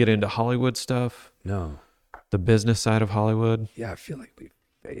didn't really get into Hollywood stuff. No. The business side of Hollywood. Yeah, I feel like we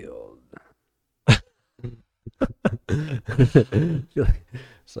failed. It's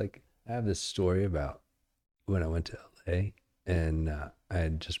like, I have this story about when I went to LA. And I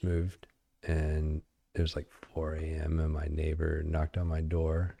had just moved, and it was like 4 a.m. and my neighbor knocked on my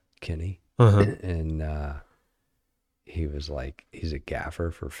door, Kenny, and he was like, he's a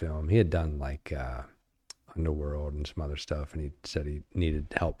gaffer for film. He had done like Underworld and some other stuff, and he said he needed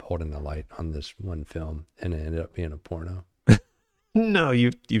help holding the light on this one film, and it ended up being a porno. No,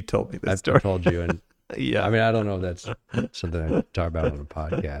 you told me this story. I told you, and yeah. I mean, I don't know if that's something I talk about on a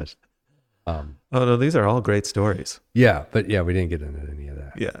podcast. Oh no, these are all great stories. Yeah, but yeah, we didn't get into any of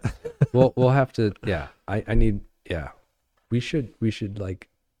that. Yeah. We'll have to. Yeah, I need. Yeah, we should like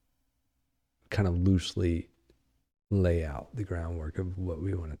kind of loosely lay out the groundwork of what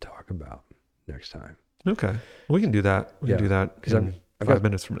we want to talk about next time. Okay, we can do that. We can do that because I've 5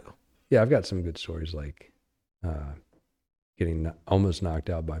 minutes from now. Yeah, I've got some good stories like getting almost knocked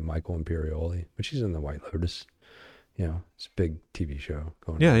out by Michael Imperioli, which he's in The White Lotus. It's a big TV show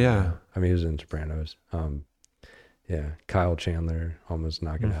going on. Yeah. I mean, he was in Sopranos. Kyle Chandler almost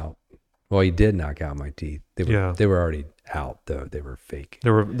knocking out. Well, he did knock out my teeth. They were already out though. They were fake. They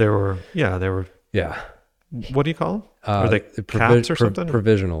were. Yeah. What do you call them? Were they caps or something?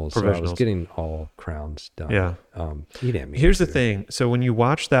 Provisionals. So I was getting all crowns done. Yeah. He didn't mean Here's the thing. So when you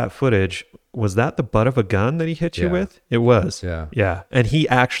watch that footage, was that the butt of a gun that he hit you with? It was. Yeah. Yeah. And he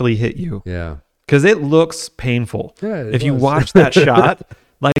actually hit you. Yeah. Because it looks painful. Yeah, if you watch that shot,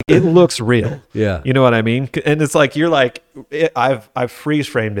 like it looks real. Yeah. You know what I mean? And it's like, you're like, I've freeze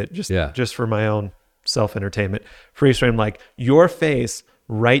framed it just for my own self-entertainment. Freeze frame, like your face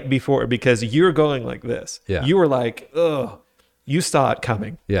right before, because you're going like this. Yeah. You were like, ugh, you saw it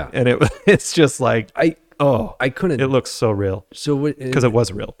coming. Yeah. And it's just like, I couldn't. It looks so real. So because it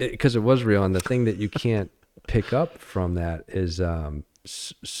was real. Because it was real. And the thing that you can't pick up from that is,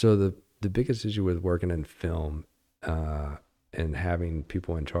 so the biggest issue with working in film and having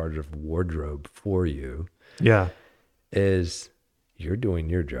people in charge of wardrobe for you Yeah. is you're doing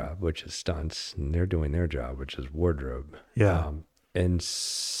your job, which is stunts, and they're doing their job, which is wardrobe. Yeah. And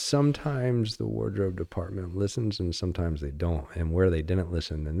sometimes the wardrobe department listens and sometimes they don't. And where they didn't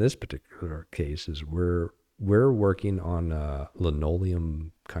listen in this particular case is we're working on a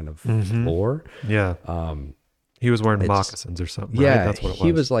linoleum kind of floor. Yeah. He was wearing moccasins or something, right? Yeah, That's what it was.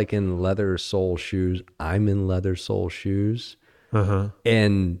 he was like in leather sole shoes. I'm in leather sole shoes.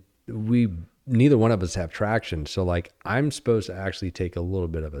 And neither one of us have traction. So like I'm supposed to actually take a little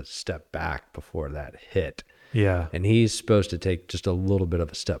bit of a step back before that hit. Yeah. And he's supposed to take just a little bit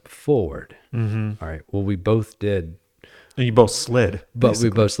of a step forward. All right. Well, we both did. And you both slid. But basically.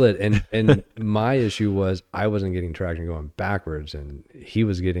 we both slid. And my issue was I wasn't getting traction going backwards, and he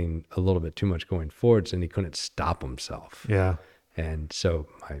was getting a little bit too much going forwards, and he couldn't stop himself. Yeah. And so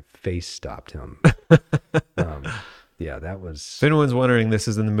my face stopped him. Yeah, that was... If anyone's wondering, this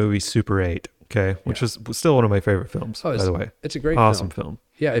is in the movie Super 8, okay? Which is still one of my favorite films, by the way. It's a great awesome film.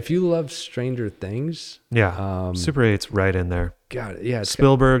 Yeah, if you love Stranger Things... Yeah, Super 8's right in there. God, yeah.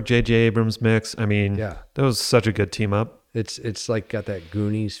 Spielberg, J.J. Abrams mix. I mean, that was such a good team up. It's like got that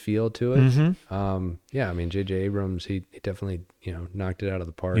Goonies feel to it. Yeah, I mean, J.J. Abrams, he definitely, knocked it out of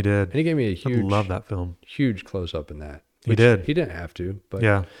the park. He did. And he gave me I love that film. Huge close-up in that. He did. He didn't have to, but...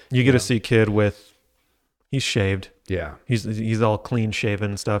 Yeah, you get to see Kid with... He's shaved. Yeah. He's all clean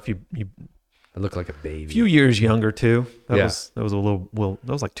shaven and stuff. I look like a baby. A few years younger too. That was a little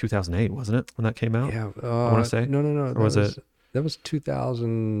that was like 2008, wasn't it, when that came out? Yeah. I want to say. No. Or was it? That was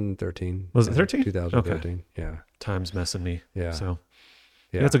 2013. Was it 13? 2013. Okay. Yeah. Time's messing me. Yeah. So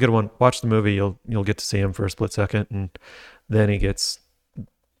yeah, it's a good one. Watch the movie. You'll get to see him for a split second, and then he gets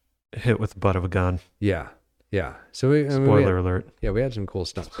hit with the butt of a gun. Yeah. Yeah. So spoiler alert. Yeah, we had some cool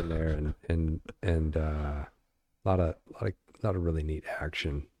stuff in there, and a lot of really neat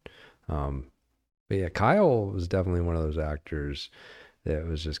action. But yeah, Kyle was definitely one of those actors that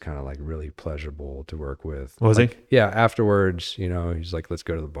was just kind of like really pleasurable to work with. Was he? Yeah. Afterwards, he's like, let's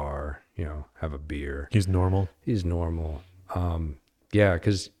go to the bar, have a beer. He's normal. Yeah,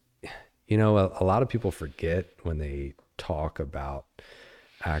 because a lot of people forget when they talk about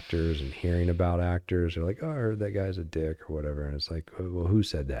actors and hearing about actors. They're like, oh, I heard that guy's a dick or whatever. And it's like, well, who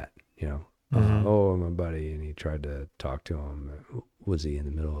said that? Oh, my buddy. And he tried to talk to him. Was he in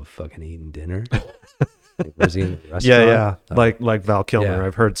the middle of fucking eating dinner? Was he in the restaurant? Yeah. Like Val Kilmer. Yeah.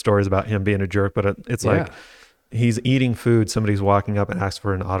 I've heard stories about him being a jerk, but it's like he's eating food. Somebody's walking up and asks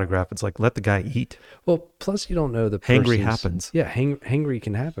for an autograph. It's like, let the guy eat. Well, plus you don't know the hangry happens. Yeah, hangry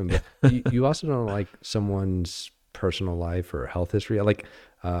can happen. But you also don't like someone's personal life or health history. Like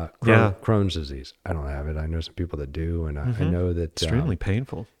Crohn's disease. I don't have it. I know some people that do, and I know that extremely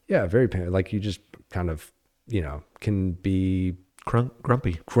painful. Yeah, very painful. Like you just kind of can be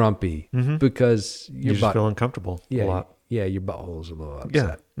grumpy because you just feel uncomfortable a lot. Yeah, your butthole's a little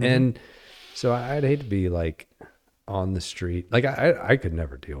upset. Yeah. And so I'd hate to be like on the street. Like I could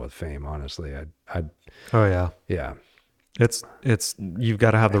never deal with fame, honestly. I'd oh yeah. Yeah. It's you've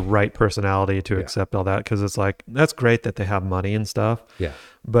got to have the right personality to accept all that, because it's like, that's great that they have money and stuff. Yeah.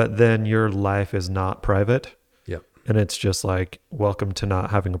 But then your life is not private. Yep. And it's just like, welcome to not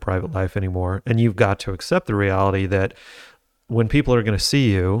having a private life anymore. And you've got to accept the reality that when people are going to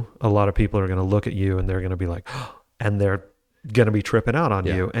see you, a lot of people are going to look at you and they're going to be like, oh, and they're going to be tripping out on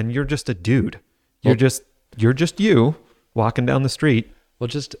you. And you're just a dude. You're just you walking down the street. Well,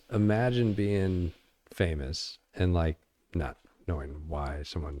 just imagine being famous and like, not knowing why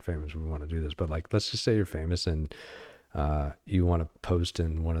someone famous would want to do this, but like, let's just say you're famous and you want to post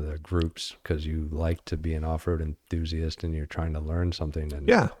in one of the groups because you like to be an off-road enthusiast and you're trying to learn something. And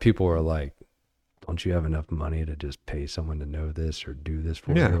people are like, don't you have enough money to just pay someone to know this or do this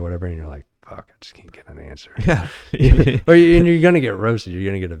for me or whatever? And you're like, fuck, I just can't get an answer. Yeah. And you're going to get roasted. You're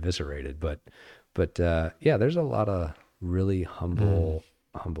going to get eviscerated. But yeah, there's a lot of really humble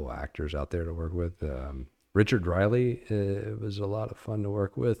actors out there to work with. Richard Riley was a lot of fun to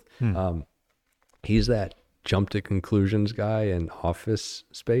work with. He's that jump to conclusions guy in Office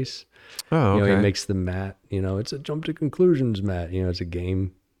Space. Oh, okay. He makes the mat, it's a jump to conclusions mat. It's a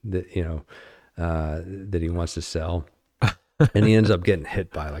game that, that he wants to sell. And he ends up getting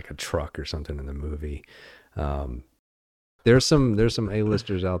hit by like a truck or something in the movie. There's some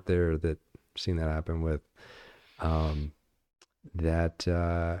A-listers out there that I've seen that happen with.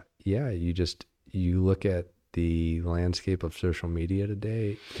 You look at the landscape of social media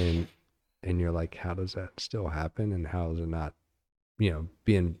today and you're like, how does that still happen? And how is it not,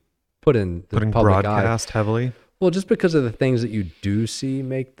 being put in the public broadcast eye? heavily? Well, just because of the things that you do see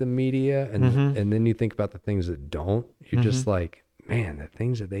make the media, and then you think about the things that don't, you're just like, man, the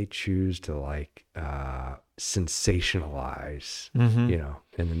things that they choose to like sensationalize, you know,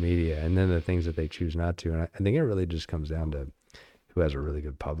 in the media, and then the things that they choose not to. And I think it really just comes down to who has a really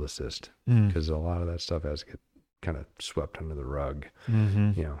good publicist, because a lot of that stuff has to get kind of swept under the rug.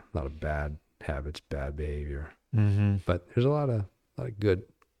 You know, a lot of bad habits, bad behavior, but there's a lot of good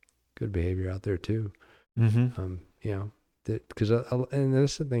behavior out there too. You know, because and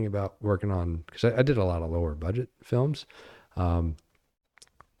that's the thing about working on, because I did a lot of lower budget films. You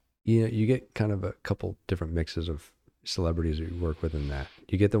know, you get kind of a couple different mixes of celebrities that you work with in that.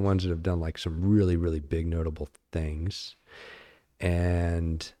 You get the ones that have done like some really, really big notable things,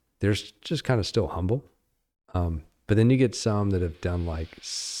 and they're just kind of still humble. But then you get some that have done like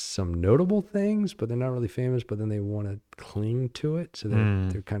some notable things, but they're not really famous, but then they want to cling to it. So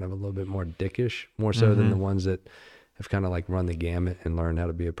they're kind of a little bit more dickish, more so than the ones that have kind of like run the gamut and learned how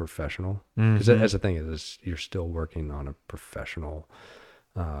to be a professional. Because that's the thing, is you're still working on a professional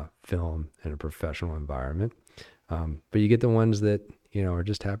film in a professional environment. But you get the ones that, you know, are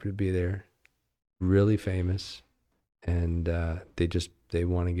just happy to be there, really famous, and they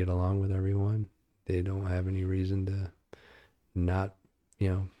want to get along with everyone. They don't have any reason to not, you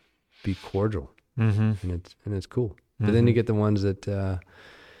know, be cordial, and it's cool. But then you get the ones that,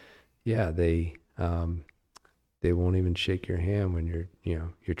 they won't even shake your hand when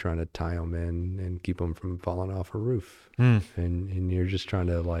you're trying to tie them in and keep them from falling off a roof, and you're just trying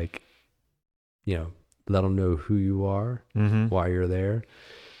to, like, you know, let them know who you are, why you're there.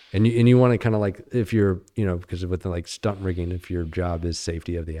 And you want to kind of like, if you're, you know, because with the, like, stunt rigging, if your job is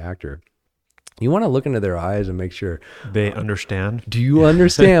safety of the actor, you want to look into their eyes and make sure they understand. Do you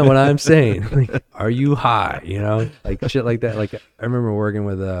understand what I'm saying? Like, are you high? You know, like shit like that. Like, I remember working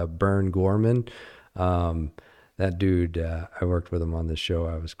with Bern Gorman. That dude, I worked with him on this show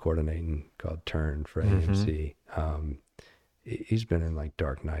I was coordinating called Turn for AMC. He's been in like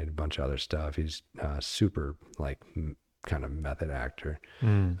Dark Knight, a bunch of other stuff. He's super like kind of method actor.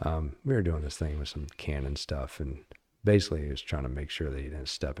 We were doing this thing with some Canon stuff, and basically he was trying to make sure that he didn't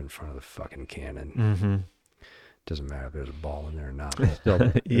step in front of the fucking cannon. Doesn't matter if there's a ball in there or not. There's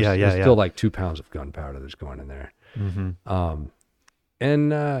still like 2 pounds of gunpowder that's going in there.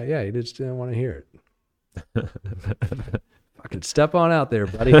 He just didn't want to hear it. Fucking step on out there,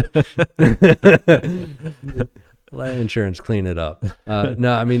 buddy. Let insurance clean it up.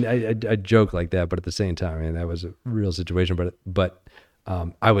 No, I mean, I joke like that, but at the same time, I mean, that was a real situation. But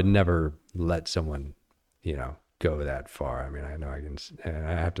I would never let someone, you know, go that far. I mean, I know I can, and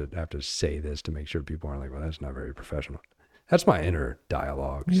I have to say this to make sure people aren't like, well, that's not very professional. That's my inner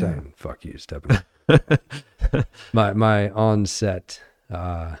dialogue saying, fuck you, stepping. my on-set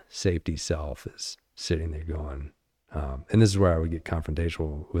safety self is sitting there going, and this is where I would get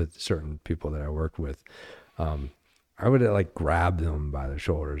confrontational with certain people that I work with. I would like grab them by the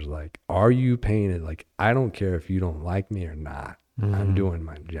shoulders, like, are you paying it? Like, I don't care if you don't like me or not. I'm doing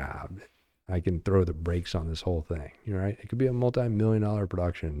my job. I can throw the brakes on this whole thing. You know, right? It could be a multi-million-dollar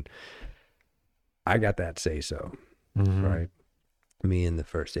production. I got that say so, right? Me and the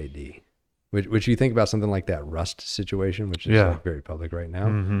first AD, which you think about something like that Rust situation, which is like very public right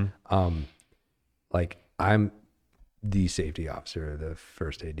now. Like, I'm the safety officer. The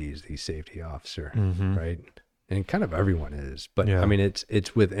first AD is the safety officer, right? And kind of everyone is, but I mean,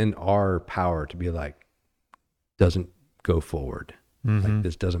 it's within our power to be like, doesn't go forward. Like,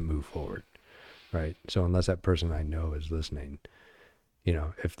 this doesn't move forward. Right. So unless that person I know is listening, you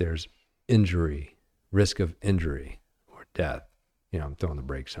know, if there's injury, risk of injury or death, you know, I'm throwing the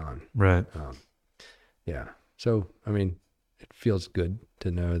brakes on. Right. Yeah. So, I mean, it feels good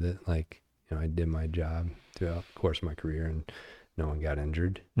to know that, like, you know, I did my job throughout the course of my career and no one got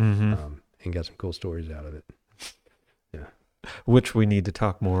injured, and got some cool stories out of it. Yeah. Which we need to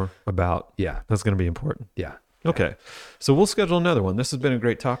talk more about. Yeah. That's going to be important. Yeah. Okay. So we'll schedule another one. This has been a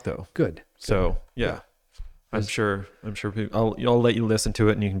great talk, though. Good. So, yeah. I'm sure people, I'll let you listen to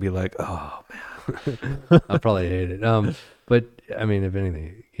it and you can be like, oh, man. I'll probably hate it. But I mean, if anything,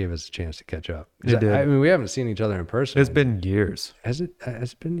 it gave us a chance to catch up. It did. I mean, we haven't seen each other in person. It's been years. Has it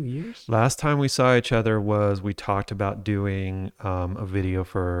been years? Last time we saw each other was we talked about doing a video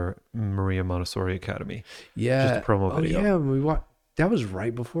for Maria Montessori Academy. Yeah. Just a promo video. Yeah. That was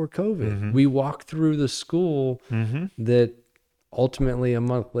right before COVID. We walked through the school that ultimately a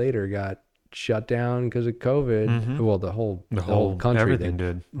month later got shut down because of COVID. Well, the whole country, everything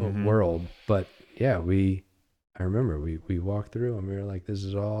did. World. But yeah, I remember we walked through and we were like, this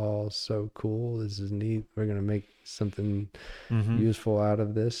is all so cool. This is neat. We're going to make something useful out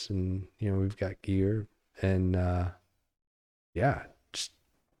of this. And, you know, we've got gear. And yeah, just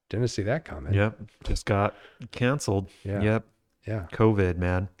didn't see that coming. Yep. Just got canceled. Yeah. Yep. Yeah. COVID,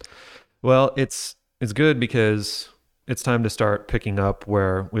 man. Well, it's good because it's time to start picking up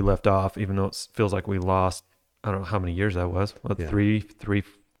where we left off, even though it feels like we lost, I don't know how many years that was. What, Yeah. three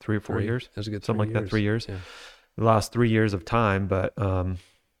or 4 years? That was a good Something like that, 3 years. Yeah. We lost 3 years of time, but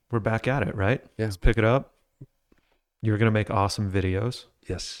we're back at it, right? Yeah. Let's pick it up. You're going to make awesome videos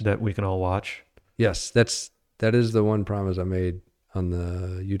Yes. that we can all watch. Yes. That is the one promise I made on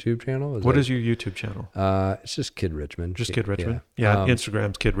the YouTube channel. What is your YouTube channel? It's just Kid Richmond. Just Kid Richmond? Yeah.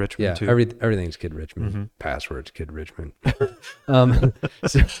 Instagram's Kid Richmond yeah, too. Everything's Kid Richmond. Mm-hmm. Password's Kid Richmond.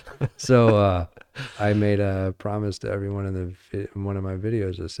 So I made a promise to everyone in one of my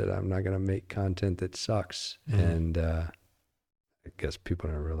videos. I said, I'm not going to make content that sucks. Mm-hmm. And I guess people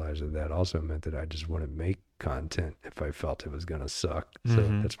don't realize that also meant that I just wouldn't make content if I felt it was going to suck. So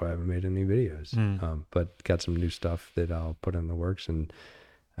Mm-hmm. that's why I haven't made any videos. Mm. But got some new stuff that I'll put in the works. And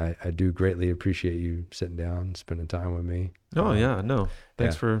I do greatly appreciate you sitting down, spending time with me. Oh, yeah. No.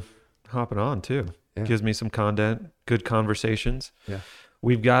 Thanks for hopping on too. Yeah. Gives me some content, good conversations. Yeah.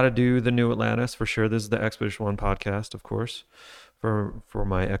 We've got to do the new Atlantis for sure. This is the Expedition One podcast, of course, for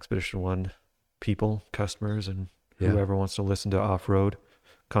my Expedition One people, customers, and whoever wants to listen to off-road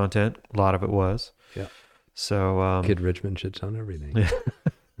content. A lot of it was. Yeah. So Kid Richmond shits on everything.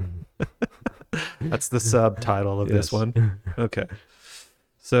 that's the subtitle of this one. Okay.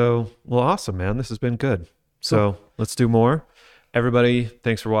 So, well, awesome, man. This has been good. So let's do more. Everybody,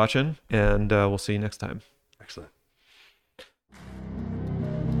 thanks for watching, and we'll see you next time.